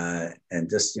 and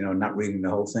just, not reading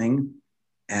the whole thing.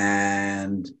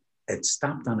 And it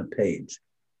stopped on a page.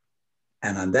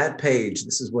 And on that page,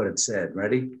 this is what it said.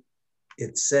 Ready?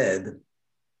 It said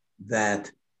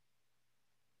that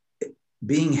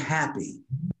being happy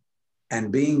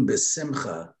and being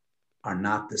besimcha are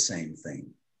not the same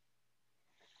thing.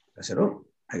 I said, oh,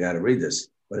 I got to read this.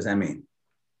 What does that mean?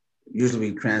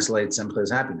 Usually we translate simcha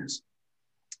as happiness.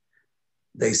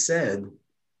 They said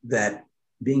that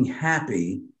being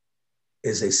happy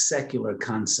is a secular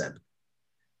concept.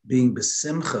 Being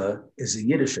besimcha is a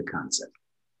Yiddish concept.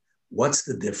 What's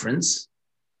the difference?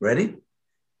 Ready?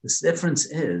 This difference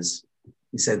is,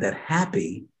 he said that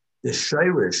happy, the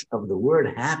shirish of the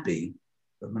word happy,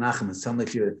 but Menachem, tell me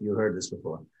if you heard this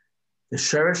before. The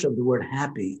shirish of the word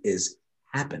happy is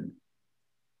happen.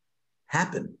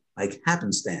 Happen, like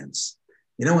happenstance.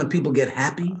 When people get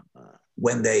happy?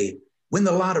 When they win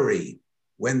the lottery,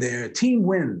 when their team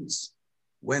wins,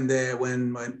 when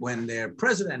their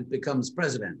president becomes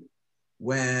president.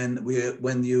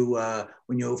 when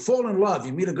you fall in love,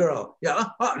 you meet a girl. Yeah,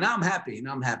 now I'm happy.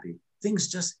 Now I'm happy. Things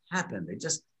just happen. They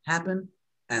just happen,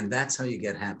 and that's how you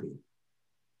get happy.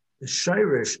 The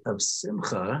shirish of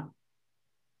simcha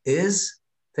is,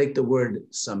 take the word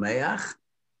sameach,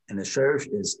 and the shirish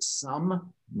is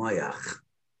sam mayach.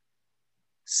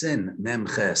 Sin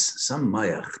memches sam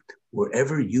mayach.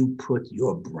 Wherever you put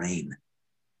your brain,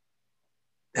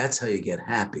 that's how you get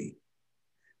happy.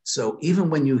 So even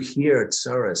when you hear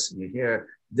tsaras and you hear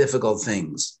difficult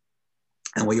things,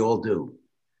 and we all do,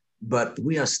 but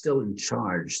we are still in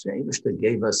charge. The Eibishter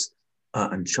gave us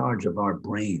in charge of our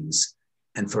brains.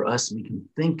 And for us, we can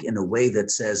think in a way that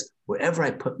says, wherever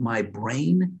I put my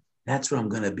brain, that's where I'm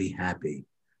going to be happy.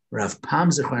 Rav Pam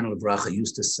Zechrano Livracha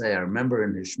used to say, I remember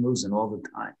in his shmuzin all the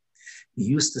time, he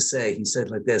used to say, he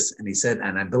said like this, and he said,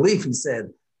 and I believe he said,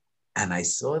 and I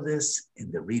saw this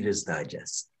in the Reader's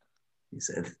Digest. He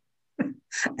said,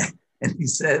 and he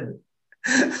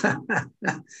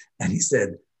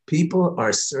said, people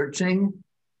are searching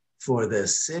for the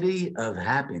city of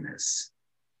happiness.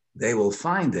 They will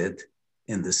find it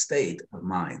in the state of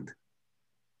mind.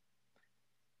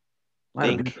 What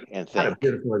a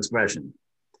beautiful expression.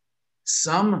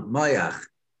 Some mayach,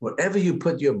 wherever you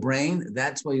put your brain,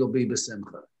 that's where you'll be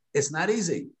b'simcha. It's not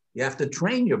easy. You have to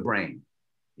train your brain.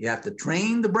 You have to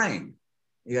train the brain.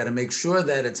 You got to make sure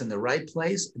that it's in the right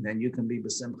place, and then you can be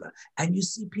b'simcha. And you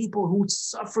see people who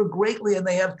suffer greatly, and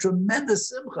they have tremendous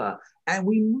simcha, and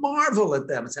we marvel at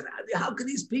them and say, "How can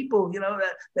these people,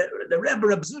 the Rebbe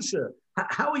Reb Zusha,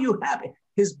 how are you happy?"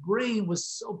 His brain was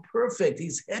so perfect.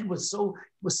 His head was so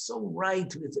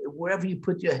right. Wherever you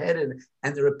put your head in,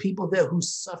 and there are people there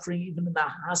who's suffering, even in the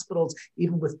hospitals,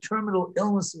 even with terminal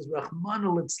illnesses,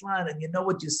 Rahmanul Litzlan, and you know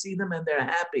what? You see them and they're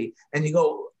happy, and you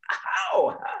go,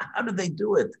 How do they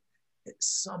do it? It's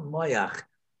some mayach.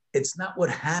 It's not what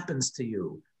happens to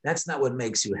you. That's not what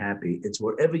makes you happy. It's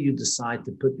wherever you decide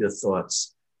to put your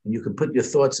thoughts, and you can put your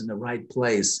thoughts in the right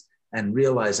place and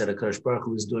realize that HaKadosh Baruch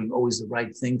Hu is doing always the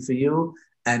right thing for you,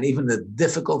 and even the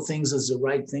difficult things is the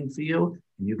right thing for you,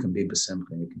 and you can be b'simcha,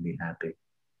 and you can be happy.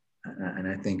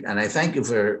 And I thank you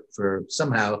for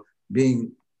somehow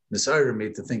being misheard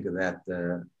me to think of that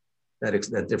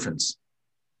difference.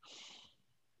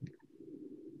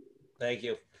 Thank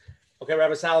you. Okay,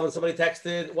 Rabbi Salomon, somebody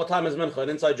texted, what time is Mincha? An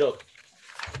inside joke.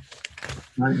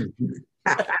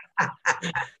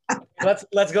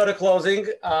 Let's go to closing.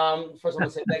 First, I want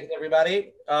to say thank you to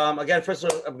everybody. Again, first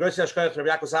of all, Rabbi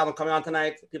Yaakov Salomon coming on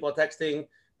tonight. People are texting.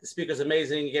 The speaker's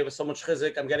amazing. He gave us so much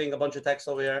chizik. I'm getting a bunch of texts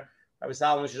over here. Rabbi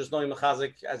Salomon, you should just know him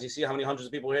chazik. As you see how many hundreds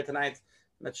of people are here tonight.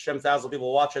 That's 10,000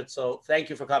 people watch it. So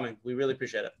thank you for coming. We really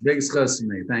appreciate it. Big schus to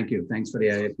me. Thank you. Thanks for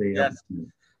the yes.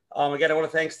 Again, I want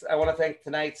to thank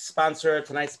tonight's sponsor.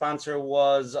 Tonight's sponsor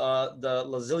was the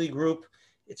Lazili Group.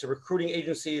 It's a recruiting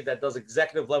agency that does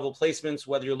executive level placements.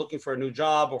 Whether you're looking for a new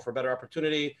job or for a better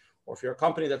opportunity, or if you're a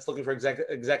company that's looking for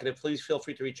executive, please feel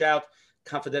free to reach out.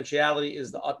 Confidentiality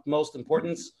is the utmost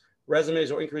importance.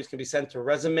 Resumes or inquiries can be sent to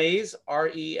resumes,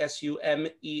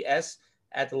 RESUMES,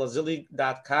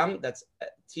 @lazuli.com. That's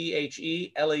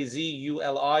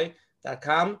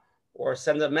THELAZULI.com, or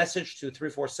send a message to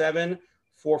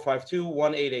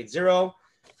 347-452-1880.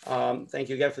 Thank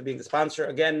you again for being the sponsor.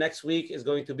 Again, next week is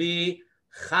going to be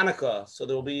Hanukkah, so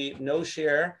there will be no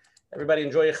share. Everybody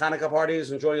enjoy your Hanukkah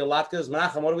parties, enjoy your latkes.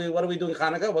 Menachem, what are we doing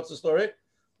Hanukkah? What's the story?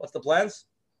 What's the plans?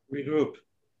 Regroup,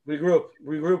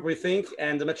 rethink,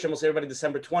 and the Mitzvah will say everybody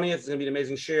December 20th. It's going to be an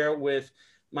amazing share with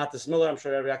Matis Miller. I'm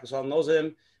sure every Yaakov knows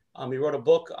him. He wrote a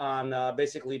book on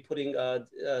basically putting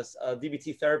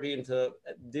DBT therapy into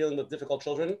dealing with difficult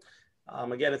children.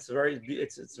 Again, it's going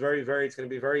to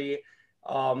be very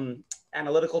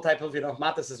analytical type of,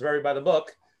 Matis is very by the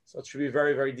book. So it should be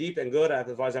very, very deep and good. I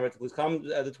advise everybody to please come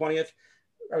the 20th.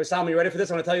 Rabbi Salomon, you ready for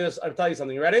this? I'll tell you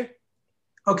something. You ready?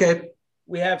 Okay.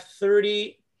 We have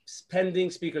 30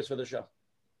 pending speakers for the show.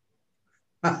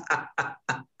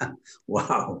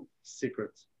 Wow.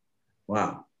 Secrets.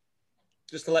 Wow.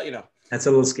 Just to let you know. That's a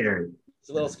little scary. It's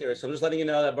a little scary. So I'm just letting you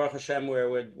know that Baruch Hashem,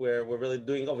 we're really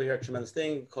doing over here a tremendous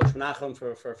thing. Coach Menachem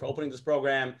for opening this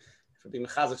program, for being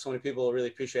mechazik so many people. Really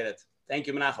appreciate it. Thank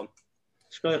you, Menachem.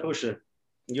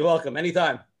 You're welcome.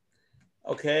 Anytime.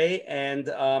 Okay. And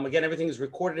again, everything is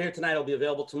recorded here tonight. It'll be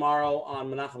available tomorrow on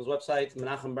Menachem's website,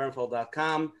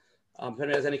 menachembernfeld.com. If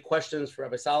anybody has any questions for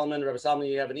Rabbi Salomon, you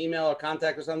have an email or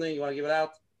contact or something, you want to give it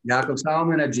out? Yaakov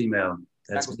Salomon at Gmail.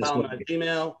 That's Yaakov Salomon at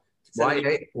Gmail.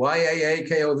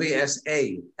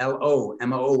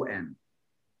 YAAKOVSALOMON.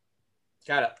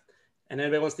 Got it. And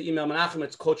anybody wants to email Menachem,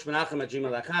 it's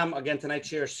coachmenachem@gmail.com. Again, tonight's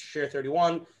share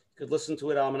 31. You You could listen to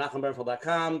it on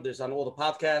menachembernfeld.com. There's on all the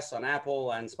podcasts on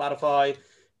Apple and Spotify.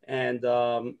 And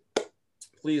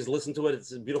please listen to it.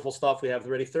 It's beautiful stuff. We have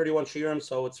already 31 shiurim,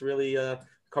 so it's really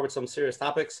covered some serious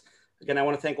topics. Again, I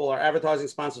want to thank all our advertising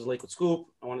sponsors, Lakewood Scoop.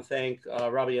 I want to thank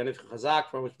Rabbi Yaniv Chazak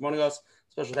for always promoting us.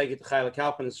 Special thank you to Chayla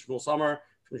Kaufman and Shmuel Summer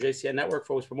from JCN Network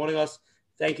for always promoting us.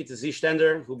 Thank you to Z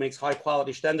Stender, who makes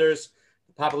high-quality stenders.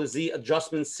 The popular Z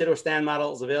Adjustment sit or stand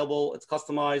model is available. It's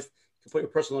customized. You can put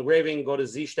your personal engraving. Go to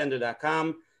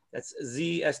zstender.com. That's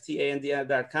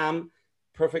zstand.com.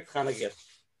 Perfect kind of gift.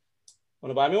 Want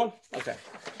to buy me one? Okay.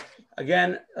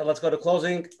 Again, let's go to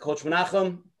closing. Coach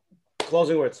Menachem,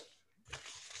 closing words.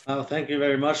 Thank you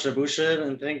very much, Rabusha,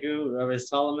 and thank you, Rabbi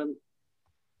Solomon.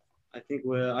 I think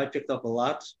I picked up a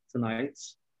lot tonight.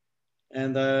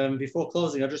 And before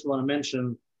closing, I just want to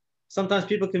mention, sometimes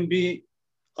people can be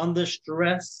under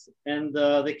stress and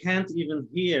they can't even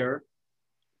hear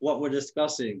what we're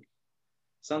discussing.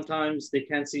 Sometimes they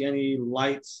can't see any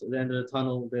lights at the end of the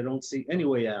tunnel. They don't see any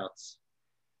way out.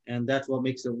 And that's what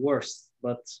makes it worse.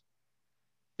 But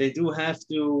they do have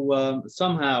to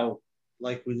somehow,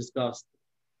 like we discussed,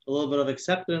 a little bit of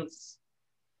acceptance.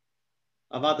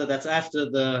 Avada, that's after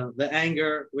the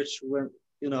anger, which when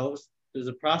there's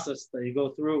a process that you go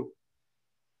through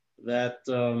that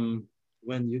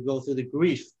when you go through the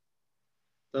grief,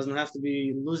 doesn't have to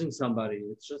be losing somebody.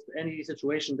 It's just any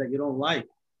situation that you don't like.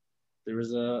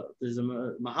 There's a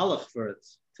mahalach for it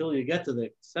till you get to the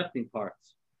accepting part.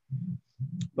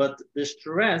 But the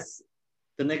stress,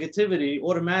 the negativity,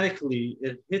 automatically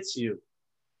it hits you.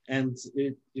 And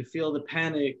you feel the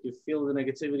panic, you feel the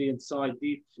negativity inside,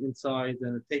 deep inside,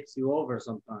 and it takes you over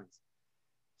sometimes.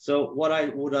 So what I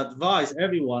would advise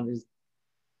everyone is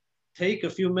take a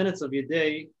few minutes of your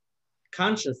day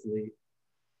consciously.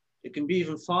 It can be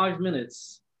even 5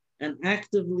 minutes, and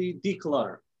actively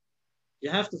declutter. You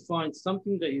have to find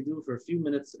something that you do for a few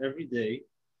minutes every day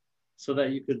so that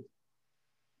you could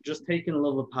just take in a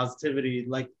little positivity,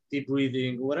 like deep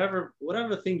breathing, whatever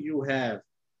thing you have.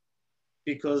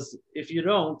 Because if you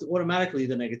don't, automatically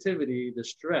the negativity, the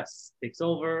stress takes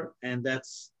over, and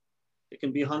it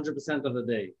can be 100% of the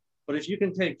day. But if you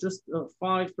can take just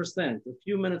 5%, a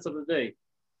few minutes of the day,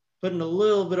 put in a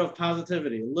little bit of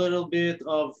positivity, a little bit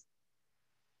of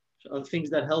things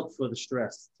that help for the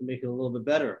stress to make it a little bit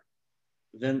better,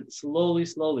 then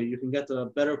slowly, you can get to a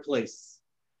better place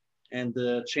and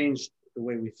change the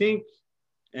way we think.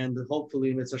 And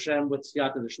hopefully, Mitzvah Hashem, with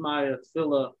Siyata D'Shmaya,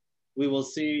 Tefillah, we will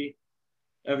see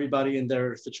everybody in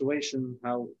their situation,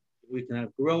 how we can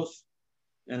have growth,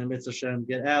 and in Mitzvah Hashem,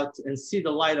 get out and see the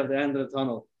light at the end of the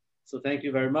tunnel. So thank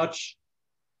you very much.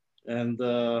 And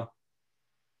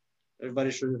everybody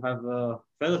should have a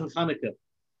Freilich Chanukah.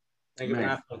 Thank you,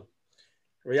 Menachem.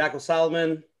 Yaakov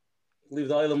Solomon, leave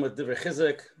the Olam with Divrei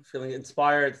Chizuk, feeling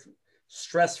inspired,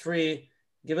 stress-free.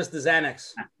 Give us the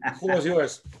Xanax. The floor is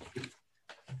yours.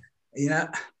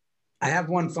 I have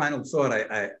one final thought,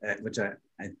 which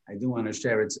I do want to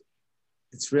share.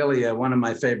 It's really one of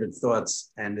my favorite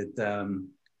thoughts, and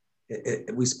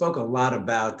we spoke a lot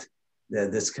about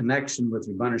this connection with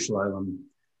Ribono Shel Olam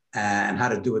and how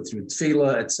to do it through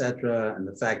tefillah, etc., and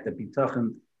the fact that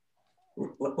bitachon.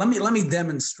 Let me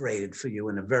demonstrate it for you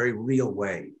in a very real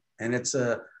way, and it's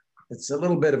a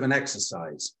little bit of an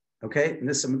exercise. Okay, and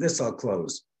this I'll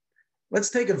close. Let's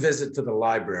take a visit to the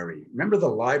library. Remember the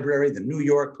library, the New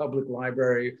York Public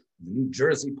Library, the New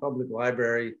Jersey Public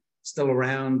Library, still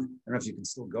around. I don't know if you can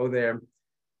still go there.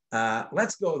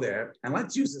 Let's go there and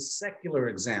let's use a secular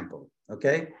example,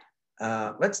 okay?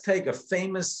 Let's take a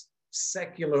famous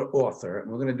secular author, and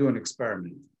we're gonna do an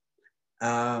experiment.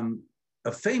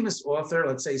 A famous author,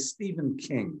 let's say Stephen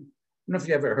King. I don't know if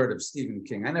you ever heard of Stephen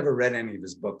King. I never read any of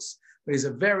his books, but he's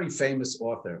a very famous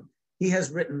author. He has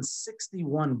written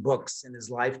 61 books in his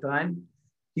lifetime.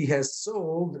 He has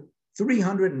sold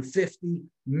 350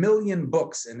 million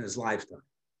books in his lifetime.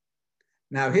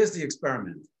 Now, here's the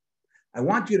experiment. I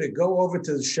want you to go over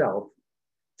to the shelf,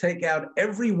 take out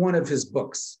every one of his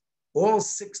books, all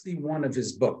 61 of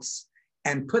his books,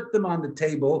 and put them on the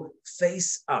table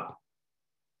face up.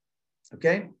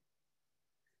 Okay?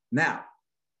 Now,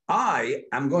 I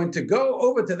am going to go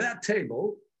over to that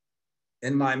table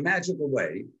in my magical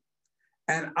way,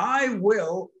 and I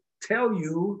will tell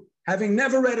you, having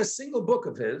never read a single book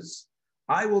of his,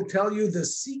 I will tell you the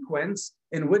sequence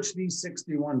in which these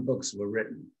 61 books were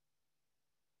written.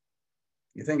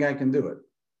 You think I can do it?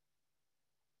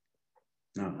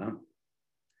 No.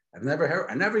 I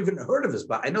never even heard of his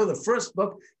book. I know the first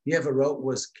book he ever wrote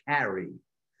was Carrie.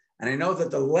 And I know that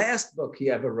the last book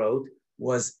he ever wrote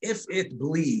was If It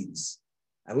Bleeds.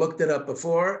 I looked it up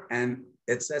before, and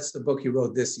that's the book he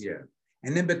wrote this year.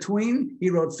 And in between, he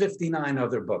wrote 59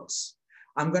 other books.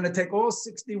 I'm going to take all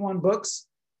 61 books,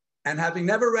 and having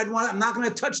never read one, I'm not going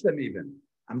to touch them even.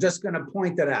 I'm just going to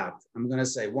point it out. I'm going to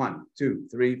say 1, 2,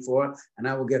 3, 4, and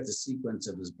I will get the sequence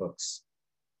of his books.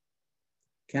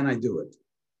 Can I do it?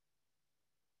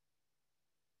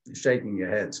 You're shaking your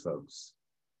heads, folks.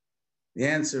 The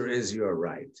answer is you're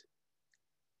right.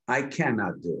 I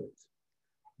cannot do it,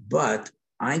 but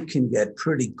I can get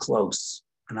pretty close,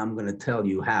 and I'm going to tell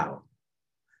you how.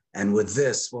 And with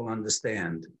this, we'll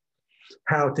understand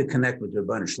how to connect with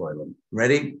Ribono Shel Olam.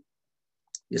 Ready?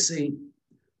 You see,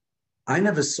 I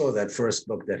never saw that first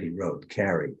book that he wrote,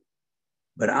 Carrie,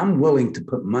 but I'm willing to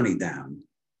put money down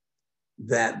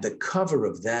that the cover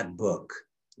of that book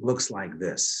looks like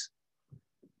this.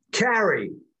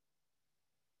 Carrie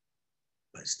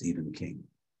by Stephen King.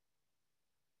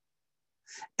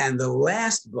 And the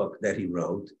last book that he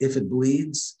wrote, If It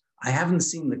Bleeds, I haven't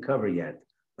seen the cover yet,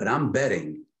 but I'm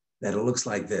betting that it looks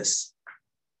like this.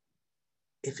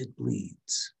 If It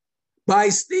Bleeds by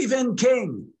Stephen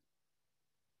King.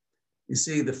 You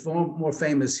see, the more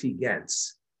famous he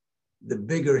gets, the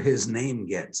bigger his name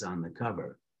gets on the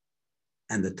cover.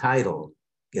 And the title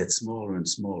gets smaller and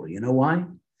smaller. You know why?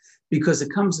 Because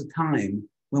it comes a time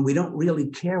when we don't really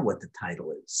care what the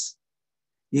title is.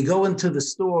 You go into the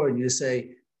store and you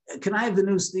say, can I have the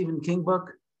new Stephen King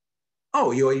book?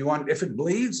 Oh, you want If It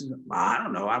Bleeds? I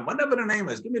don't know, whatever the name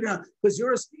is, give me the, because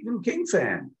you're a Stephen King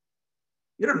fan.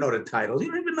 You don't know the titles.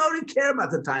 You don't even know you care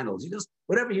about the titles. You just,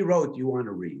 whatever he wrote, you want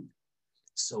to read.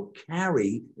 So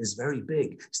Carrie is very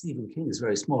big. Stephen King is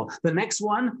very small. The next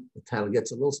one, the title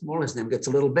gets a little smaller, his name gets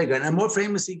a little bigger. And the more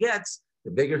famous he gets,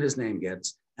 the bigger his name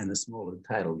gets and the smaller the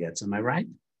title gets. Am I right?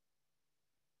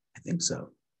 I think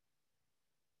so.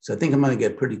 So I think I'm going to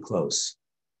get pretty close.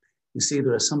 You see,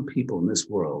 there are some people in this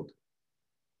world,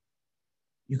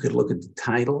 you could look at the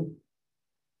title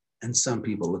and some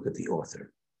people look at the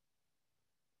author.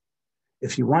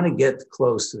 If you want to get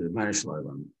close to the Ribono Shel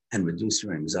Olam and reduce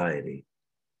your anxiety,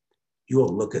 you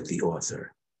will look at the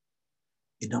author.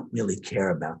 You don't really care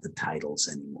about the titles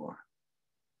anymore.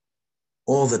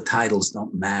 All the titles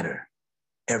don't matter.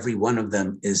 Every one of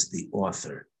them is the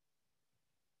author.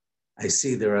 I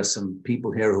see there are some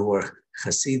people here who are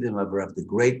Hasidim of the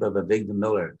great Rabbi Avigdor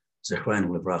Miller, Zechron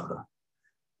Livracha.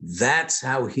 That's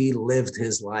how he lived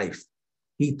his life.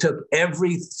 He took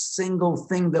every single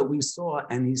thing that we saw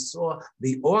and he saw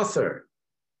the author.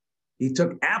 He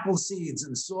took apple seeds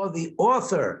and saw the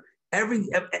author.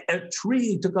 A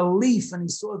tree took a leaf and he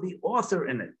saw the author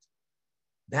in it.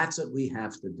 That's what we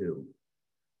have to do.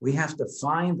 We have to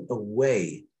find a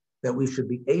way that we should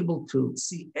be able to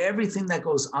see everything that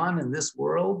goes on in this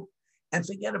world and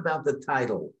forget about the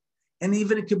title. And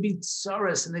even it could be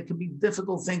tsaros and it could be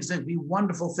difficult things, and it could be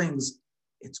wonderful things.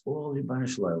 It's all Ribono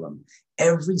Shel Olam.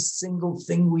 Every single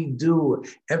thing we do,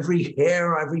 every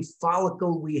hair, every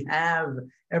follicle we have,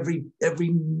 every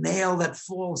nail that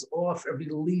falls off, every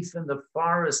leaf in the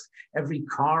forest, every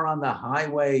car on the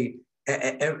highway,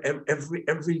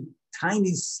 every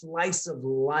tiny slice of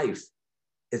life,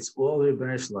 it's all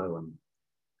Ribono Shel Olam.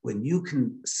 When you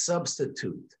can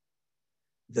substitute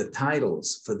the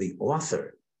titles for the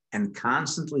author and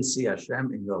constantly see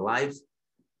Hashem in your life,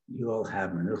 you'll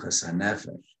have Menuchas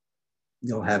HaNefesh.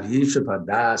 You'll have Yishuv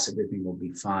Hadas, everything will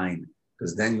be fine,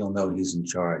 because then you'll know he's in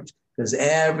charge, because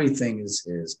everything is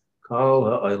his. Kol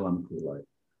ha'olam kulai.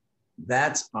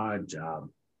 That's our job.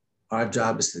 Our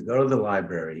job is to go to the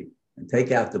library and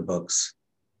take out the books,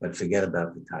 but forget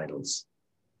about the titles.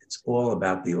 It's all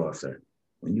about the author.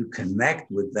 When you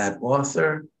connect with that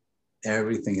author,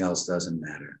 everything else doesn't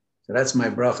matter. So that's my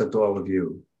bracha to all of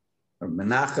you.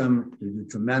 Menachem, you do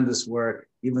tremendous work.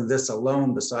 Even this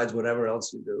alone, besides whatever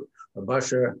else you do.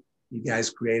 Basher, you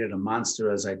guys created a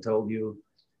monster, as I told you.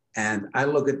 And I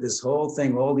look at this whole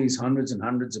thing, all these hundreds and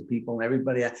hundreds of people and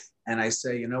everybody, and I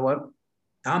say, you know what?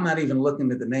 I'm not even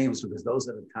looking at the names because those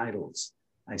are the titles.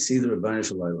 I see the Ribono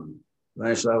Shel Olam.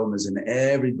 Ribono Shel Olam is in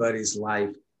everybody's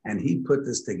life, and he put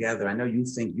this together. I know you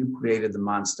think you created the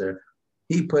monster.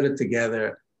 He put it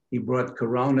together. He brought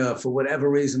Corona for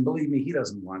whatever reason. Believe me, he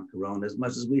doesn't want Corona as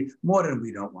much as more than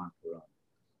we don't want Corona.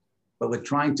 But we're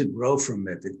trying to grow from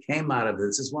it. It came out of it.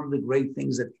 This is one of the great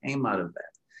things that came out of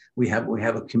that. We have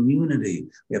a community.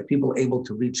 We have people able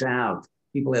to reach out,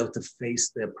 people able to face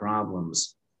their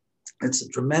problems. It's a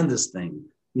tremendous thing.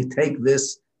 You take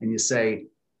this and you say,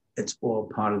 it's all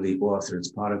part of the author.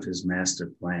 It's part of his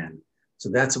master plan. So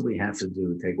that's what we have to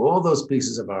do. Take all those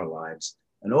pieces of our lives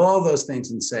and all those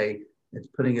things and say, it's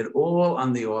putting it all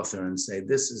on the author and say,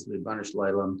 this is the Ribono Shel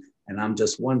Olam. And I'm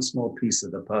just one small piece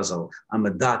of the puzzle. I'm a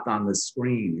dot on the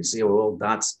screen. You see, we're all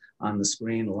dots on the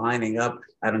screen lining up.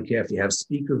 I don't care if you have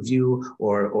speaker view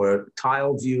or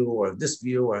tile view or this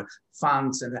view or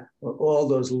fonts and that, or all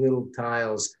those little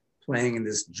tiles playing in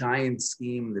this giant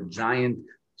scheme, the giant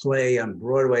play on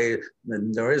Broadway.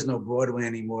 There is no Broadway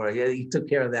anymore. Yeah, he took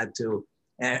care of that too.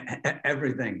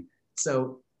 Everything.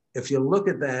 So if you look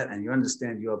at that and you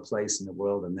understand your place in the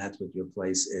world, and that's what your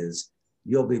place is,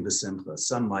 you'll be besimcha,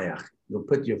 samayach. You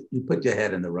put your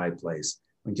head in the right place.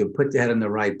 When you put your head in the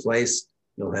right place,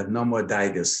 you'll have no more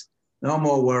daigas, no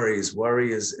more worries.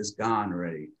 Worry is gone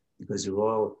already because you're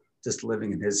all just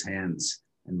living in His hands.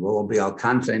 And we'll all be al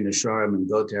kanfei nesharim and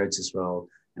go to Eretz Yisrael,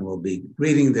 and we'll be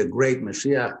greeting the great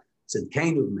Mashiach.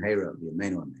 Tzidkenu b'meira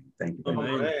b'yameinu amen. Thank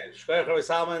you.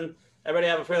 Salman. Everybody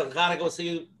have a fair Chanukah. We'll see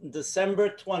you December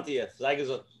 20th. Thank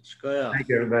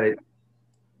you, everybody.